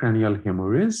intracranial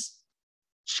hemorrhage,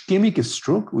 ischemic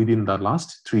stroke within the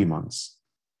last 3 months,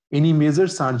 any major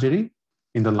surgery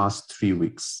in the last 3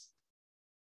 weeks.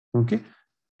 Okay,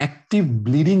 active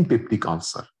bleeding peptic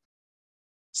ulcer,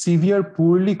 severe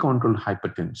poorly controlled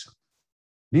hypertension.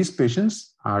 These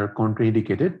patients are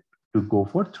contraindicated to go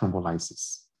for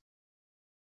thrombolysis.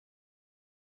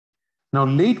 Now,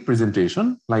 late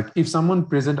presentation, like if someone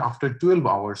present after 12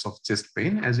 hours of chest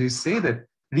pain, as we say that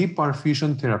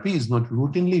reperfusion therapy is not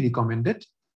routinely recommended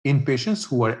in patients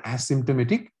who are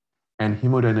asymptomatic and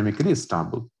hemodynamically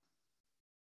stable.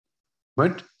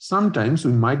 But sometimes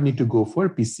we might need to go for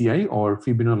PCI or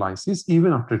fibrinolysis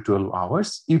even after 12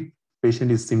 hours if patient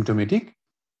is symptomatic,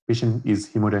 patient is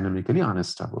hemodynamically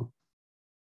unstable.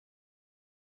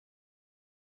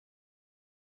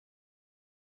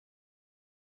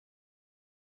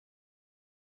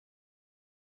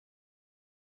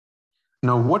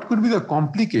 Now, what could be the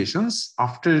complications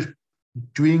after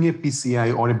doing a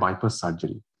PCI or a bypass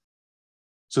surgery?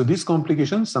 So these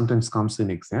complications sometimes comes in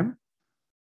exam.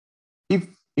 If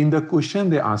in the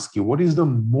question they ask you, what is the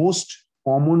most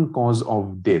common cause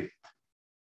of death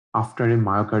after a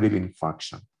myocardial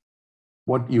infarction?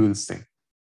 What you will say?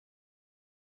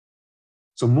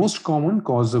 So most common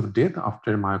cause of death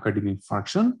after myocardial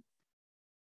infarction.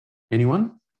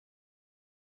 Anyone?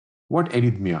 What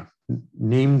arrhythmia?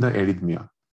 Name the arrhythmia.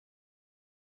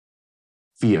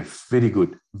 VF, very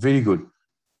good, very good.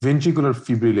 Ventricular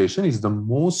fibrillation is the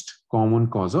most common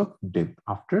cause of death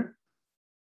after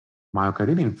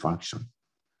myocardial infarction.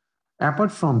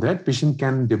 Apart from that, patient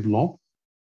can develop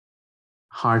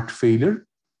heart failure.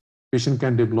 Patient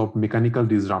can develop mechanical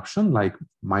disruption like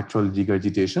mitral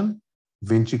regurgitation,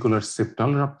 ventricular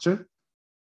septal rupture.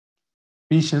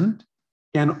 Patient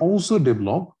can also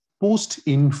develop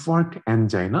post-infarct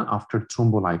angina after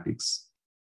thrombolytics.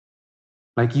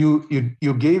 Like you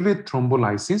gave a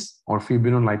thrombolysis or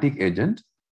fibrinolytic agent,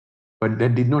 but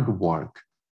that did not work.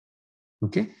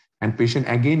 Okay, and patient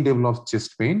again develops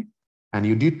chest pain, and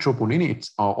you did troponin,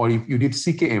 or if you did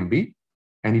CKMB,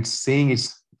 and it's saying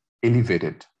it's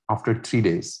elevated after 3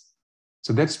 days.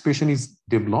 So that patient is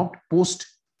developed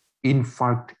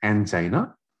post-infarct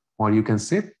angina, or you can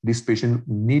say this patient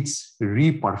needs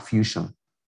reperfusion.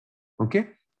 Okay.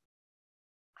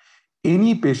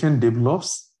 Any patient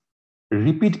develops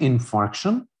repeat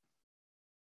infarction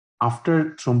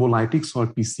after thrombolytics or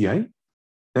PCI,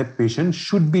 that patient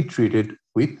should be treated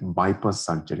with bypass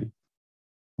surgery.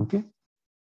 Okay.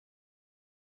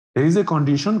 There is a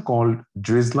condition called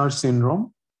Dressler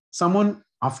syndrome. Someone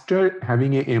after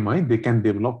having a MI, they can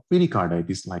develop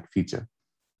pericarditis-like feature,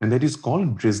 and that is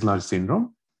called Dressler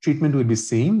syndrome. Treatment will be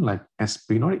same like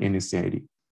aspirin or NSAID.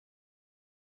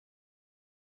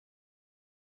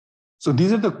 So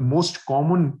these are the most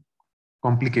common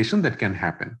complications that can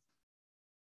happen.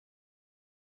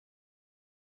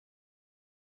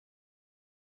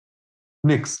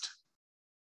 Next,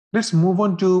 let's move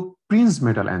on to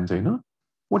Prinzmetal angina.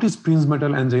 What is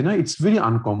Prinzmetal angina? It's very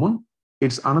uncommon.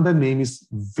 Its another name is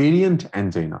variant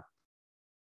angina.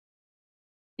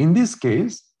 In this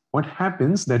case, what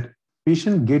happens that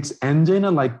patient gets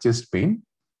angina-like chest pain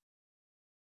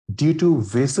due to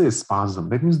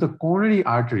vasospasm. That means the coronary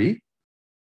artery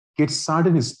gets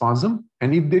sudden spasm,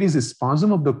 and if there is a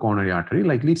spasm of the coronary artery,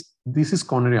 like this is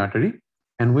coronary artery,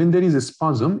 and when there is a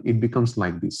spasm, it becomes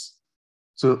like this.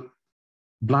 So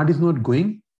blood is not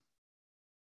going,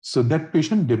 so that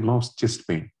patient develops chest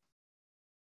pain.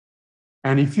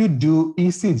 And if you do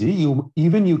ECG,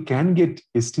 you can get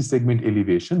ST segment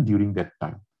elevation during that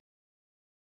time.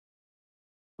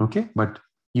 Okay, but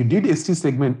you get ST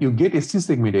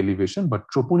segment elevation, but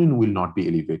troponin will not be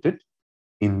elevated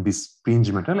in this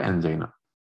Prinzmetal angina.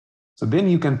 So then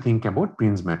you can think about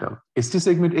Prinzmetal. ST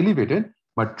segment elevated,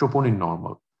 but troponin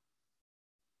normal.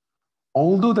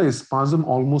 Although the spasm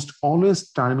almost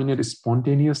always terminates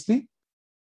spontaneously,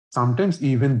 sometimes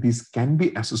even this can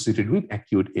be associated with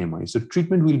acute MI. So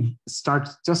treatment will start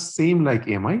just same like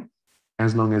MI,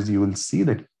 as long as you will see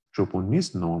that troponin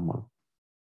is normal.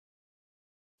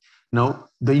 Now,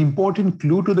 the important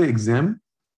clue to the exam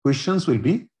questions will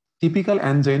be typical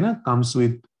angina comes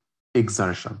with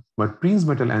exertion, but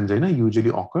Prinzmetal angina usually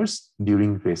occurs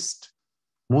during rest,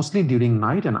 mostly during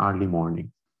night and early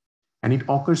morning. And it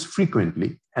occurs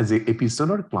frequently as an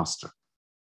episode or cluster.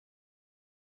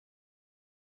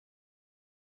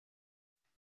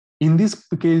 In these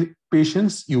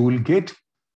patients, you will get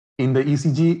in the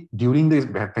ECG during the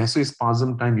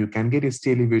vasospasm time, you can get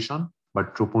ST elevation,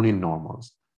 but troponin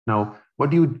normals. Now,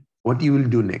 what you will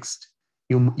do next?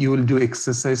 You will do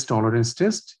exercise tolerance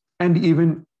test, and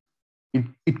even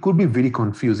it could be very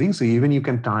confusing. So even you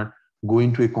can go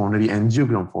into a coronary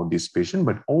angiogram for this patient,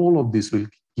 but all of this will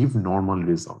give normal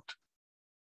result.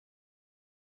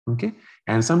 Okay,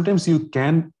 and sometimes you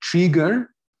can trigger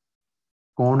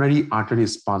coronary artery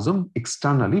spasm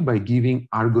externally by giving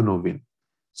argonovin.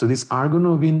 So this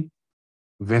argonovin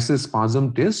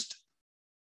vasospasm test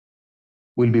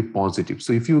will be positive.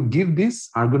 So if you give this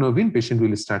argonovin, patient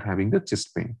will start having the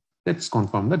chest pain. Let's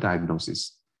confirm the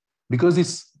diagnosis. Because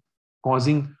it's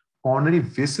causing coronary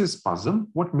vasospasm,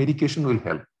 what medication will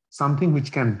help? Something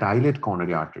which can dilate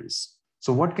coronary arteries.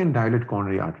 So what can dilate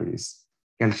coronary arteries?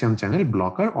 Calcium channel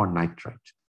blocker or nitrite.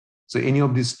 So any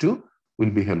of these two will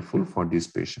be helpful for this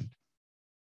patient.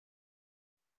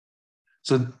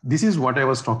 So this is what I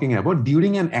was talking about.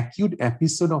 During an acute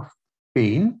episode of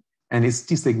pain and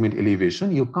ST segment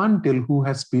elevation, you can't tell who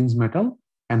has Prinzmetal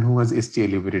and who has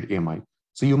ST elevated MI.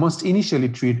 So you must initially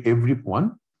treat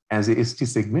everyone as a ST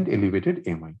segment elevated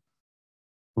MI.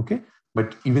 Okay,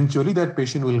 but eventually that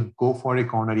patient will go for a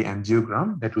coronary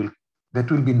angiogram that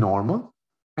will be normal,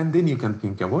 and then you can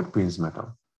think about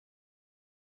Prinzmetal.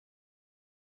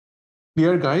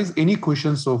 Clear, guys? Any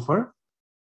questions so far?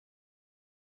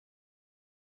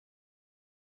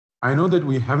 I know that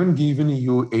we haven't given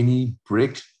you any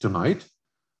break tonight,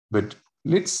 but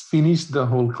let's finish the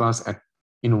whole class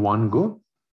in one go,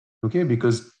 okay?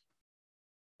 Because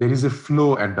there is a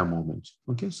flow at the moment,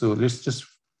 okay? So let's just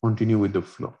continue with the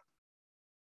flow.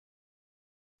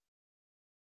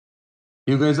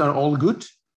 You guys are all good?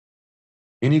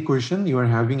 Any question you are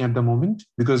having at the moment?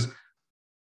 Because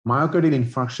myocardial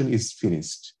infarction is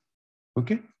finished,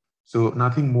 okay? So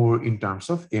nothing more in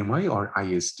terms of MI or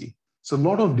IST. So a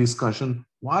lot of discussion.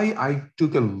 Why I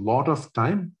took a lot of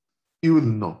time, you will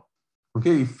know.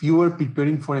 Okay, if you are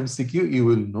preparing for MCQ, you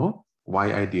will know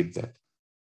why I did that.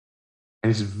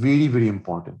 And it's very, very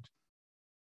important.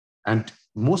 And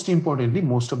most importantly,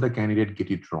 most of the candidates get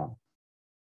it wrong.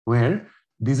 Where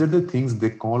these are the things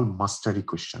they call mastery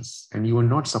questions. And you are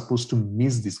not supposed to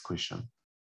miss this question.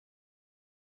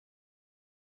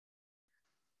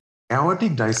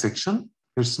 Aortic dissection.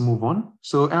 Let's move on.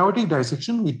 So aortic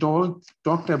dissection, we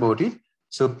talked about it.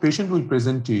 So patient will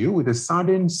present to you with a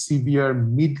sudden severe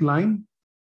midline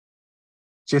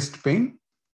chest pain,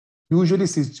 usually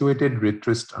situated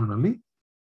retrosternally,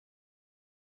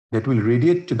 that will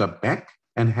radiate to the back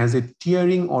and has a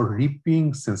tearing or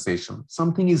ripping sensation.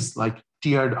 Something is like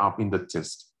teared up in the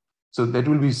chest. So that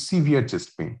will be severe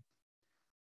chest pain.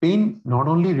 Pain not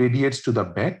only radiates to the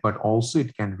back, but also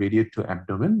it can radiate to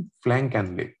abdomen, flank,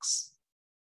 and legs.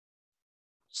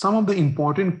 Some of the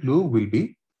important clue will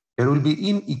be there will be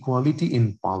inequality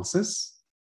in pulses.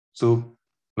 So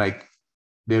like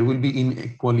there will be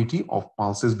inequality of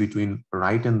pulses between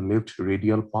right and left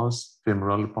radial pulse,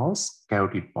 femoral pulse,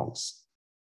 carotid pulse.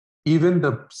 Even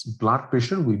the blood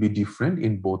pressure will be different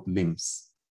in both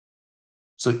limbs.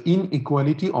 So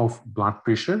inequality of blood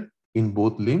pressure in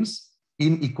both limbs,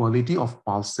 inequality of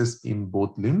pulses in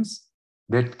both limbs,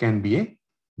 that can be a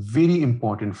very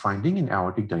important finding in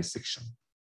aortic dissection.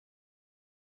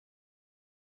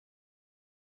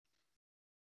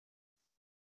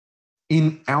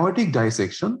 In aortic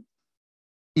dissection,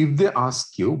 if they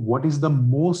ask you what is the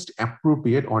most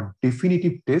appropriate or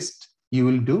definitive test you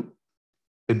will do,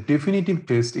 the definitive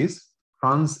test is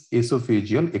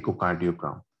transesophageal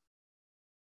echocardiogram.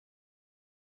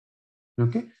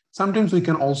 Okay. Sometimes we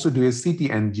can also do a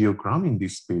CT angiogram in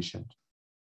this patient.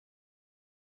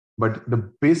 But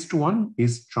the best one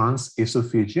is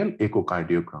transesophageal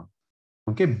echocardiogram.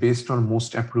 Okay, based on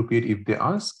most appropriate, if they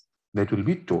ask, that will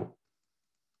be toe.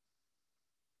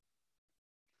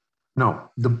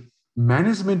 Now, the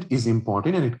management is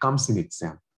important and it comes in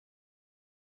exam.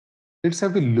 Let's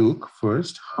have a look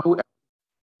first how it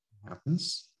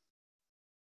happens.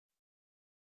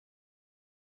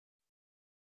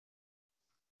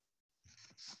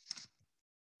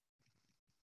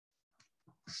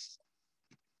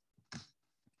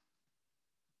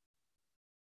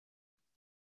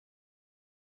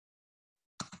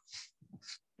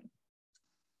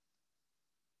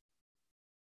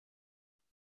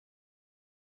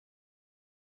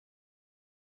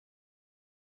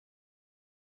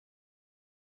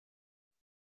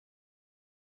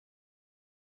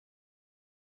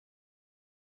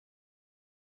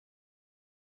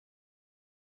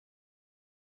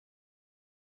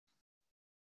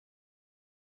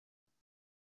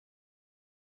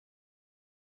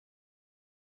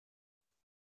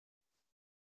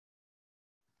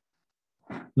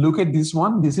 Look at this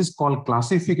one. This is called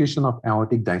classification of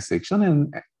aortic dissection.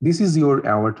 And this is your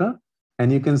aorta. And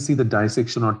you can see the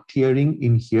dissection or tearing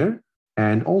in here.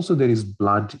 And also there is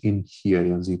blood in here,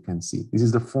 as you can see. This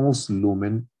is the false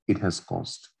lumen it has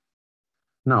caused.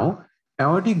 Now,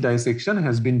 aortic dissection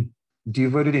has been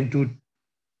divided into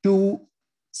two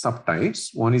subtypes.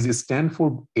 One is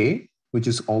Stanford A, which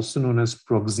is also known as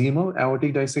proximal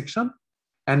aortic dissection,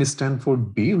 and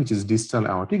Stanford B, which is distal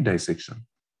aortic dissection.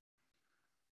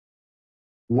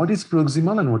 What is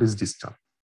proximal and what is distal?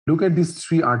 Look at these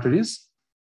three arteries.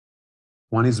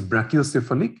 One is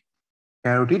brachiocephalic,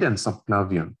 carotid, and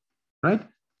subclavian, right?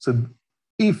 So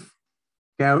if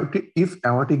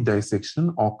aortic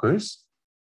dissection occurs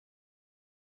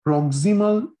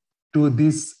proximal to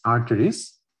these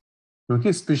arteries, okay,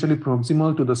 especially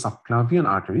proximal to the subclavian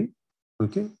artery,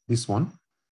 okay, this one,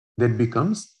 that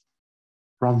becomes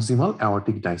proximal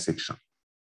aortic dissection.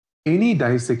 Any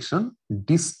dissection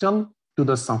distal to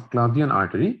the subclavian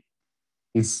artery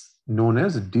is known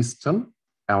as distal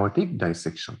aortic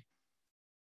dissection.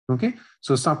 Okay,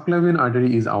 so subclavian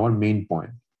artery is our main point.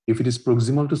 If it is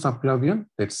proximal to subclavian,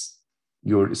 that's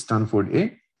your Stanford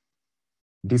A.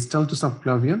 Distal to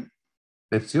subclavian,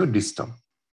 that's your distal.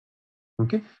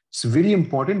 Okay, it's very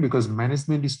important because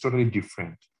management is totally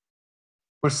different.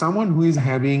 For someone who is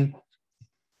having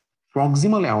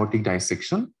proximal aortic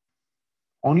dissection,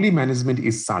 only management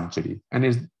is surgery and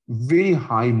is very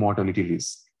high mortality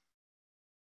risk.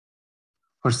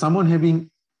 For someone having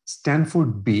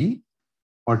Stanford B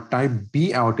or type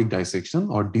B aortic dissection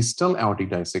or distal aortic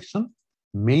dissection,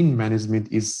 main management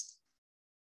is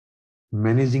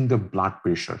managing the blood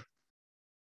pressure.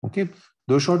 Okay,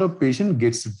 those sort of patient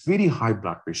gets very high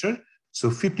blood pressure. So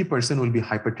 50% will be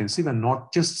hypertensive and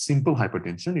not just simple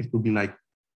hypertension. It could be like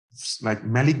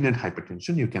malignant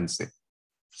hypertension, you can say.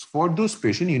 For those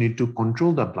patients, you need to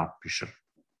control the blood pressure.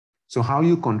 So how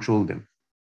you control them?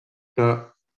 The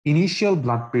initial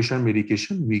blood pressure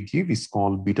medication we give is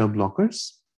called beta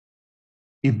blockers.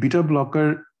 If beta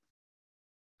blocker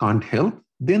can't help,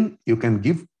 then you can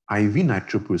give IV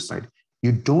nitroprusside.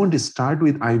 You don't start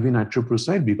with IV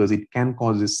nitroprusside because it can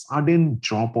cause a sudden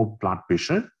drop of blood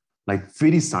pressure, like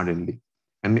very suddenly.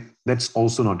 And that's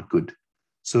also not good.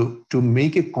 So to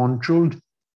make a controlled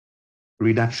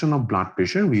reduction of blood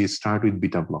pressure, we start with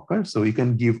beta blocker. So you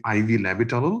can give IV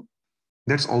labetalol.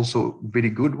 That's also a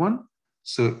very good one.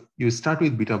 So you start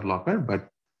with beta blocker, but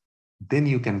then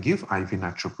you can give IV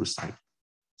nitroprusside.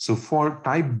 So for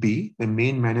type B, the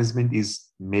main management is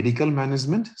medical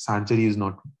management. Surgery is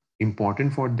not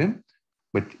important for them,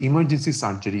 but emergency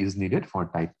surgery is needed for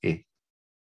type A.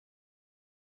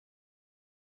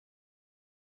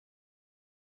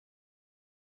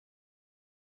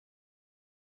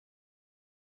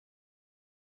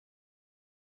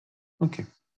 Okay.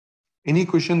 Any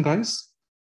question, guys?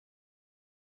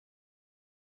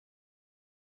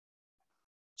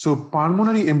 So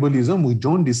pulmonary embolism, we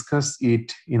don't discuss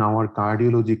it in our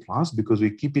cardiology class because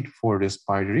we keep it for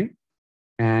respiratory.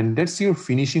 And that's your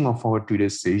finishing of our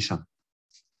today's session.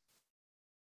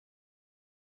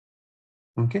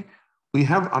 Okay. We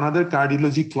have another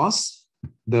cardiology class.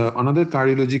 Another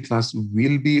cardiology class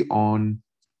will be on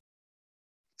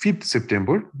 5th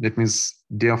September. That means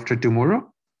day after tomorrow.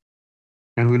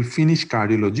 And we'll finish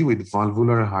cardiology with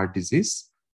valvular heart disease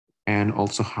and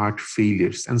also heart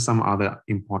failures and some other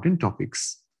important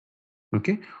topics.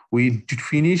 Okay, we did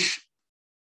finish,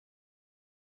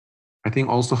 I think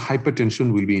also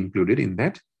hypertension will be included in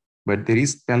that, but there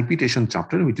is palpitation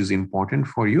chapter, which is important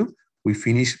for you. We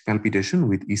finish palpitation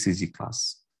with ECG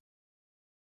class.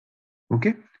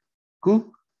 Okay,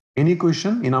 cool. Any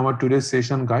question in our today's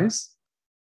session, guys?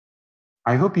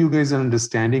 I hope you guys are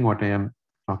understanding what I am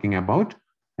talking about.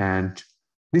 And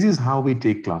this is how we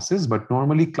take classes, but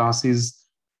normally class is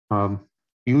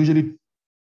usually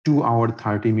 2 hours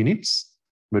 30 minutes,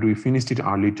 but we finished it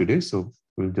early today, so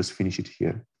we'll just finish it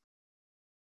here.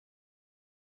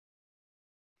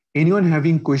 Anyone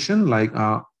having question like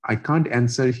I can't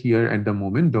answer here at the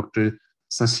moment, Dr.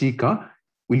 Sashika,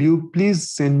 will you please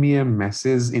send me a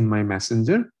message in my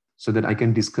messenger so that I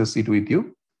can discuss it with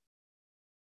you?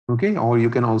 Okay, or you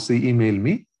can also email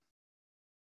me.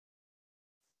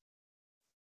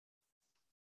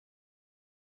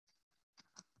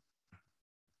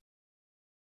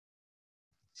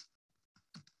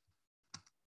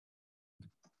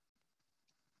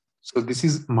 So this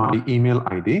is my email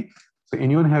ID. So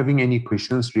anyone having any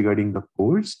questions regarding the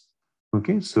course,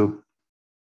 okay, so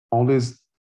always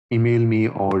email me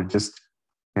or just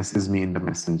message me in the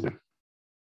messenger.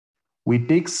 We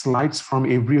take slides from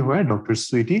everywhere, Dr.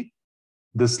 Sweetie.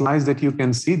 The slides that you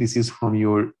can see, this is from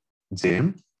your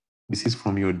gem. This is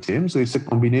from your gem. So it's a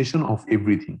combination of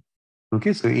everything.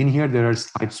 Okay, so in here, there are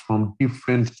slides from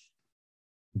different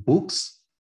books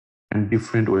and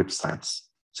different websites.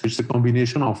 So it's a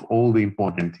combination of all the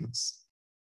important things.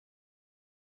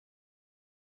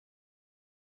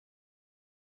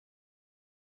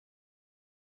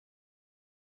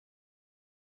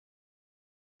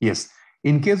 Yes,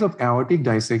 in case of aortic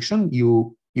dissection,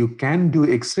 you can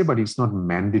do X-ray, but it's not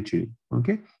mandatory,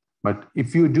 okay? But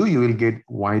if you do, you will get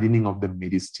widening of the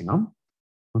mediastinum,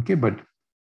 okay? But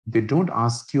they don't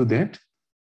ask you that.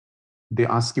 They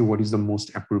ask you what is the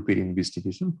most appropriate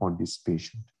investigation for this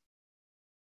patient.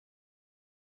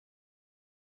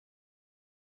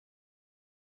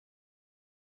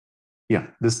 Yeah,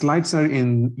 the slides are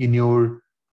in your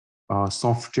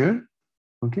software,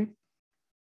 okay?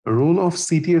 A role of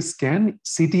CT scan,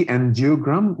 CT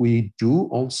angiogram, we do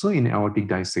also in aortic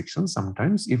dissection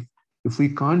sometimes. If we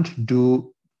can't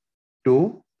do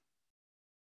TOE,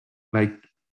 like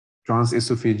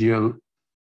transesophageal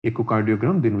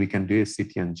echocardiogram, then we can do a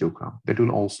CT angiogram. That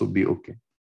will also be okay.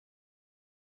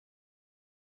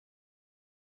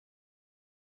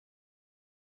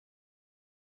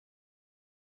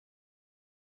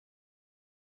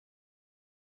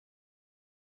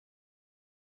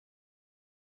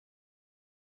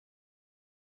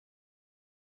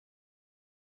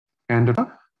 And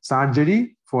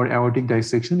surgery for aortic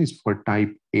dissection is for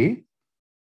type A,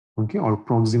 okay, or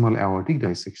proximal aortic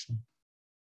dissection.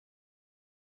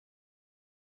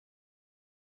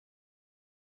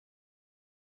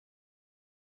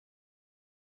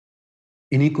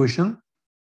 Any question?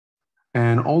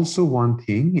 And also one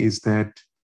thing is that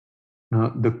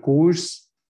the course,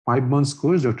 5 months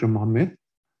course, Dr. Mohammed,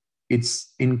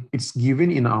 it's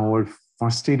given in our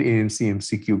first aid AMC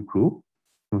MCQ group,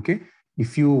 okay?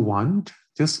 If you want,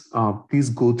 just please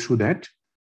go through that,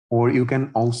 or you can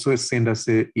also send us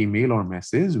an email or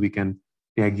message. We can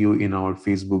tag you in our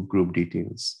Facebook group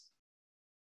details.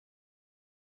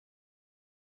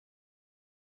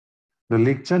 The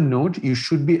lecture note, you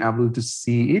should be able to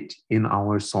see it in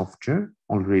our software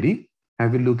already.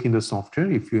 Have a look in the software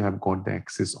if you have got the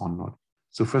access or not.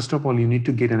 So first of all, you need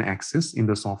to get an access in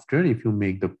the software if you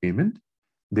make the payment.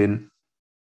 Then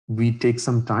we take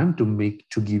some time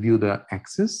to give you the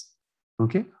access.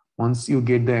 Okay. Once you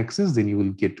get the access, then you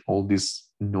will get all these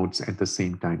notes at the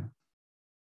same time.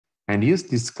 And yes,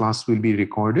 this class will be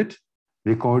recorded.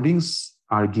 Recordings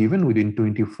are given within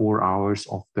 24 hours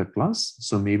of the class.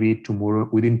 So maybe tomorrow,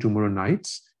 within tomorrow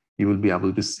nights, you will be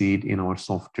able to see it in our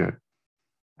software.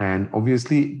 And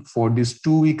obviously for this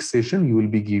 2-week session, you will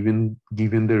be given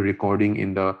the recording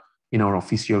in our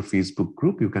official Facebook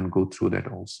group. You can go through that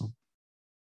also.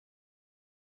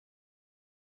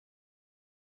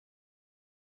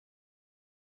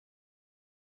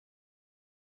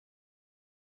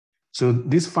 So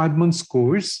this 5 months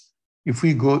course, if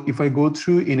I go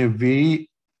through in a very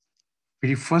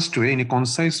first way, in a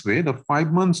concise way, the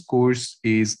 5 months course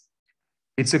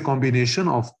it's a combination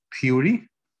of theory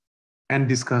and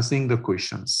discussing the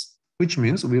questions, which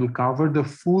means we'll cover the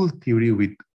full theory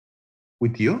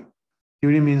with you.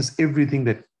 Theory means everything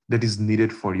that is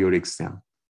needed for your exam.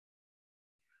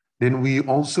 Then we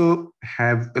also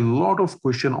have a lot of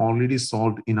questions already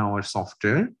solved in our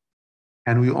software.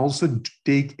 And we also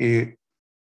take a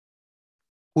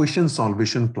question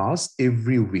solvation class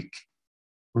every week.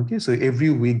 Okay, so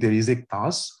every week there is a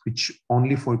class which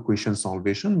only for question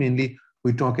solvation. Mainly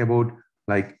we talk about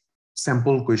like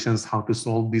sample questions, how to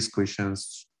solve these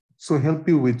questions. So help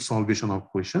you with solvation of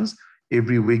questions.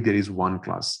 Every week there is one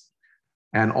class.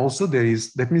 And also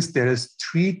that means there is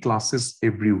 3 classes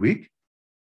every week.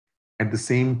 At the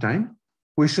same time,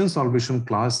 question solvation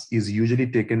class is usually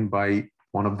taken by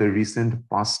one of the recent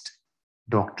past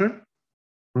doctor,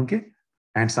 okay?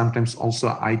 And sometimes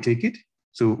also I take it.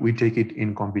 So we take it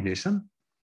in combination,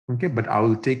 okay? But I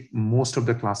will take most of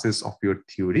the classes of your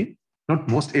theory. Not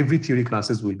most, every theory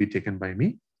classes will be taken by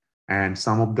me. And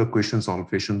some of the question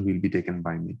solvation will be taken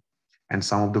by me. And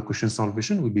some of the question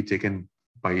solvation will be taken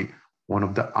by one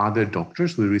of the other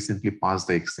doctors who recently passed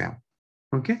the exam.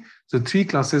 Okay, so 3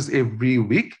 classes every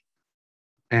week.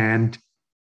 And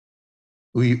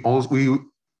we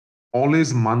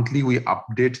always monthly, we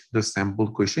update the sample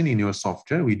question in your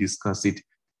software. We discuss it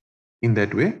in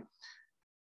that way.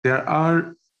 There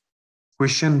are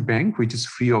question bank, which is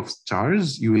free of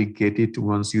charge. You will get it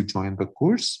once you join the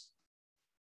course.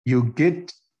 You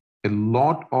get a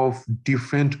lot of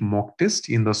different mock tests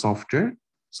in the software.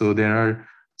 So there are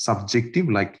subjective,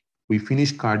 like we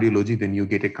finish cardiology, then you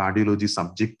get a cardiology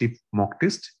subjective mock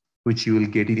test, which you will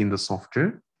get it in the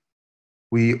software.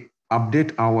 We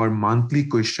update our monthly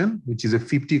question, which is a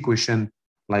 50 question,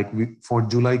 like for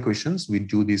July questions, we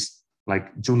do this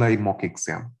like July mock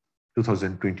exam,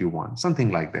 2021,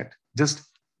 something like that. Just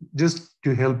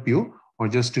to help you or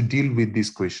just to deal with these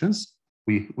questions,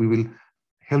 we will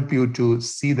help you to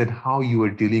see that how you are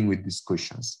dealing with these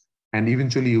questions. And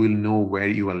eventually you will know where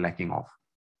you are lacking off.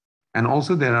 And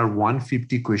also there are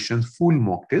 150 questions full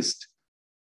mock test,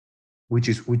 which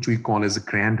we call as a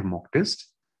grand mock test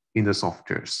in the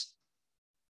softwares.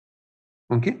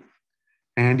 Okay.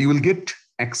 And you will get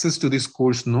access to this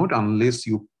course note unless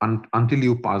you, until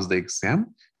you pass the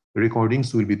exam.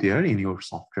 Recordings will be there in your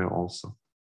software also.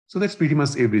 So that's pretty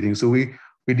much everything. So we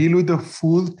deal with the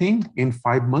full thing in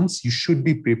 5 months. You should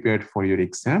be prepared for your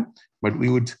exam, but we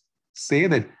would say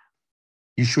that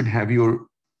you should have your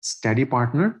study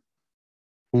partner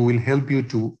who will help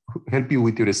you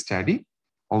with your study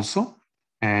also,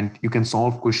 and you can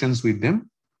solve questions with them.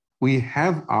 We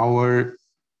have our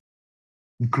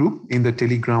group in the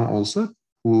Telegram also,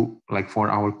 who like for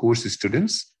our course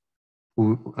students,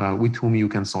 who with whom you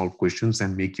can solve questions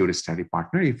and make your study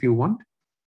partner if you want.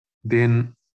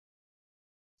 Then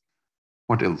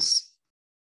what else?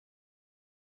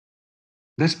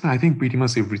 That's, I think, pretty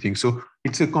much everything. So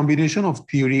it's a combination of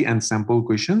theory and sample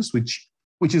questions, which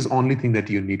is the only thing that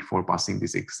you need for passing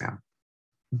this exam.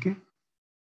 Okay.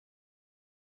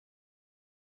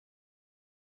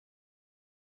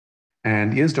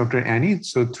 And yes, Dr. Annie,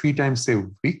 so 3 times a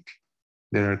week,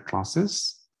 there are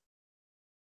classes.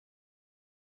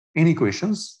 Any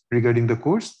questions regarding the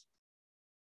course?